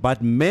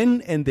 But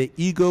men and the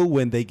ego,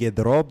 when they get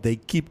robbed, they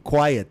keep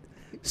quiet.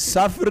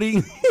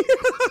 Suffering.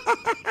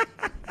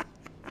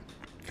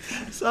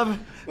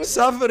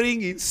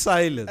 Suffering in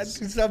silence.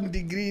 To some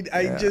degree,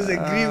 I just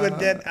agree with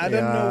that. I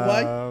don't know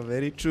why.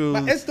 Very true.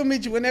 But as to me,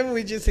 whenever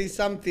we just say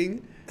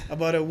something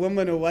about a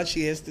woman or what,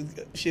 she has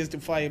to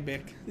fire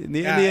back.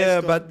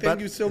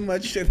 Thank you so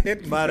much.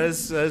 But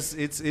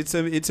it's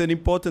an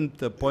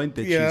important point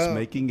that she's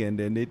making, and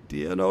it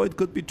it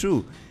could be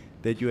true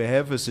that you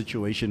have a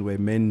situation where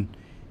men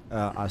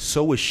are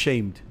so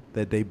ashamed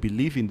that they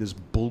believe in this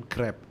bull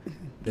crap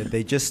that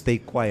they just stay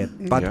quiet.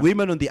 But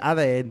women, on the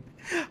other hand,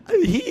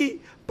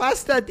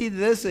 pastor did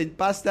this and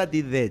pastor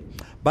did that.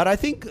 But I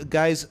think,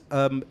 guys,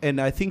 and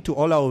I think to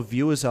all our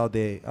viewers out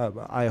there,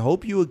 I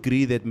hope you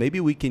agree that maybe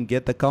we can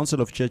get the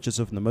Council of Churches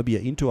of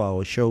Namibia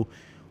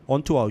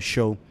onto our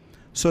show,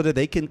 so that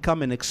they can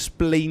come and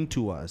explain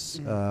to us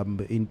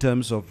in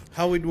terms of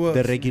how it works,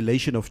 the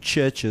regulation of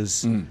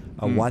churches,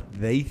 what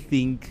they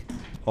think,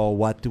 or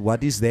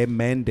what is their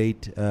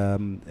mandate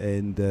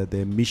and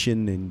their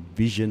mission and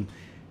vision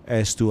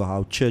as to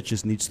how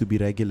churches needs to be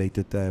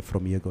regulated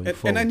from here going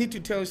forward. And I need to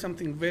tell you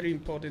something very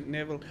important,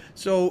 Neville.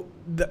 So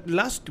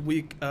last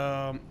week,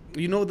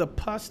 the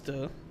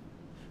pastor,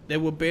 they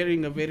were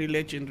burying a very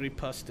legendary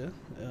pastor.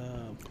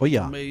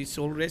 May his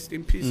soul rest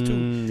in peace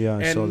too.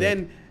 And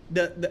then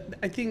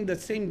I think the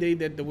same day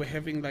that they were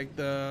having like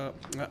the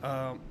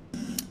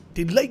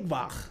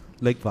Leegwag.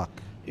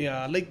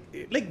 Yeah,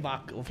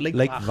 Leegwag of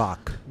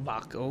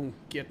Leegwag. Oh,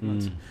 get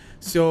much.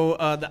 So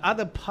the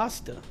other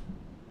pastor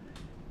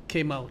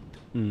came out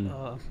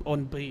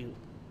on bail.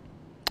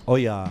 Oh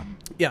yeah.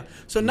 Yeah.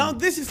 So now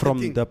this is from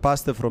the thing. The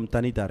pastor from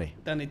Tanitare.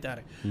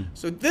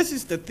 So this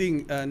is the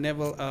thing,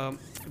 Neville.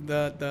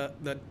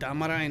 The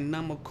Damara and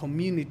Nama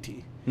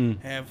community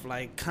have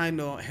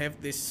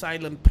have this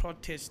silent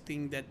protest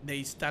thing that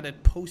they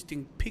started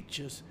posting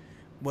pictures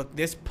with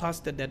this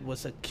pastor that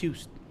was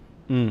accused.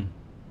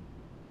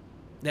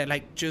 They're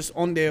like just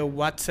on their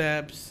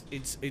WhatsApps,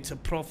 it's a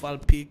profile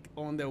pic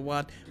on their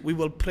we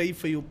will pray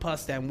for you,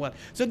 pastor, and what.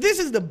 So this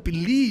is the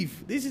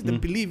belief. This is the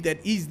belief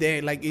that is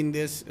there, like in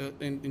this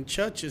in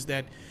churches,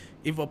 that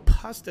if a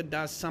pastor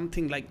does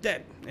something like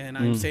that, and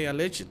I say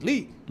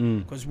allegedly,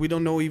 because we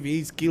don't know if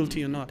he's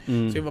guilty or not.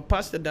 So if a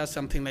pastor does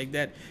something like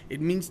that,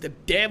 it means the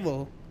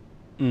devil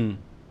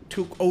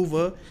took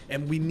over,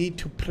 and we need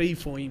to pray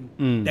for him.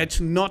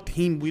 That's not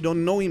him. We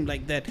don't know him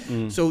like that.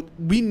 So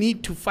we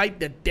need to fight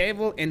the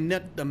devil and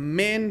not the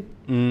man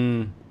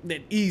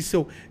that is.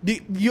 So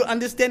you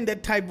understand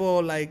that type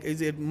of, like,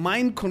 is it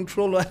mind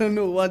control? I don't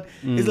know what.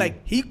 It's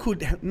like he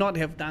could not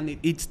have done it.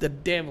 It's the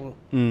devil.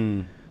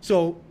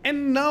 So,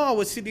 and now I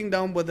was sitting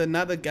down with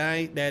another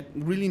guy that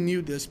really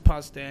knew this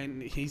pastor,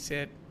 and he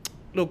said,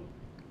 look,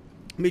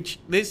 Mitch,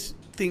 this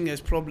thing has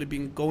probably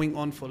been going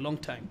on for a long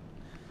time.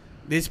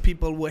 These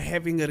people were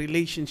having a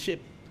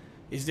relationship.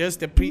 It's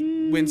just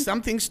when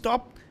something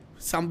stopped,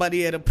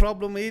 somebody had a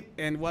problem with it,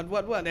 and what.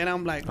 And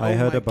I'm like, I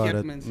heard about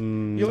it.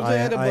 You also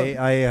heard about it?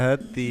 I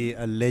heard the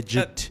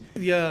alleged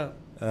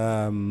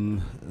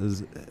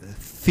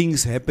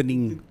things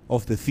happening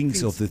of the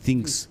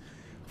things.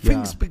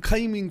 Things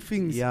becoming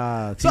things.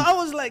 Yeah. So I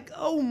was like,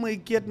 oh my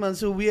God, man.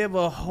 So we have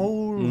a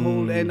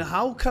whole, and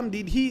how come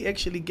did he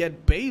actually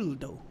get bail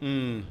though?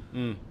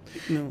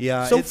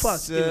 Yeah. So it's,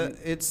 fast.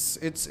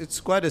 It's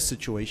quite a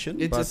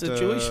situation. It's a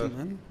situation,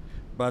 man.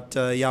 But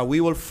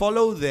we will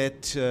follow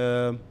that.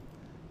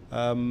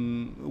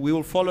 We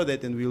will follow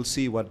that, and we'll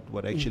see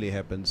what actually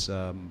happens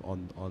in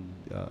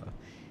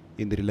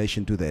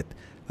relation to that.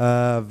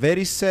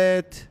 Very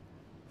sad.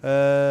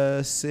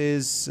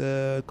 Says,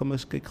 kom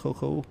eens kyk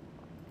gou.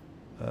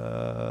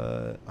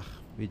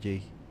 Weet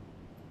jy.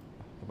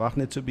 Wag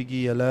net so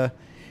bietjie julle.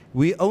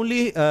 We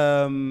only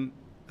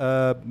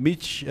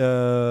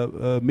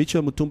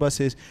Mitchell Mutumba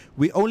says,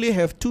 we only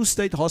have 2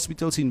 state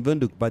hospitals in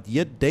Windhoek, but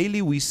yet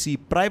daily we see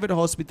private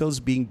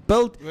hospitals being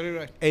built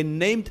and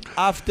named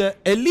after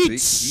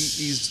elites.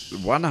 He is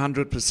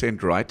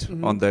 100% right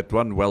on that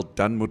one. Well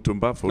done,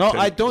 Mutumba.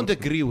 I don't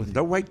agree with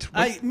No, wait.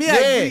 I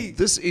agree.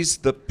 This is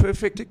the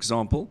perfect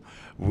example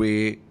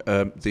where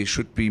there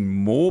should be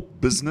more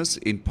business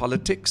in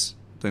politics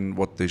than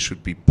what there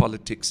should be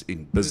politics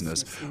in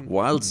business.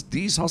 Whilst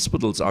these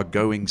hospitals are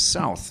going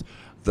south,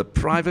 the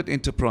private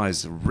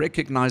enterprise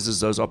recognizes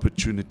those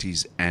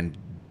opportunities and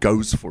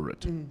goes for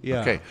it.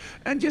 Yeah. Okay.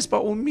 And yes, by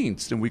all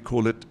means, then we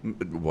call it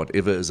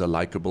whatever is a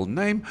likable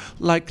name,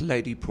 like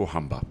Lady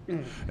Pohamba.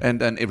 And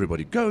then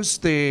everybody goes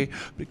there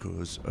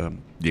because,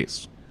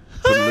 yes,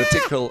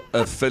 political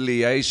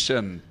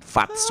affiliation.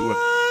 Vat so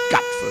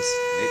katvis.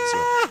 Net so.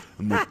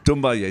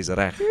 Mutumba, jy's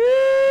reg.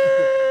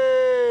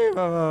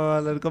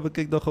 Laat kom ek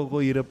kyk nog gou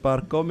hier 'n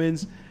paar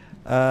comments.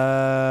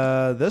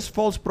 This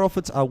false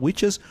prophets are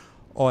witches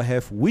or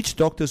have witch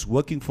doctors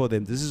working for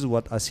them. This is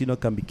what Asino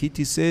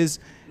Kambikiti says.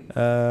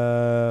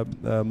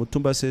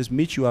 Mutumba says,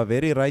 Mitch, you are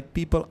very right.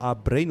 People are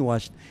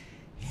brainwashed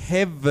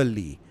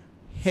heavily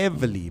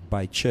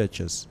by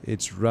churches.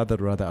 It's rather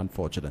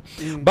unfortunate.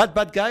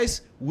 But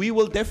guys, we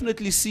will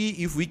definitely see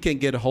if we can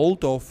get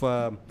hold of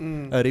a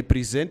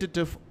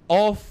representative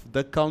of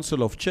the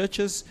Council of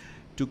Churches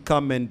to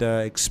come and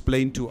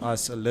explain to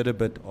us a little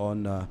bit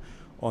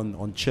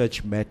on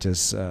church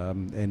matters,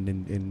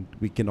 and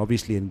we can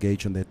obviously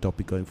engage on that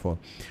topic going forward.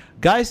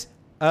 Guys,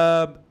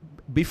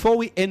 before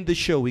we end the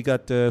show, we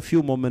got a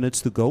few more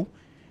minutes to go.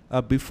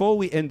 Before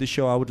we end the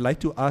show, I would like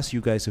to ask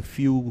you guys a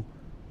few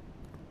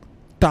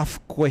tough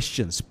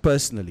questions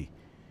personally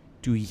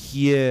to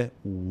hear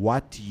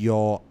what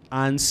your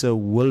answer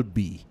will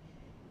be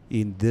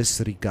in this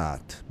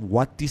regard.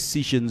 What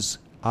decisions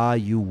are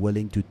you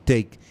willing to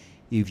take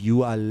if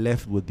you are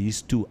left with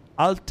these two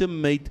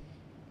ultimate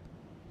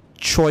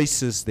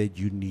choices that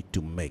you need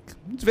to make?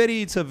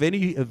 It's a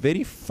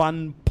very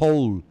fun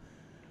poll.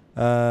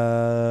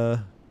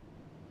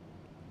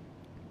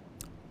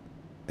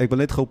 Ek wil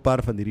net gou 'n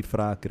paar van hierdie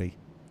vrae kry.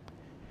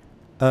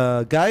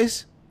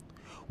 Guys,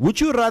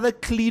 would you rather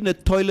clean a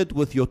toilet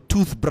with your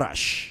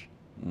toothbrush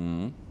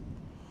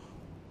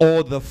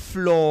or the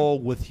floor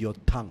with your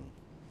tongue?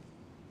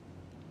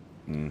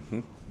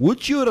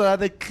 Would you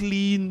rather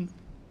clean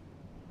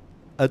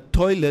a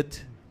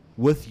toilet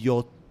with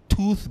your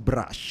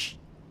toothbrush,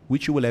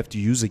 which you will have to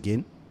use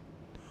again,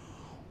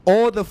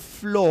 or the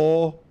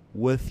floor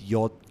with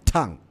your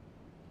tongue?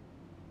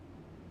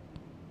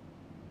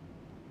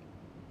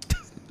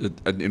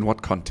 And in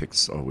what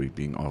context are we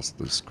being asked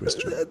this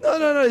question?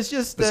 No. It's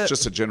just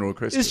A general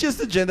question. It's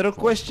just a general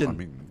question. I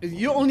mean,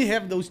 You only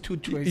have those two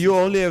choices. You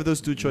only have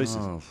those two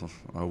choices.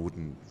 I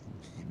wouldn't.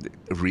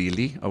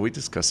 Really? Are we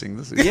discussing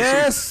this?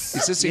 Yes.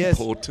 Is this Yes.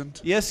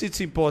 important? Yes,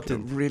 it's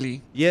important.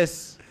 Really?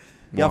 Yes.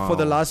 Yeah, for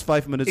the Wow. last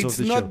 5 minutes It's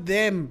of the not show.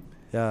 them.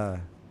 Yeah.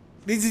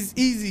 This is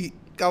easy,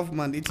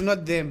 Kaufman. It's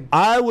not them.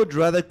 I would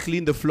rather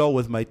clean the floor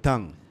with my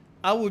tongue.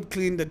 I would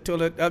clean the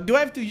toilet. Do I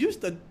have to use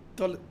the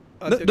toilet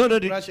No,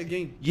 brush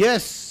again?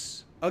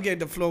 Yes. Okay,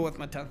 the floor with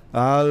my tongue.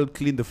 I'll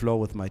clean the floor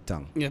with my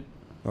tongue. Yep.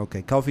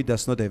 Okay, Kaufi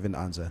does not have an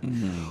answer.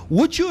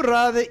 Would you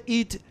rather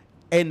eat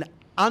an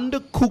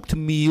undercooked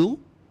meal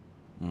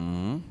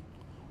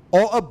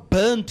or a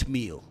burnt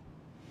meal?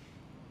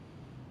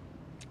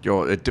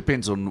 It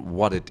depends on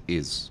what it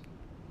is.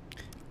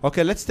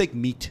 Okay, let's take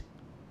meat.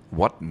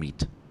 What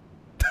meat?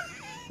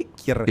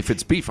 If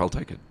it's beef, I'll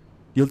take it.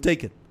 You'll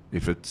take it.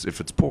 If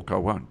it's pork, I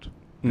won't.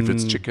 If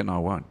it's chicken, I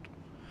won't.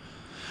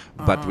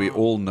 But we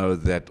all know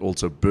that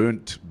also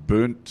burnt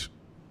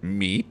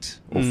meat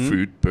or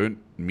burnt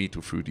meat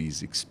or food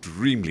is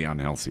extremely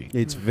unhealthy.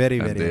 It's very,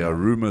 And very there are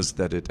wrong. rumors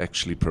that it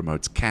actually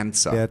promotes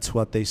cancer. That's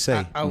what they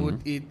say. I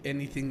would eat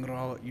anything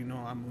raw. You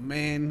know, I'm a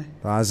man.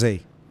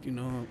 Aze. You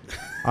know,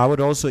 I would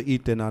also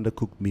eat an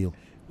undercooked meal.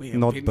 we have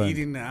Not been burnt.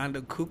 eating the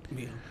undercooked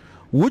meal.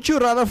 Would you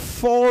rather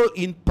fall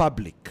in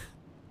public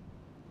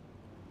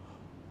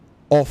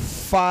or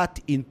fart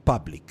in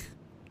public?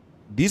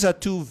 These are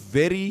two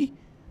very,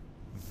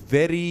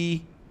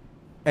 very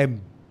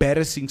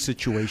embarrassing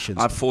situations.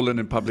 I've fallen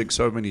in public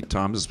so many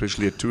times,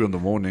 especially at 2 a.m,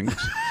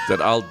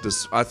 that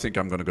I think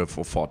I'm going to go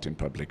for fart in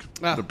public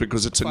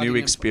because it's a farting new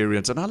in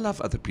experience, and I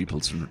love other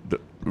people's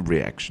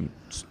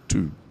reactions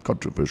to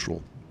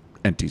controversial,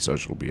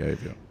 antisocial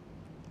behavior.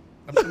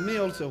 For me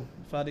also,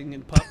 farting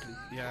in public.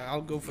 Yeah,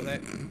 I'll go for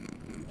that.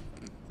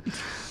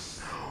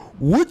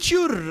 Would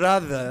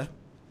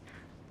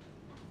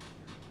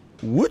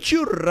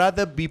you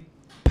rather be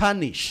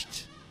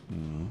punished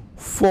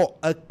for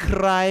a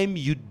crime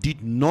you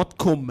did not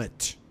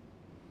commit,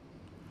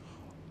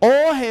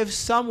 or have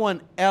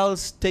someone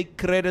else take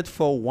credit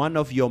for one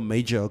of your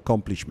major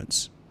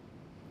accomplishments?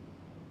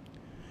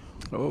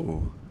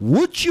 Oh,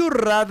 Would you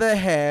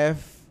rather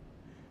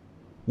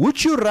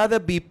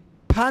be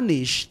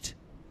punished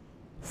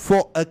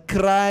for a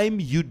crime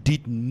you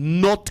did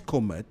not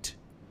commit,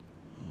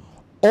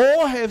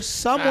 or have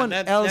someone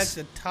else That's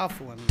a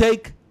tough one.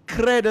 take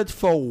credit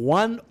for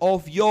one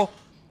of your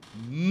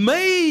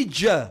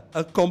major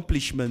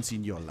accomplishments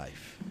in your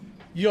life?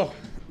 Yo,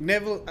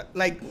 Neville,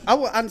 I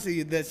will answer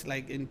you this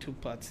in two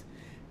parts.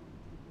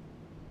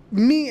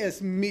 Me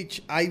as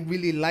Mitch, I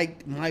really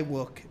liked my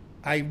work.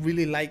 I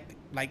really liked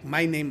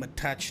my name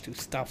attached to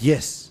stuff.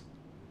 Yes.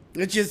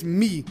 It's just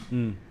me.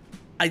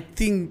 I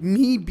think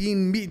me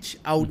being Mitch,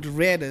 I would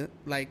rather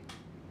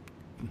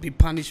be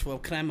punished for a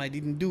crime I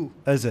didn't do.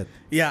 Is it?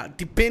 Yeah,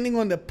 depending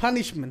on the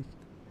punishment.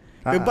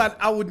 But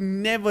I would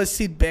never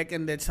sit back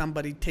and let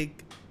somebody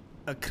take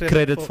a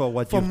credit for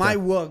what for you've my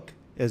done. work.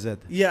 Is it?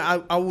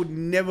 Yeah, I would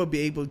never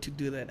be able to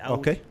do that.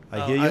 Okay,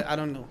 I hear you. I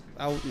don't know.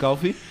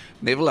 Kofi?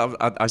 Neville,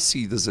 I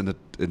see this in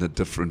a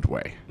different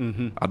way.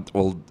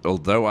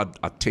 Although I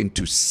tend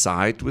to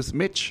side with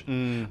Mitch,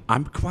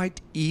 I'm quite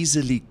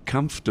easily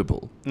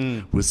comfortable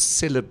with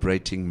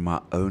celebrating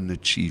my own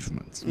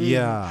achievements.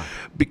 Yeah.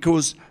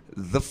 Because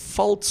the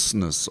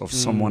falseness of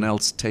someone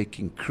else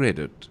taking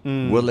credit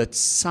will at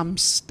some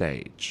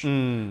stage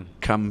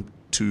come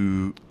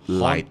to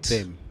light.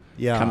 them.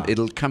 Yeah.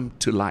 It'll come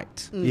to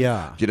light.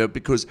 Yeah. You know,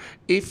 because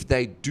if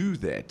they do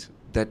that,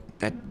 that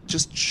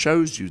just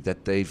shows you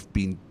that they've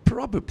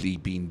probably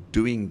been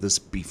doing this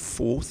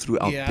before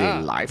throughout their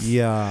life.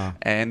 Yeah.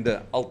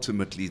 And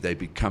ultimately they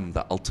become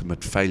the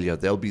ultimate failure.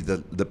 They'll be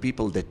the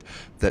people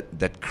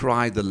that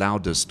cry the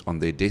loudest on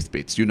their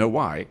deathbeds. You know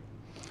why?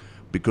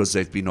 Because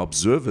they've been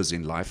observers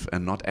in life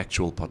and not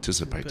actual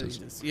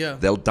participators. Yeah.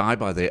 They'll die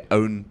by their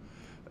own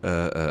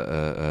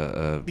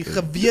Die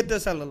gewete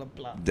sal hulle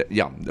pla.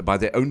 by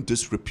their own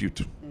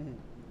disrepute.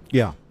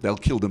 Yeah. They'll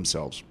kill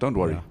themselves. Don't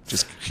worry. Yeah.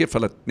 Just geef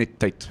hulle net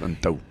tyd en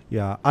tou.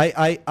 Yeah,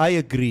 I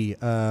agree.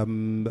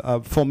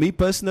 For me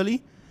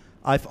personally,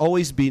 I've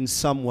always been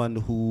someone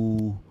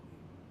who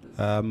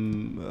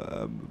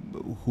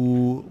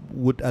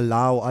would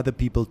allow other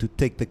people to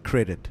take the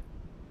credit.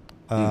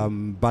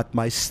 But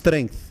my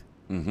strength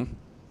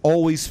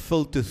always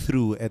filter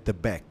through at the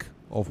back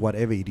of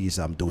whatever it is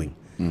I'm doing.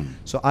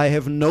 So I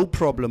have no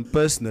problem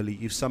personally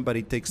if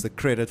somebody takes the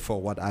credit for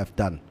what I've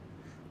done.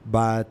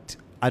 But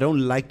I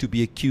don't like to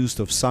be accused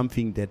of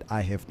something that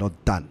I have not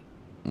done.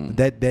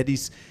 That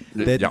is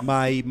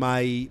my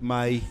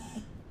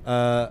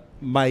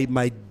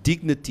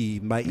dignity,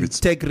 my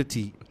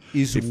integrity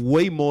is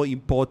way more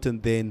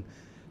important than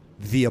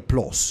the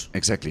applause.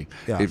 Exactly.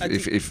 Yeah.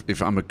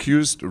 If I'm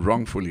accused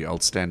wrongfully, I'll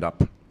stand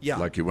up. Yeah.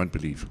 Like you won't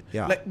believe.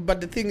 Yeah. But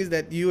the thing is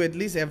that you at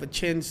least have a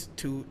chance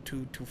to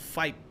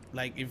fight.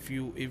 Like if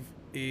you're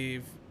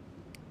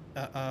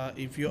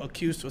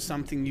accused of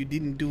something you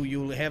didn't do,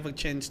 you'll have a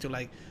chance to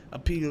like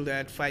appeal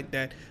that, fight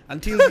that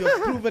until you're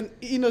proven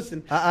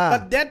innocent.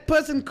 But that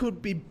person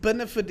could be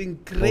benefiting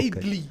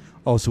greatly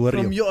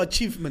from your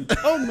achievement.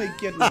 Oh my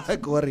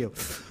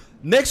goodness.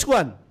 Next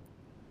one.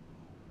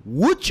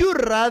 Would you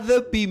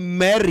rather be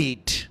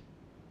married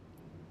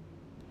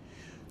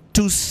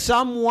to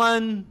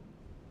someone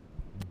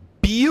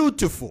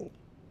beautiful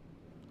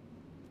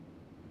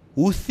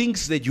who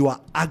thinks that you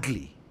are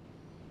ugly?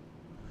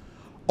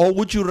 Or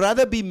would you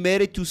rather be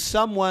married to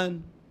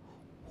someone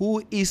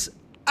who is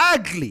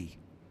ugly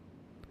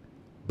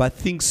but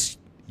thinks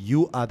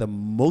you are the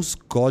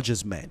most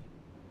gorgeous man?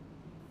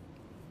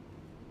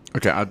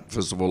 Okay,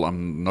 first of all,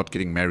 I'm not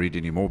getting married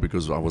anymore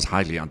because I was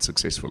highly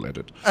unsuccessful at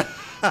it.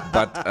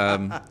 But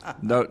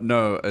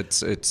no,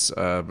 it's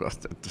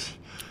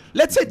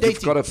Let's say dating.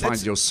 You've got to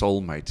find your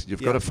soulmate.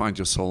 You've got to find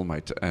your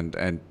soulmate.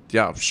 And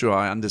yeah, sure,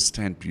 I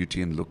understand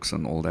beauty and looks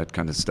and all that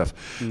kind of stuff.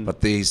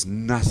 But there's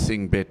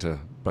nothing better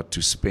but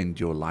to spend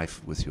your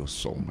life with your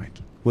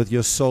soulmate. With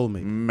your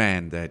soulmate.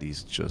 Man, that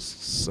is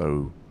just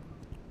so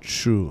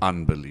true.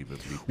 Unbelievably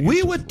beautiful.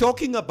 We were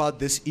talking about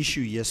this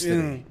issue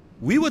yesterday.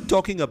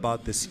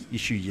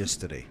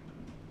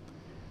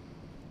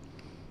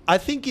 I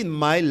think in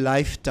my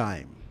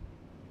lifetime,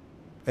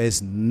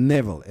 as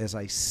Neville, as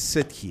I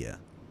sit here,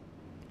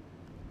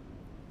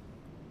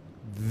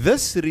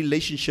 this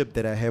relationship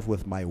that I have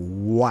with my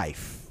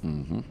wife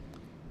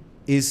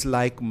is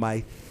like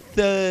my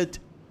third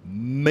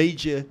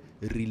major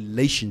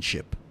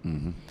relationship.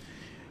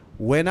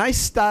 When I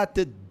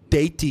started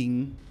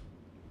dating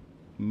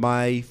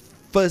my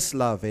first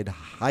love at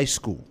high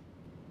school,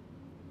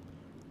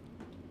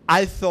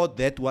 I thought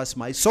that was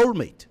my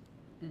soulmate.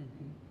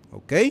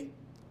 Okay?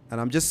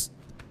 And I'm just,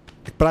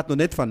 ek praat nou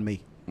net van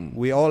me.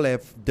 We all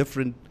have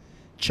different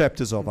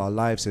chapters of our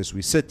lives as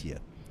we sit here.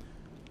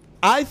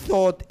 I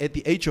thought at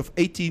the age of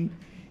 18,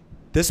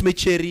 this my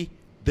cherry,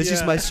 this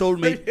is my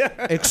soulmate.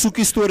 Ek soek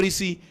die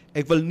storiesie,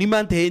 ek wil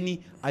niemand hê nie,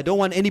 I don't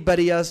want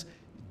anybody else.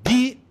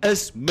 Die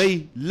is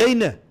my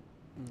lyne.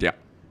 Yeah.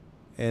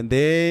 And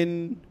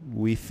then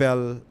we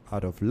fell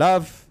out of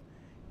love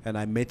and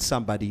I met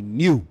somebody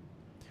new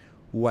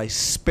who I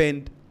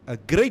spent a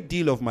great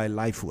deal of my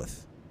life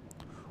with,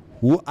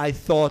 who I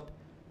thought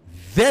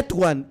that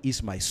one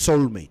is my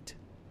soulmate.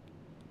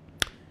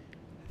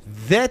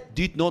 That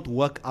did not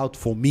work out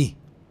for me.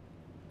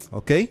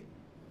 Okay?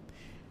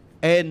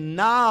 And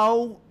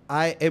now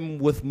I am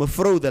with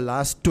Mefro the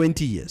last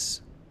 20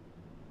 years,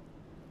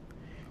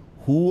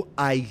 who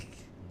I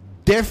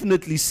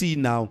definitely see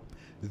now,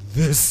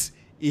 this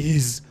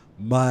is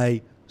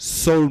my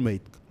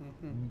soulmate.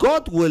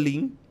 God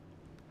willing,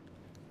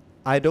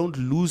 I don't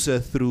lose her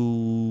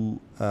through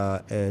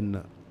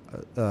an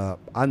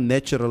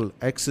unnatural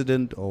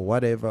accident or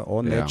whatever,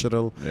 or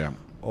natural.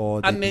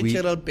 or that we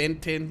Unnatural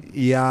Benton.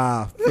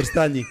 yeah,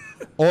 verstaan jy?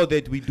 Or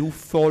that we do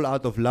fall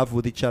out of love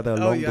with each other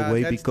along the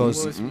way that's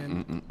because the worst,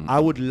 man. I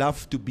would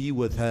love to be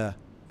with her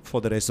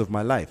for the rest of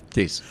my life.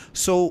 Yes.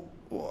 So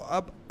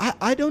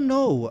I don't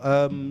know.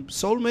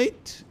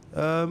 Soulmate.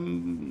 I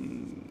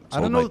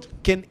don't know.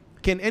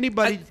 Can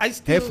anybody I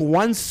still- have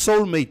one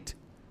soulmate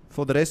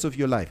for the rest of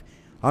your life?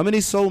 How many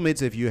soulmates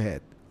have you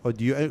had? Or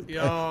do you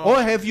Ja.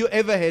 or have you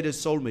ever had a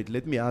soulmate?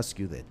 Let me ask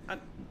you that.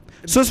 And-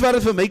 Soos wat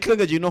dit vir my klink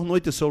dat jy nog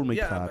nooit 'n soulmate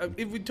Yeah, gehad het.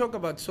 if we talk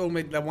about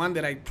soulmate, the one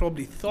that I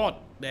probably thought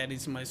that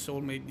is my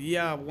soulmate,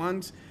 yeah,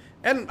 once.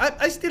 And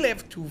I still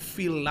have to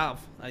feel love,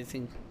 I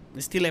think. I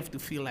still have to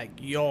feel like,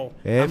 yo,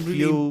 Have I'm really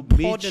you,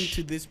 important Mitch,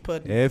 to this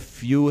person. Have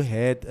you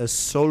had a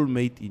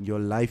soulmate in your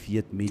life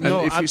yet, Mitch? And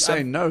No, if you say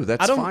I- no,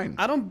 that's fine.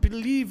 I don't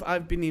believe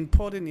I've been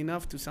important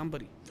enough to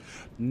somebody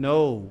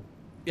No.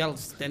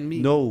 else than me.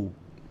 No.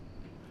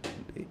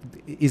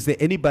 Is there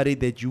anybody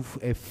that you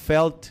have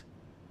felt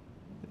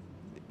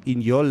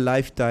in your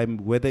lifetime,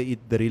 whether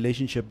the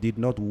relationship did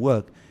not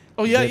work?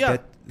 Oh, yeah, that, yeah.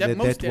 That, That that,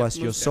 most that was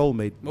your most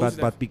soulmate, most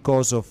but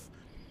because of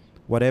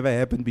whatever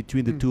happened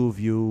between the two of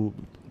you,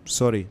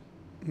 sorry,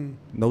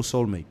 no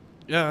soulmate.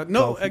 Yeah,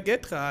 no, Coffee. ek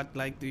het gehad,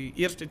 like die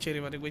eerste cherry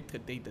wat ek ooit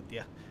gedate het,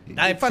 ja. Jy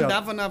Daai het van self-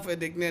 daarvan af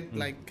het ek net,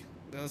 like,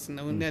 dat is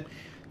nou net...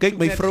 Kyk,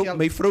 my net vrou, geld.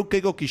 my vrou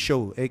kyk ook die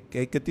show.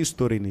 Ek het die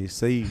story nie.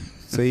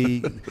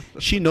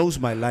 She knows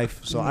my life,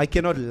 so I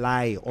cannot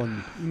lie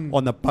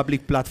on a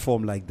public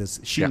platform like this.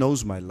 She Yeah.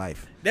 knows my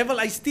life. Devil,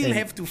 I still And-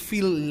 have to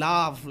feel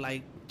love,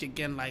 like,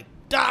 again, like,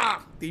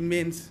 die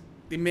mens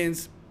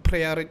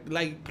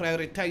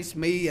prioritize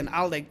me en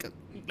al, like,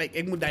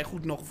 ek moet die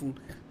goed nog voel.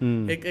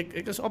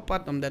 Ek is op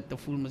pad om dat te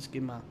voel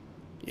miskien, maar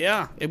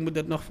ja, ek moet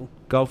dit nog voel.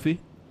 Coffee?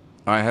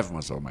 I have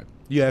my soulmate.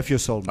 You have your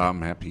soulmate.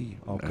 I'm happy.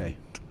 Okay.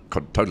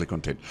 and totally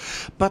content.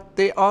 But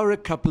there are a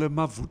couple of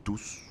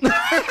mavutus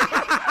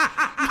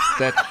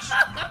that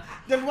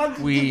That want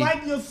to We-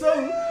 divide your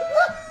soul.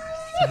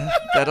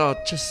 that are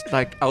just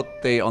like out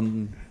there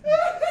on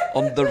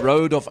the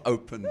road of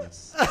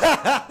openness.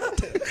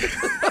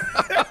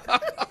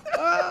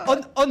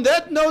 On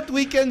that note,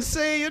 we can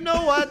say, you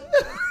know what?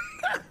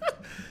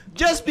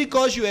 Just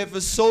because you have a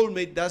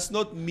soulmate does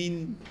not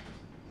mean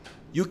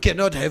you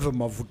cannot have a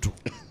mavutu.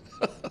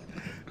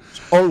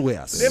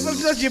 Always. Devil,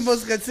 soos jy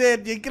mos gesê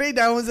het, jy kry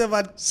daai ons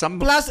wat Some-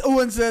 plus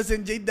ouens is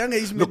en jy dink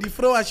hy's met die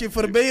vrou as jy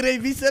verbyry,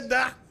 wie sit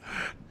daar?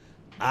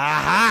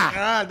 Aha!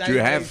 Ah, Do you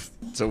have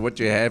so what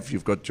you have?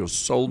 You've got your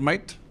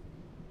soulmate,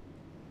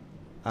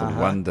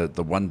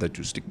 the one that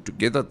you stick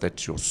together.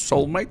 That's your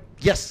soulmate,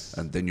 Yes.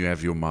 and then you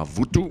have your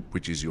mavutu,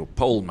 which is your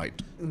pole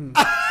mate.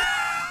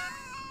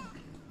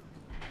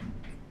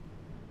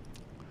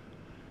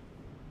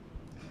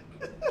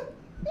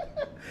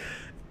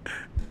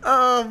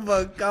 Oh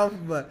my god,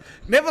 man.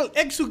 Neville,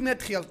 ek soek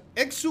net geld.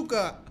 Ek soek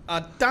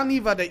 'n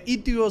tannie wat 'n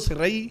Etios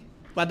ry,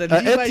 wat 'n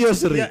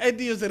Etios ry. Ja,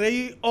 Etios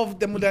ry of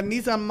die moet 'n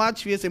Nissan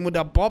Match wees, sy moet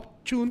 'n Bob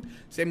tune,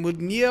 sy moet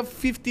nie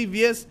 50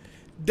 wees.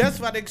 Dis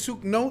wat ek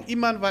soek nou,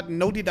 iemand wat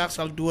nou die dag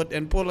sal dood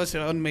en Paul se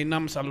in my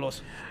naam sal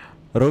los.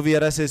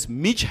 Roviera says,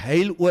 Mitch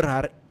huil oor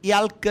haar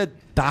elke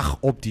dag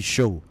op die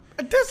show.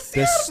 Dis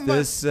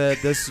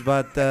Dis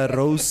wat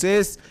Rose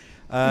says.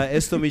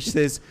 Estomich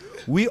says,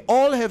 we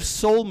all have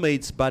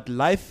soulmates, but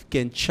life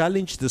can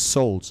challenge the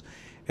souls.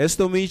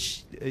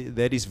 Estomich,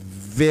 that is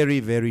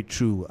very, very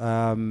true.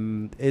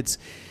 It's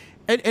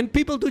and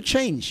people do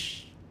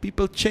change.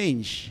 People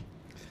change.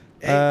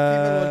 people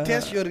will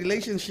test your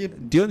relationship.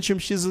 Dion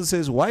Shimshizzle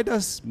says, why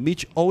does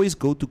Mitch always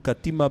go to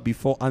Katima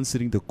before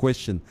answering the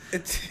question?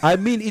 I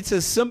mean, it's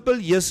a simple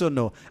yes or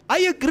no. I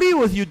agree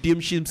with you, Dion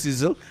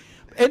Shimshizzle.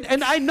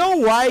 And I know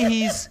why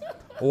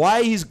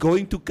he's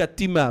going to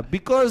Katima.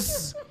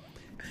 Because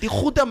die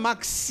goede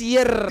maak Die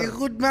seer.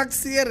 goed maak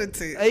seer het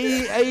sê.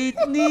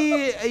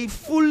 Hy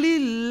voel nie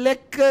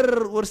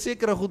lekker oor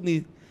sekere goed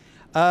nie.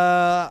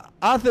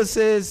 Arthur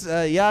says,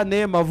 ja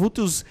nee,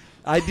 Mavutus,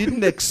 I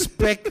didn't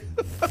expect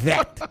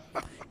that.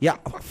 Yeah,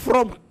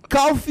 from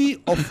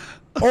Coffee of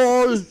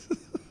all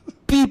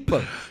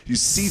people. You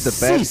see the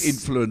bad Sis.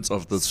 influence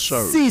of this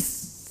show.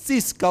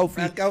 Sis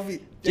Coffee.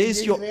 Koffie.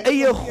 Jy's jou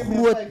eie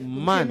groot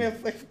man.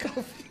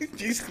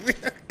 Jy's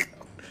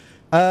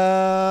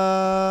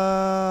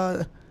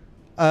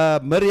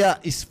Maria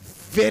is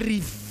very,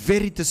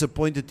 very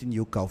disappointed in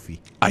you, Coffee.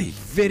 Aye.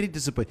 Very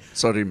disappointed.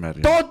 Sorry,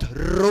 Mary. Tot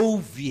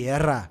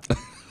Roviera,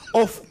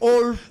 of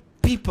all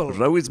people,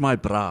 Ro is my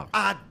bra.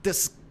 are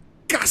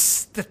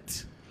disgusted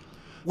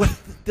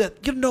with the,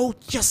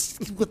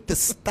 just with the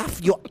stuff,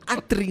 your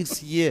utterings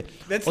here.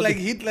 That's On like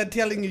the- Hitler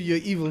telling you you're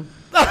evil.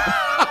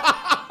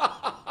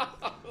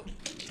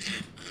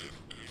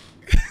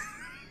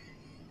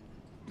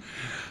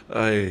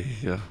 Ay,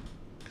 yeah.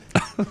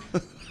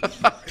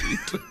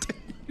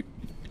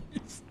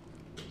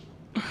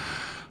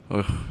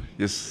 Oh,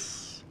 yes.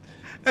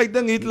 Ek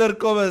dink Hitler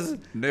kom as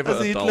Never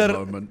as a dull Hitler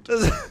moment.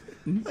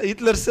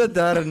 Hitler sit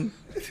daar en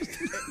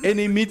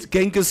hy meet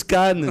Genghis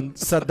Khan en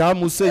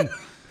Saddam Hussein.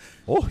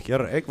 Oh,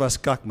 here ek was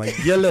kak, my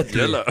julle.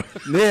 Julle.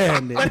 Nee,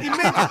 nee. But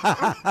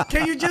imagine,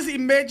 can you just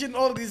imagine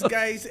all these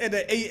guys at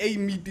the AA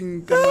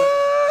meeting? Come on.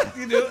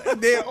 You know,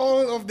 they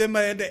all of them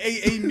are at the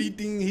AA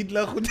meeting.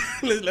 Hitler,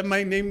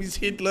 my name is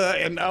Hitler,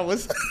 and I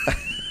was.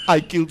 I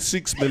killed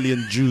 6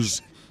 million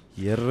Jews.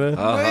 Here.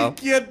 My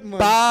kid, man.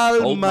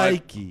 Paul Hold my,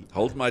 Mikey.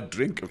 hold my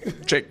drink.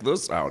 Check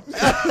this out.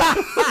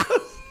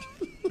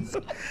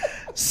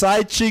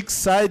 Side chicks,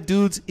 side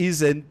dudes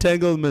is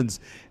entanglements.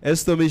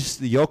 Estomish,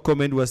 your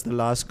comment was the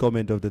last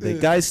comment of the day.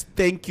 Guys,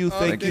 thank you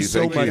thank you you,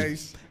 so thank much you.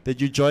 Guys.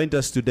 that you joined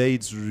us today.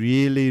 It's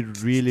really,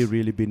 really,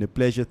 really been a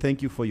pleasure.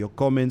 Thank you for your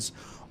comments.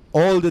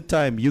 All the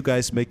time, you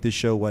guys make the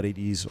show what it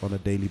is on a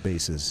daily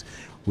basis.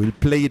 We'll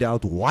play it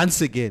out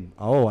once again.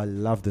 Oh, I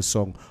love the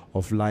song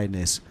of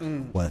Lioness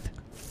with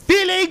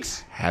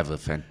Feelings. Have a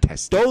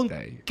fantastic Don't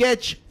day.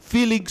 catch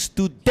feelings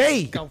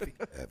today. one,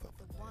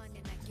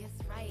 and I guess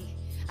right.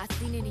 I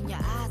seen it in your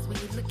eyes when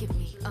you look at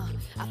me.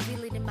 I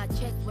feel it in my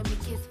chest when we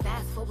kiss.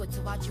 Fast forward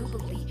to our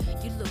jubilee.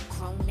 You look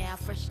grown now,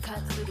 fresh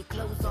cuts, little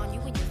clothes on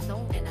you in your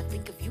zone, and I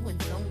think of you in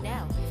zone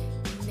now.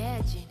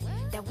 Imagine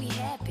that we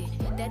happen.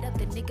 That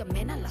other nigga,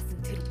 man, I lost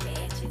him to the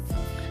badges.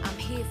 I'm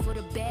here for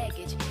the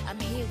baggage. I'm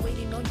here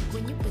waiting on you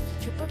when you busy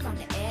trip around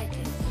the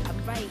edges.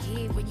 I'm right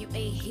here when you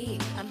ain't here.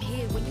 I'm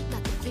here when you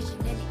got the vision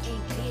and it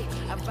ain't clear.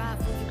 I ride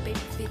for you, baby,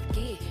 5th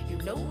gear. You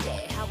know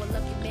that. How I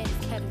love you, man,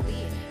 is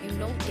cavalier. You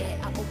know that.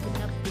 I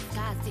open up the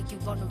skies, take you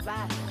on a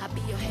ride. I'll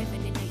be your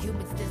heaven in the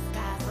human's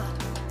disguise.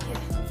 Yeah.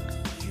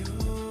 You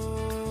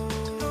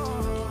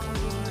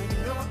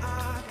know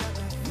I got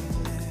that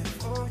feeling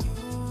for you,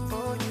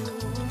 for you.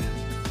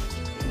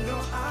 You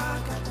know I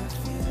got that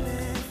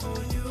feeling for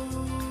you.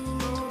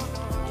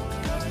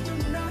 Girl, you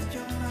know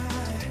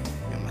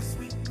you're my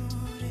sweet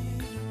booty.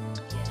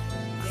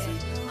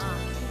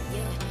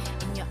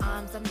 Yeah. In your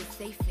arms, I'm the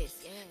safest.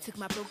 Took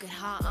my broken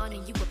heart on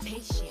and you were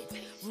patient.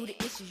 Rule the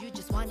issues, you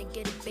just wanna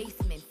get a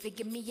basement.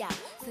 Figure me out.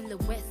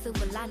 Silhouette,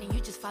 silver lining,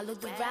 you just follow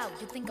the route.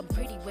 You think I'm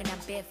pretty when I'm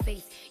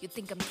barefaced. You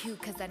think I'm cute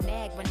cause I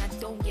nag when I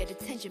don't get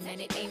attention, man,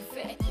 it ain't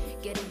fair.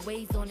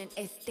 Getaways on an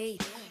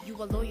estate.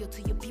 You are loyal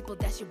to your people,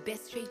 that's your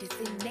best trait, it's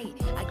innate.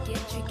 I get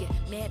triggered,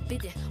 mad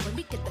bitter. When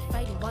we get the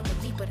fighting, want to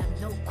leave, but I'm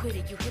no quitter.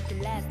 You hit the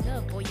last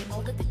nerve, boy, and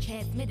all of the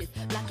transmitters.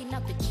 Blocking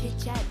out the chit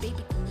chat,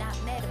 baby, do not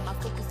matter. My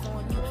focus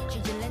on you,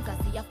 change your lens, I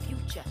see our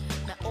future.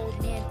 My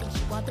old man thinks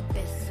you are the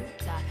best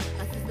suitor.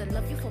 My sister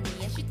love you for me,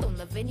 and she don't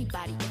love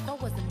anybody. If I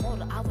was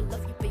immortal, I would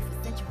love you, babe,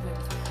 for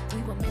centuries.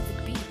 We were meant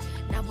to be,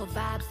 now we're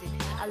vibing.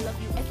 I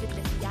love you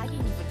effortlessly, I ain't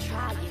even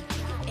trying. Your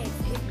ex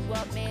hit you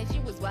up, man, she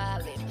was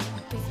wildin'.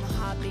 You piece my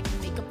heart, baby,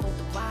 make up all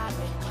the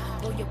wiring.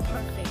 Boy, you're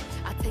perfect,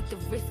 I take the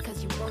risk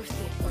cause you worth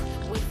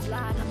it.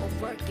 Waistline, I'ma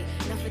work it.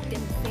 Nothing for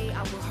them to say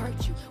I will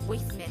hurt you.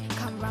 Waste man,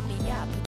 come round me out, put